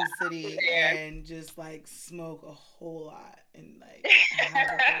invade Yeah. some I'll be city there. and just like smoke a whole lot and like have a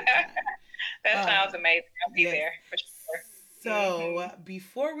great time. That sounds Um, amazing. I'll be yes. there for sure. So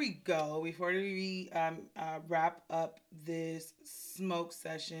before we go, before we wrap up this smoke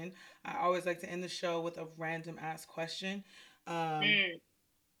session, I always like to end the show with a random ass question. Um, Mm.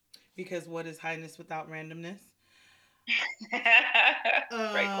 because what is highness without randomness?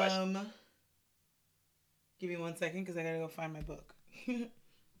 Great question. Um, give me 1 second because I gotta go find my book. Okay.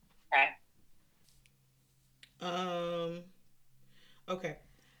 um, okay.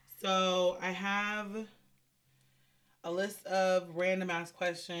 So I have a list of random ass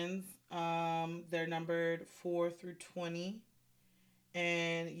questions. They're numbered 4 through 20,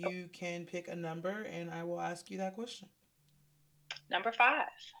 and you can pick a number, and I will ask you that question. Number 5.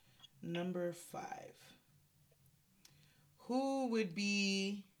 Number 5. Who would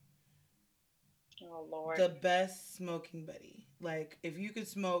be Oh Lord. the best smoking buddy? Like, if you could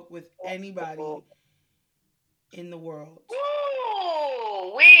smoke with Ooh, anybody in the world.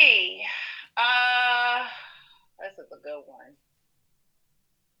 we. Uh, this is a good one.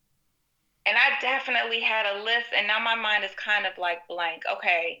 And I definitely had a list, and now my mind is kind of like blank.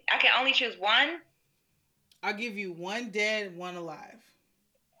 Okay, I can only choose one. I'll give you one dead, one alive.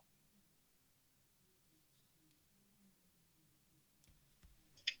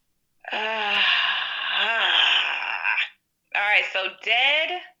 Uh, all right, so dead.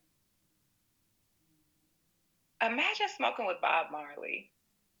 Imagine smoking with Bob Marley.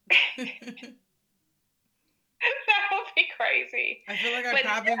 That would be crazy. I feel like I But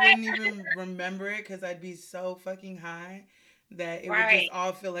probably wouldn't even remember it because I'd be so fucking high that it would just right,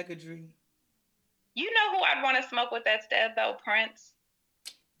 all feel like a dream. you know who I'd want to smoke with that's dead though? Prince.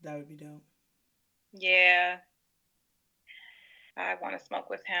 That would be dope. Yeah, I want to smoke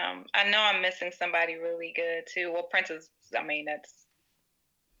with him. I know I'm missing somebody really good too. Well, Prince is. I mean, that's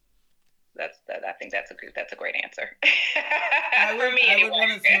that. I think that's a great answer I for would me I would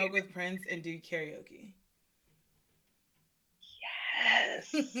want to anyway. smoke with Prince and do karaoke.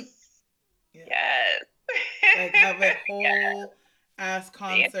 Yes, Yeah. yes. Like, have a Yeah, whole ass the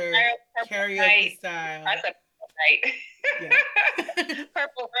concert entire Purple karaoke Night. I style. said Purple Night. Yeah.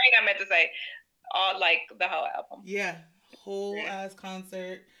 Purple Rain. I meant to say all like the whole album. Yeah. Whole ass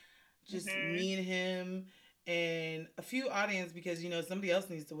concert. Just Mm-hmm. me and him and a few audience because somebody else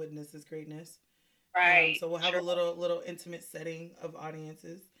needs to witness this greatness. Right. So we'll have a True. little intimate setting of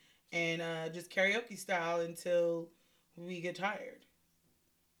audiences and just karaoke style until we get tired.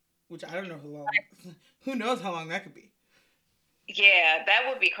 Which I don't know how long. Who knows how long that could be? Yeah, that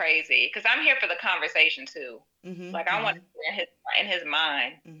would be crazy. Because I'm here for the conversation too. Mm-hmm. Like I want to Mm-hmm. be in his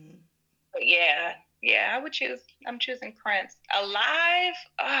mind. Mm-hmm. But yeah, yeah, I would choose. I'm choosing Prince. Alive?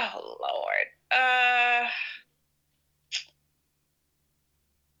 Oh Lord.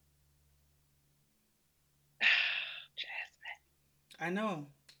 Jasmine. I know.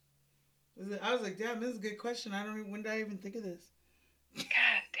 I was like, damn, this is a good question. I don't. When did I even think of this? God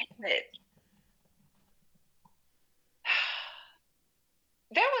damn it.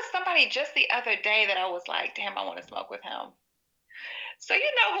 There was somebody just the other day that I was like, damn, I want to smoke with him. So you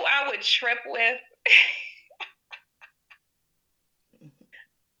know who I would trip with?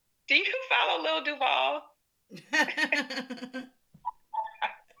 Do you follow Lil Duval?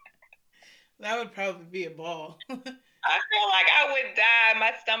 That would probably be a ball. I feel like I would die.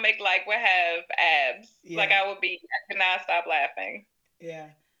 My stomach like would have abs. Like Yeah, I would be. I could not stop laughing. yeah,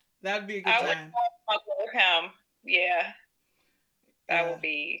 that would be a good I would time. smoke with him. Yeah, I Yeah, would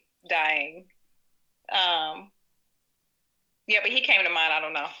be dying. Um, yeah, but he came to mind. I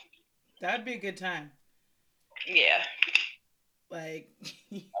don't know. that would be a good time. Yeah, Like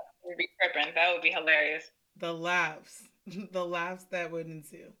we'd be tripping. That would be hilarious. the laughs, the laughs that would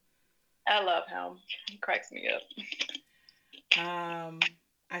ensue. I love him. He cracks me up. Um,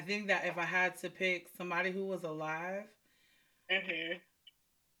 I think that if I had to pick somebody who was alive, Hmm.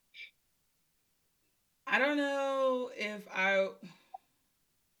 I don't know if I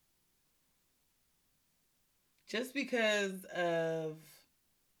just because of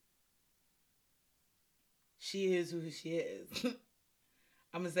she is who she is.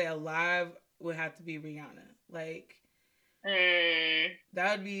 I'm gonna say alive would have to be Rihanna. Like Mm,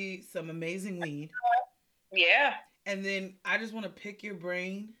 that would be some amazing weed. yeah. And then I just want to pick your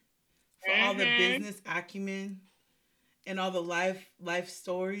brain for all the Mhm. business acumen and all the life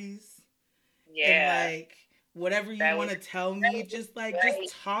stories and Yeah. like whatever you That want was to tell that me, was just great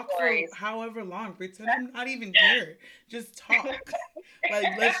talk for stories. however long. Pretend I'm not even here. Just talk.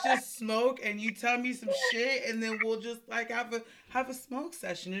 Like let's just smoke and you tell me some shit and then we'll just like have a smoke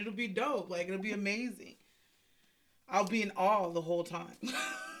session. It'll be dope. Like it'll be amazing. I'll be in awe the whole time.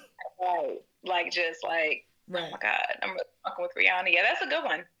 Right. Like just like, oh Right. my God, I'm really fucking with Rihanna. Yeah, that's a good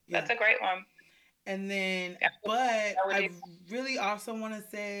one. Yeah. That's a great one. And then, Yeah, but I would I do. really also want to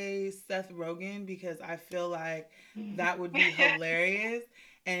say Seth Rogen because I feel like that would be hilarious.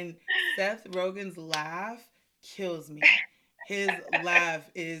 And Seth Rogen's laugh kills me. His laugh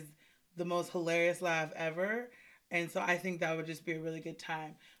is the most hilarious laugh ever. And so I think that would just be a really good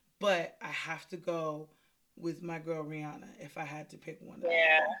time. But I have to go with my girl Rihanna if I had to pick one of them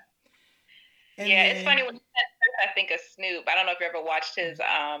Yeah. all. And Yeah, it's funny then, when you said Chris, I think of Snoop. I don't know if you ever watched his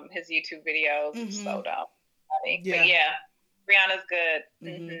YouTube videos. It's mm-hmm, so dumb. Funny. But yeah, yeah, Rihanna's good.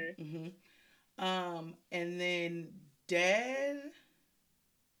 mm-hmm, Mhm. mm-hmm. And then dead.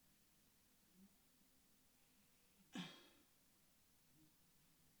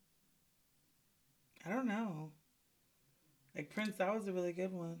 I don't know. Like Prince, that was a really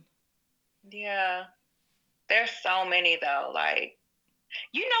good one. Yeah. There's so many though. Like,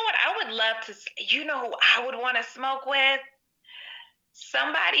 you know what? I would love to. You know who I would want to smoke with?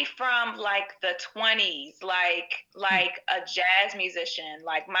 Somebody from like the 20s, Hmm. like a jazz musician,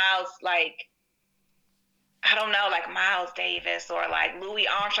 like Miles, like I don't know, like Miles Davis or like Louis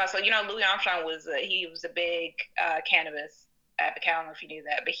Armstrong. So you know, Louis Armstrong he was a big cannabis advocate. I don't know if you knew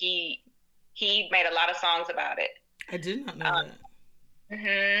that, but he made a lot of songs about it. I did not know Um,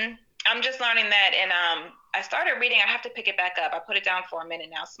 that. I'm just learning that, and I started reading. I have to pick it back up. I put it down for a minute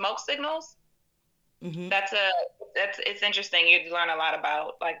now. Smoke signals. Mm-hmm. That's a that's It's interesting. You learn a lot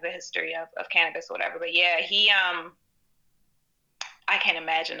about like the history of cannabis or whatever. But yeah, I can't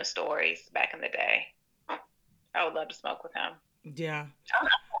imagine the stories back in the day. I would love to smoke with him. Yeah,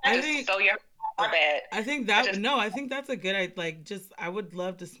 I I just think so your my bad. I think I that just no, I think that's a good. I like just I would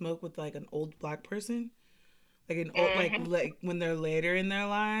love to smoke with like an old black person, like an old hmm like when they're later in their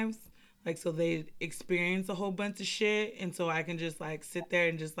lives, like so they experience a whole bunch of shit, and so I can just like sit there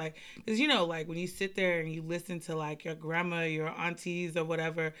and just like because you know like when you sit there and you listen to like your grandma, your aunties or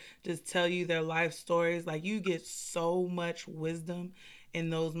whatever, just tell you their life stories, like you get so much wisdom in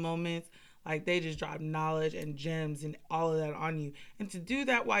those moments. Like they just drop knowledge and gems and all of that on you. And to do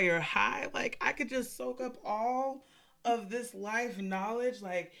that while you're high, like I could just soak up all of this life knowledge.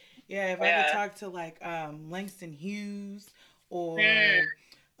 Like, yeah, if I could yeah. talk to like Langston Hughes or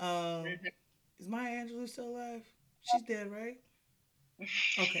Mm-hmm. um is Maya Angelou still alive? She's dead, right?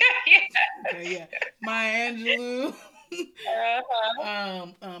 Okay. Okay, Yes. yeah. Maya Angelou.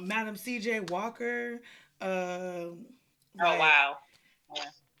 Uh-huh. Madam CJ Walker, um, Oh like wow. Yeah.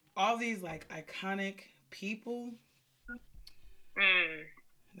 all these like iconic people. Mm.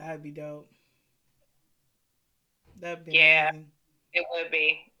 That'd be dope. That'd be Yeah, amazing. it would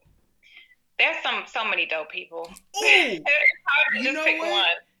be. There's so many dope people. Oh, It's hard to you just know pick what? one.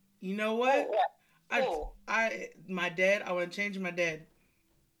 You know Oh, what? yeah. I Ooh. my dad. I want to change my dad.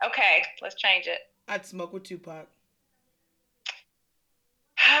 Okay, let's change it. I'd smoke with Tupac.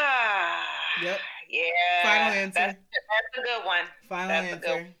 Yep. Final Yeah, answer. that's a good one. Final That's a good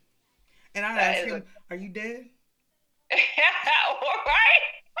answer. And I'd That ask is a him, "Are you dead?" all right.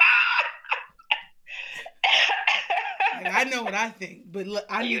 Like I know what I think, but look,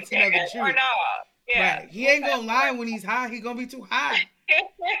 I Are you need to know the dead or truth. no? Yeah. Right. He What's ain't that gonna lie when he's high. He gonna be too high.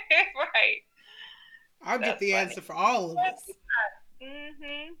 right. I'll get That's the funny. answer for all of us.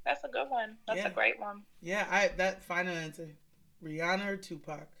 That's a good one. That's a Yeah. great one. Yeah. I that final answer. Rihanna or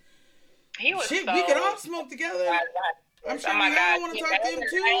Tupac? He was Shit, we could all so. smoke together. I'm Oh sure my Rihanna God! want to talk to him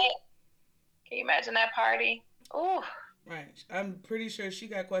too. Can you imagine that party? Ooh, Right. I'm pretty sure she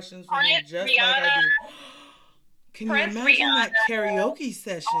got questions for him Prince, just like I Rihanna, do. Can you Prince, imagine that Rihanna, karaoke all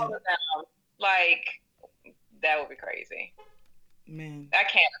session? of them. Like that would be crazy. Man, I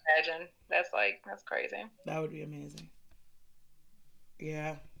can't imagine. That's crazy. that would be amazing.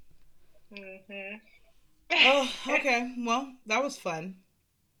 Yeah. hmm Oh, okay. Well, that was fun.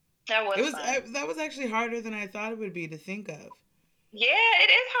 That It was was fun. that was actually harder than I thought it would be to think of. Yeah, it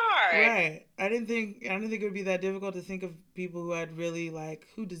is hard. Right. I didn't think it would be that difficult to think of people who I'd really like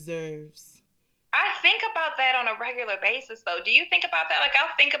who deserves. I think about that on a regular basis, though. Do you think about that? Like,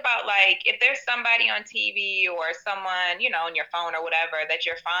 I'll think about like if there's somebody on TV or someone, on your phone or whatever that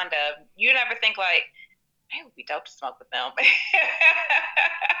you're fond of. You never think like, "Hey, it would be dope to smoke with them."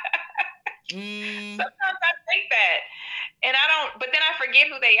 Mm. Sometimes I think that, and I don't. But then I forget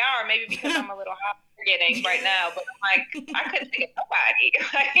who they are. Maybe because I'm a little hot forgetting right now. But I'm like, I couldn't think of nobody.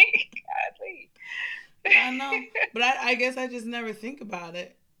 Like, godly. I know, but I guess I just never think about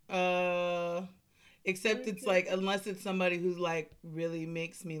it. Uh, Except it's like unless it's somebody who's like really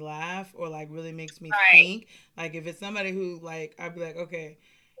makes me laugh or like really makes me Right, think. Like if it's somebody who like I'd be like, okay,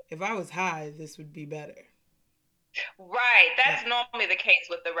 if I was high, this would be better. right. Like That's normally the case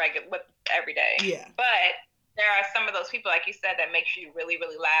with the regular, with every day. yeah. But there are some of those people, like you said, that makes you really,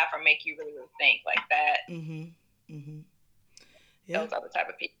 really laugh or make you really, really think like that. Mhm. Mhm. Yeah. Those are the type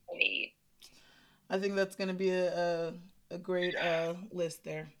of people we need. I think that's gonna be a great list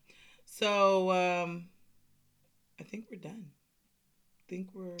there. So I think we're done. I think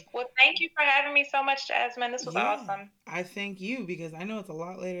we're Well, thank you for having me so much, Jasmine. This was yeah. awesome. I thank you because I know it's a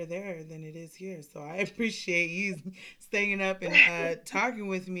lot later there than it is here. So I appreciate you staying up and talking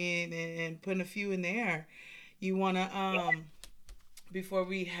with me and putting a few in the air. You wanna before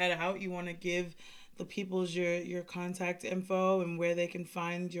we head out, you wanna give the people's your contact info and where they can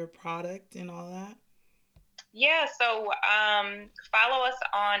find your product and all that. Yeah, so follow us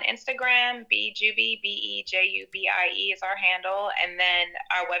on Instagram, bjubie, BEJUBIE is our handle. And then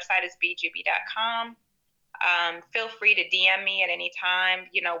our website is bjubie.com. Feel free to DM me at any time.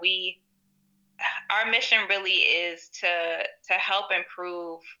 You know, our mission really is to help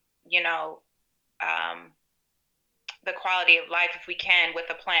improve, you know, um, the quality of life if we can with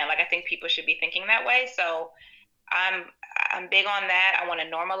a plan. Like I think people should be thinking that way. So I'm I'm big on that. I want to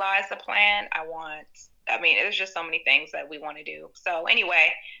normalize the plan. I mean, there's just so many things that we want to do. So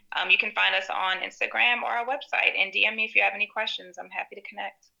anyway, you can find us on Instagram or our website and DM me if you have any questions. I'm happy to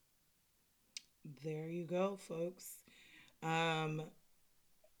connect. There you go, folks. Um,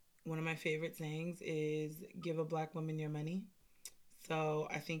 One of my favorite sayings is give a black woman your money. So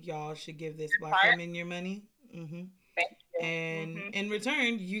I think y'all should give this black Part. woman your money. Hmm. Thank you. And Hmm. in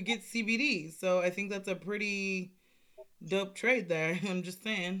return, you get CBD. So I think that's a pretty dope trade there. I'm just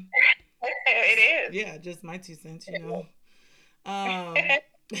saying. It Yeah, just my 2 cents, you know. is. Um,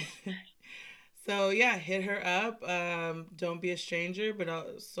 so yeah, hit her up. Don't be a stranger, but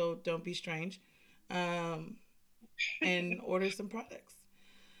also don't be strange. Um, and order some products.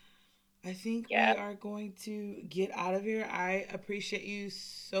 I think we Yeah. are going to get out of here. I appreciate you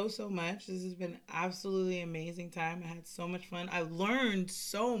so, so much. This has been absolutely amazing time. I had so much fun. I learned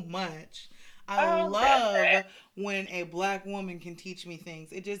so much. I Oh, that's love when a black woman can teach me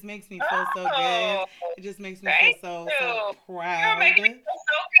things. It just makes me feel so good. Oh, It just makes me feel thank so, so you. You're making me proud. feel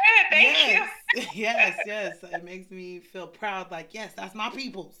so good. Thank you. Yes, yes, yes. It makes me feel proud. Like, yes, that's my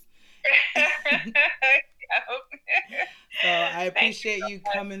people's. So I Thank you appreciate so you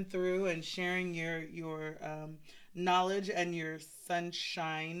much. coming through and sharing your knowledge and your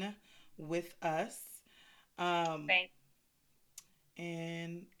sunshine with us. Um, Thank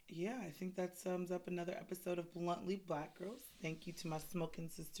and yeah, I think that sums up another episode of Bluntly Black Girls. Thank you to my smoking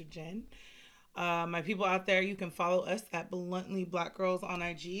sister Jen. My people out there, you can follow us at Bluntly Black Girls on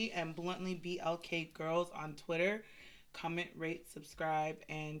IG and Bluntly BLK Girls on Twitter. Comment, rate, subscribe,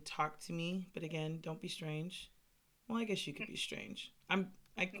 and talk to me. But again, don't be strange. Well, I guess you could be strange. I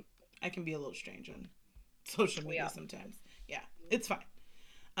you. I can be a little strange on social We media are. sometimes. Yeah, it's fine.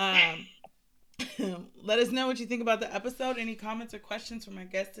 Um, let us know what you think about the episode. Any comments or questions from our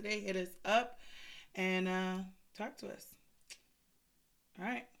guest today? Hit us up and talk to us. All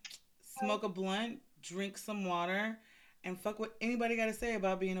right. Smoke a blunt, drink some water, and fuck what anybody got to say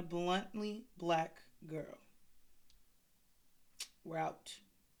about being a bluntly black girl. We're out.